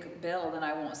That'll- big bill, then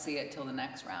I won't see it till the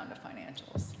next round of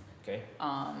financials. Okay,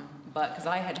 But, because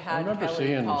I had I had remember Kelly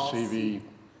seeing call. CV,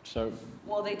 so,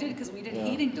 Well, they did, because we did Yeah.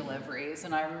 heating deliveries,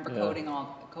 and I remember Yeah.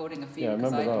 coding a few, yeah, I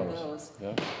because I remember did those. those.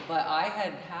 Yeah, But I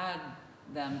had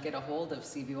them get a hold of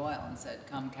CV Oil and said,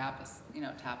 come cap us,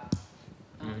 tap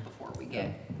before we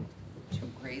get too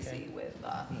crazy with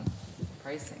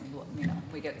pricing.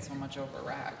 We get so much over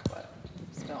rack, but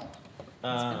still, it's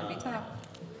gonna be tough. Alright,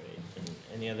 and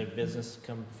any other business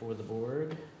come before the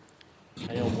board?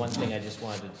 I know one thing I just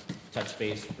wanted to touch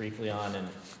base briefly on, and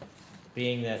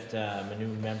being that I'm a new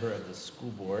member of the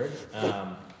school board,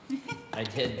 I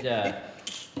did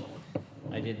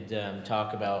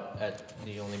talk about at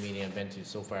the only meeting I've been to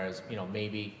so far as,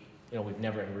 maybe, we've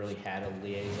never really had a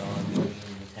liaison between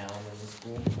the town and the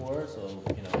school before, so,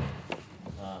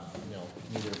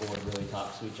 neither board really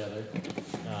talks to each other.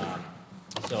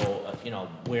 So,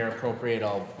 where appropriate,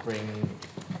 I'll bring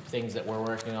things that we're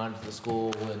working on to the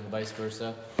school and vice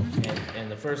versa.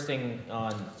 And the first thing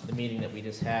on the meeting that we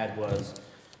just had was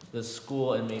the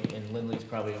school, and Lindley's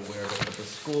probably aware of it, but the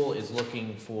school is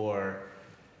looking for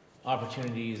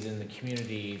opportunities in the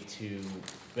community to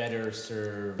better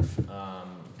serve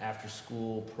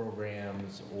after-school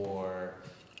programs or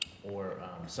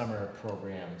summer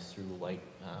programs through like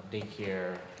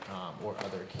daycare or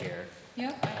other care.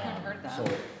 Yep, I kind of heard that. So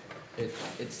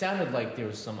it sounded like there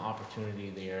was some opportunity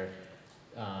there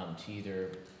to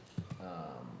either,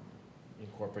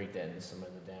 incorporate that into some of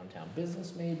the downtown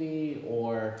business maybe,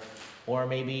 or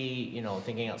maybe, you know,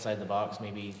 thinking outside the box,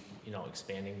 maybe, you know,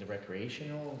 expanding the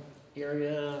recreational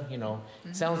area, you know.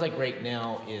 It sounds like right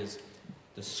now is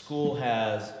the school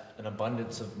has an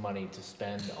abundance of money to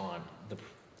spend on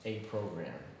a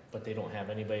program, but they don't have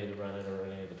anybody to run it or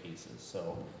any of the pieces.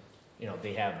 So, you know,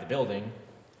 they have the building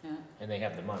and they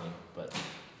have the money, but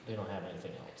they don't have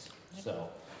anything else. So,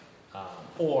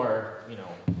 or, you know,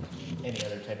 any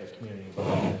other type of community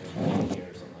involvement or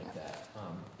daycare or something like that.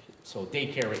 So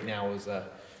daycare right now has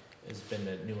been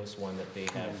the newest one that they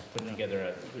have put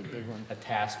together a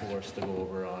task force to go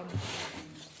over on,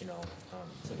 you know,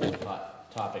 it's a really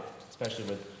hot topic, especially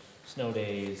with snow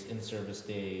days, in-service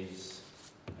days.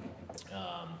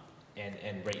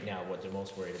 And right now what they're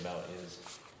most worried about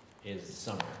is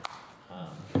summer.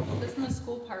 Doesn't the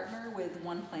school partner with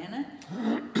One Planet?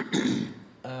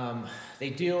 They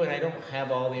do, and I don't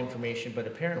have all the information, but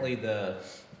apparently the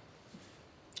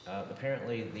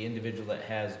individual that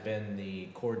has been the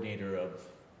coordinator of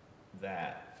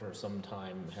that for some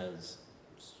time is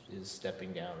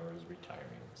stepping down or is retiring.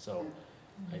 So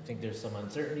I think there's some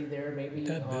uncertainty there maybe.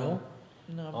 That Bill?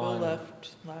 No, Bill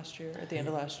left last year, at the end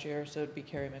of last year, so it'd be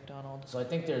Carrie McDonald. So I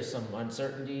think there's some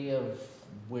uncertainty of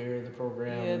where the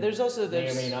program Yeah, there's also,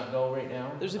 may or may not go right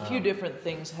now. There's a few different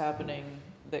things happening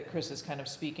that Chris is kind of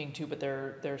speaking to, but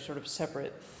they're sort of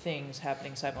separate things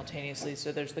happening simultaneously.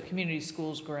 So there's the community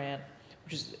schools grant,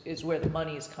 which is where the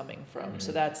money is coming from.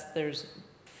 So there's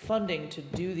funding to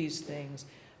do these things,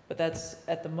 but that's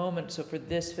at the moment. So for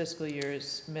this fiscal year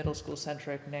is middle school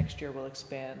centric. Next year we'll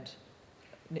expand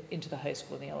into the high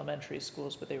school and the elementary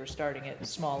schools, but they were starting it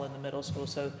small in the middle school.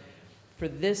 So for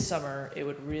this summer, it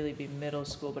would really be middle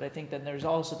school, but I think then there's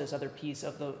also this other piece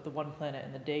of the One Planet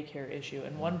and the daycare issue.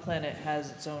 And One Planet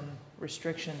has its own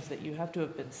restrictions that you have to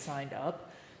have been signed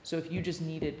up. So if you just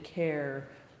needed care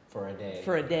for a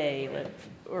day, like,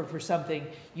 or for something,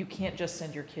 you can't just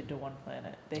send your kid to One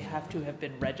Planet. They have to have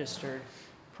been registered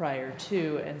prior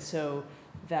to, and so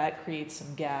that creates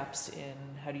some gaps in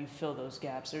how do you fill those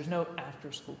gaps. There's no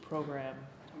after-school program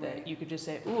that you could just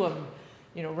say, ooh, I'm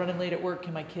running late at work,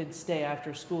 can my kids stay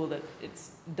after school? That it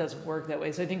doesn't work that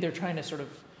way. So I think they're trying to sort of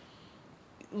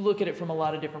look at it from a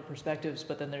lot of different perspectives,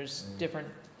 but then there's different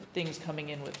things coming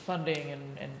in with funding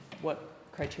and what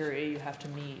criteria you have to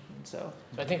meet, and so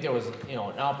I think there was, an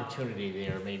opportunity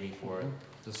there maybe for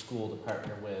the school to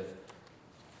partner with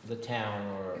the town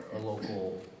or a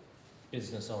local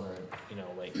business owner,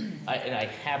 I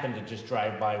happened to just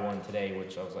drive by one today,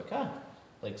 which I was like,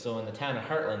 so in the town of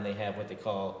Heartland, they have what they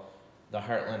call the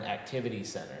Heartland Activity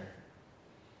Center,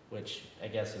 which I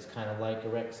guess is kind of like a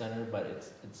rec center, but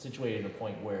it's situated at a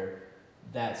point where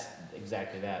that's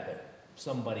exactly that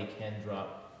somebody can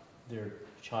drop their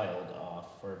child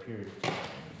off for a period of time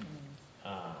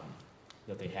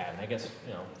that they have. And I guess,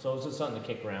 so it's just something to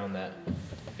kick around that,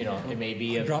 it may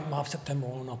be I'll drop them off September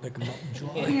 1, I'll pick them up in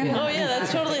July. Oh yeah,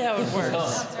 that's totally how it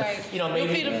works. That's right. You'll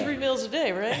feed them 3 meals a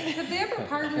day, right? Have they ever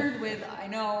partnered with, I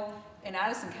know in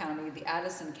Addison County, the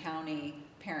Addison County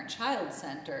Parent-Child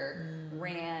Center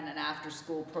ran an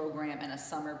after-school program and a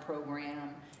summer program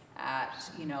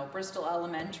at, Bristol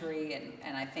Elementary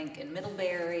and I think in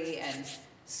Middlebury, and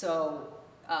so,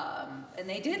 and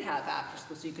they did have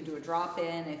after-school, so you could do a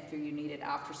drop-in if you needed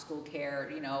after-school care,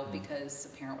 because a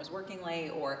parent was working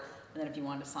late, and then if you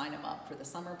wanted to sign them up for the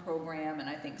summer program, and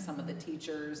I think some of the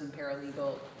teachers and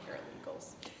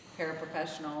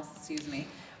paraprofessionals,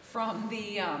 from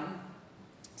the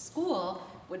school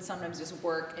would sometimes just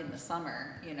work in the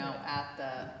summer,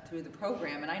 through the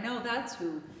program. And I know that's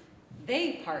who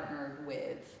they partnered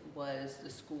with, was the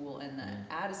school and the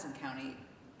Addison County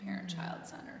Parent-Child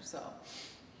Center. So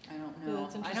I don't know.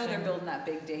 Yeah, I know they're building that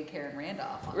big daycare in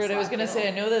Randolph. On Right, I was Slack gonna Hill. say,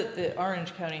 I know that the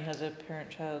Orange County has a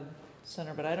parent-child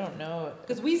center, but I don't know.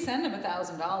 Because we send them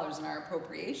 $1,000 in our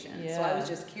appropriation. So I was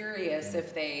Yeah. just curious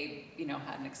if they,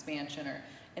 had an expansion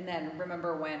and then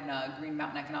remember when Green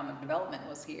Mountain Economic Development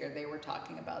was here, they were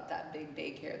talking about that big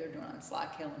daycare they're doing on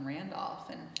Slack Hill and Randolph.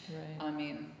 And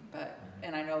Right.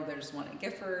 and I know there's one in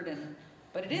Gifford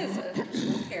but it is a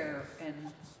school care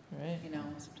and, Right.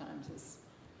 sometimes it's.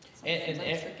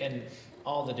 And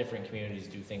all the different communities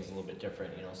do things a little bit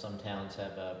different. Some towns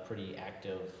have a pretty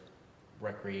active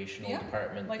recreational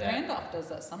department. Like Randolph does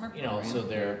that summer program. So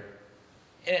they're,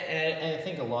 and I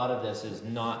think a lot of this is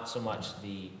not so much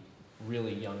the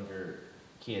really younger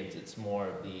kids, it's more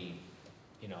of the,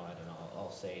 I don't know,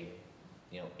 I'll say,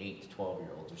 8 to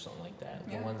 12-year-olds or something like that.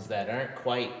 Yeah. The ones that aren't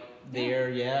quite there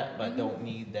yet, but don't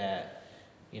need that,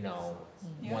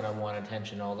 one-on-one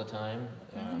attention all the time,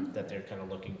 that they're kind of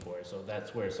looking for. So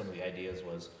that's where some of the ideas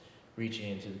was reaching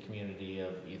into the community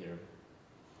of either,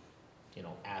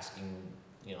 asking,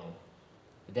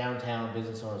 the downtown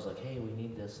business owners like, hey, we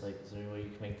need this, like, is there a way you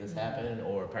can make this happen?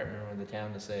 Or partner with the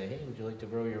town to say, hey, would you like to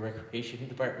grow your recreation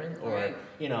department? Or, Right.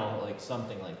 like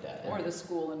something like that. Or the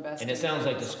school investing. And it sounds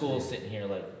like the school's sitting here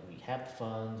like, we have the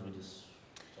funds, we just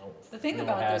The thing don't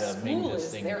know about how the to make school this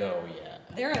is thing they're, go yet.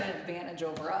 they're at an advantage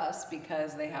over us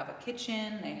because they have a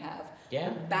kitchen, they have Yeah,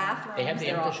 bathrooms, they have the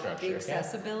they're all- infrastructure, the yeah.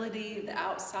 accessibility, the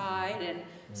outside, and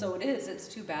so it's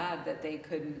too bad that they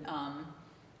couldn't,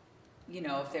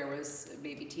 if there was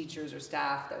maybe teachers or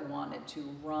staff that wanted to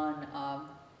run a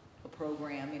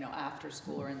program, after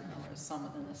school or in the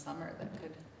summer that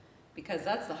could, because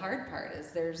that's the hard part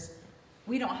is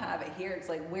we don't have it here. It's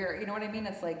like you know what I mean?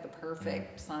 It's like the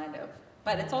perfect sign of,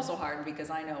 but it's also hard because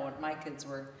I know when my kids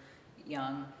were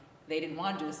young, they didn't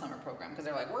want to do the summer program because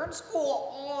they're like, we're in school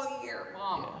all year,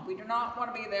 Mom. Yeah. We do not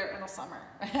want to be there in the summer.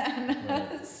 And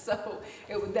Right. so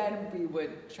we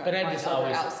would try But to I find just other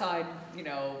always- outside,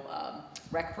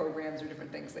 rec programs or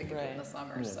different things they could do in the Right.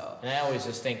 summer, Yeah. so. And I always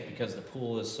just think because the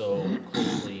pool is so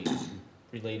closely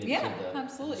related Yeah, to the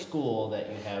absolutely. school that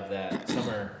you have that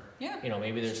summer, Yeah.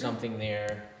 maybe there's Sure. something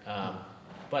there.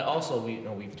 But also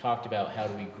we've talked about how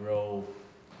do we grow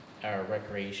our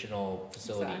recreational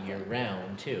facility Exactly. year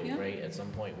round too, Yeah. right? At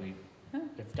some point we've Yeah.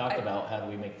 talked I- about how do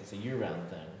we make this a year round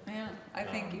thing. Yeah, I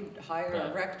think you'd hire a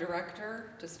but- rec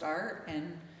director to start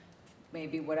and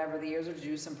maybe whatever the years are to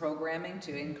do some programming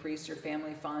to increase your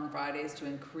family fun Fridays, to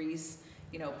increase,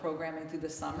 programming through the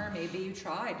summer. Maybe you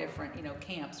try different,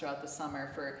 camps throughout the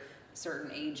summer for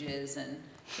certain ages and,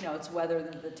 it's whether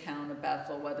the town of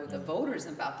Bethel, whether the voters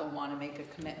in Bethel want to make a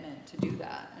commitment to do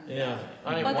that. And- Yeah,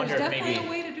 I But wonder there's if definitely a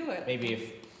way to do it. maybe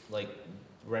if like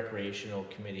recreational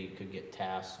committee could get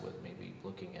tasked with maybe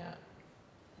looking at,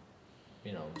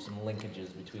 some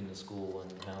linkages between the school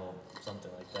and how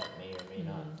something like that may or may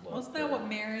not look. Wasn't that what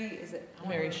Mary, is it?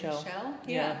 Mary Shell.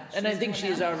 Yeah. And I she's think doing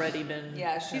she's that. already been.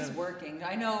 Yeah, kind she's of- working.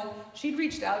 I know she'd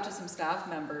reached out to some staff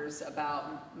members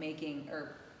about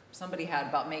somebody had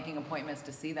about making appointments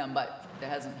to see them, but that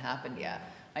hasn't happened yet.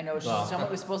 I know Well- someone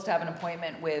was supposed to have an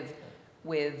appointment with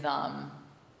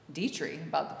Dietrich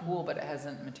about the pool, but it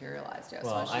hasn't materialized yet,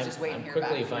 so Well, she's just waiting to I'm hear back.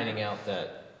 quickly from her. finding out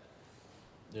that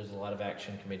there's a lot of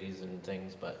action committees and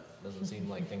things, but doesn't seem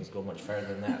like things go much farther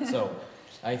than that. So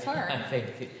I hard. think,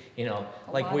 A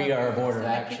like lot we of are a it's board of in the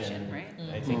action. kitchen, right?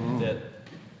 I think that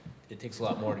it takes a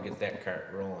lot more to get that cart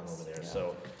rolling over there,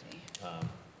 so.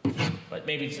 But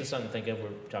maybe it's just something to think of. We're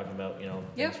talking about, Yep.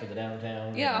 things for the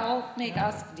downtown. Yeah, and- I'll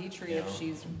ask Dietrich You if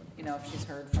know. she's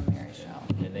heard from Mary Shell.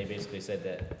 And they basically said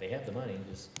that they have the money,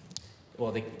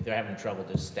 they're having trouble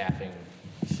just staffing.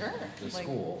 Sure. The like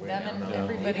school right them now, and no.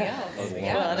 everybody Yeah. else, Yeah.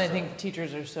 yeah. Well, and I think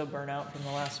teachers are so burnt out from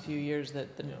the last few years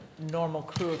that the normal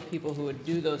crew of people who would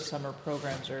do those summer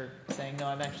programs are saying, no,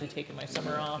 I'm actually taking my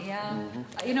summer off. Yeah,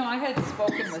 I had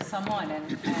spoken with someone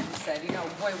and said,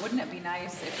 boy, wouldn't it be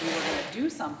nice if we were gonna do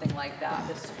something like that,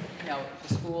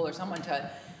 the school or someone to,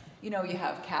 you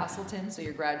have Castleton, so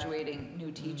you're graduating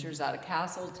new teachers out of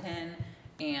Castleton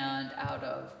and out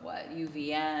of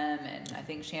UVM and I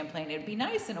think Champlain. It'd be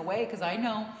nice in a way, because I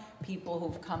know people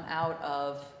who've come out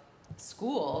of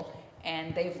school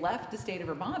and they've left the state of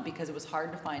Vermont because it was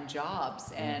hard to find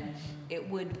jobs, and it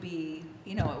would be,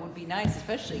 it would be nice,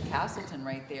 especially Castleton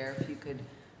right there, if you could,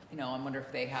 I wonder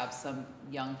if they have some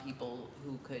young people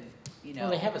who could, Well,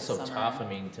 they have it so summer- tough,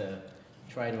 to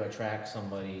try to attract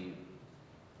somebody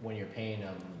when you're paying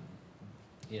them,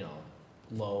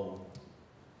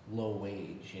 low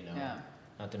wage, Yeah.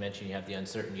 Not to mention you have the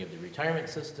uncertainty of the retirement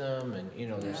system and,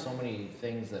 there's Yeah. so many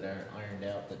things that aren't ironed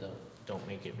out that don't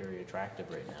make it very attractive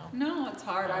right now. No, it's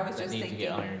hard. I was That just need to get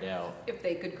thinking ironed out. if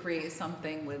they could create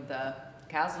something with the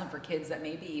Castleton for kids that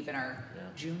maybe even are Yeah.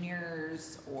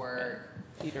 juniors or,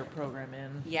 Feeder program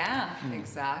in. yeah,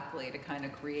 exactly, to kind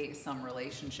of create some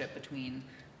relationship between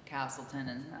Castleton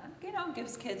and,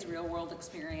 gives kids real world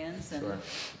experience and Sure.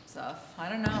 stuff. I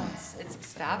don't know, it's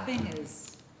staffing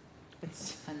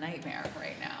it's a nightmare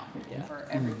right now Yeah. for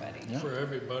everybody. For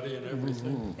everybody and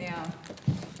everything. Yeah.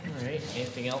 All right,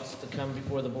 anything else to come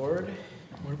before the board?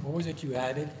 What was it you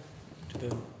added to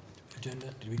the agenda?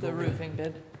 Did we go The over that? roofing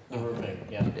bid. The roofing,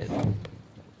 yeah.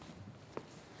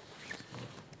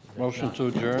 Motion to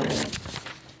adjourn?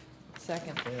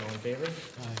 Second. Okay, all in favor?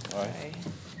 Aye. Aye. Aye.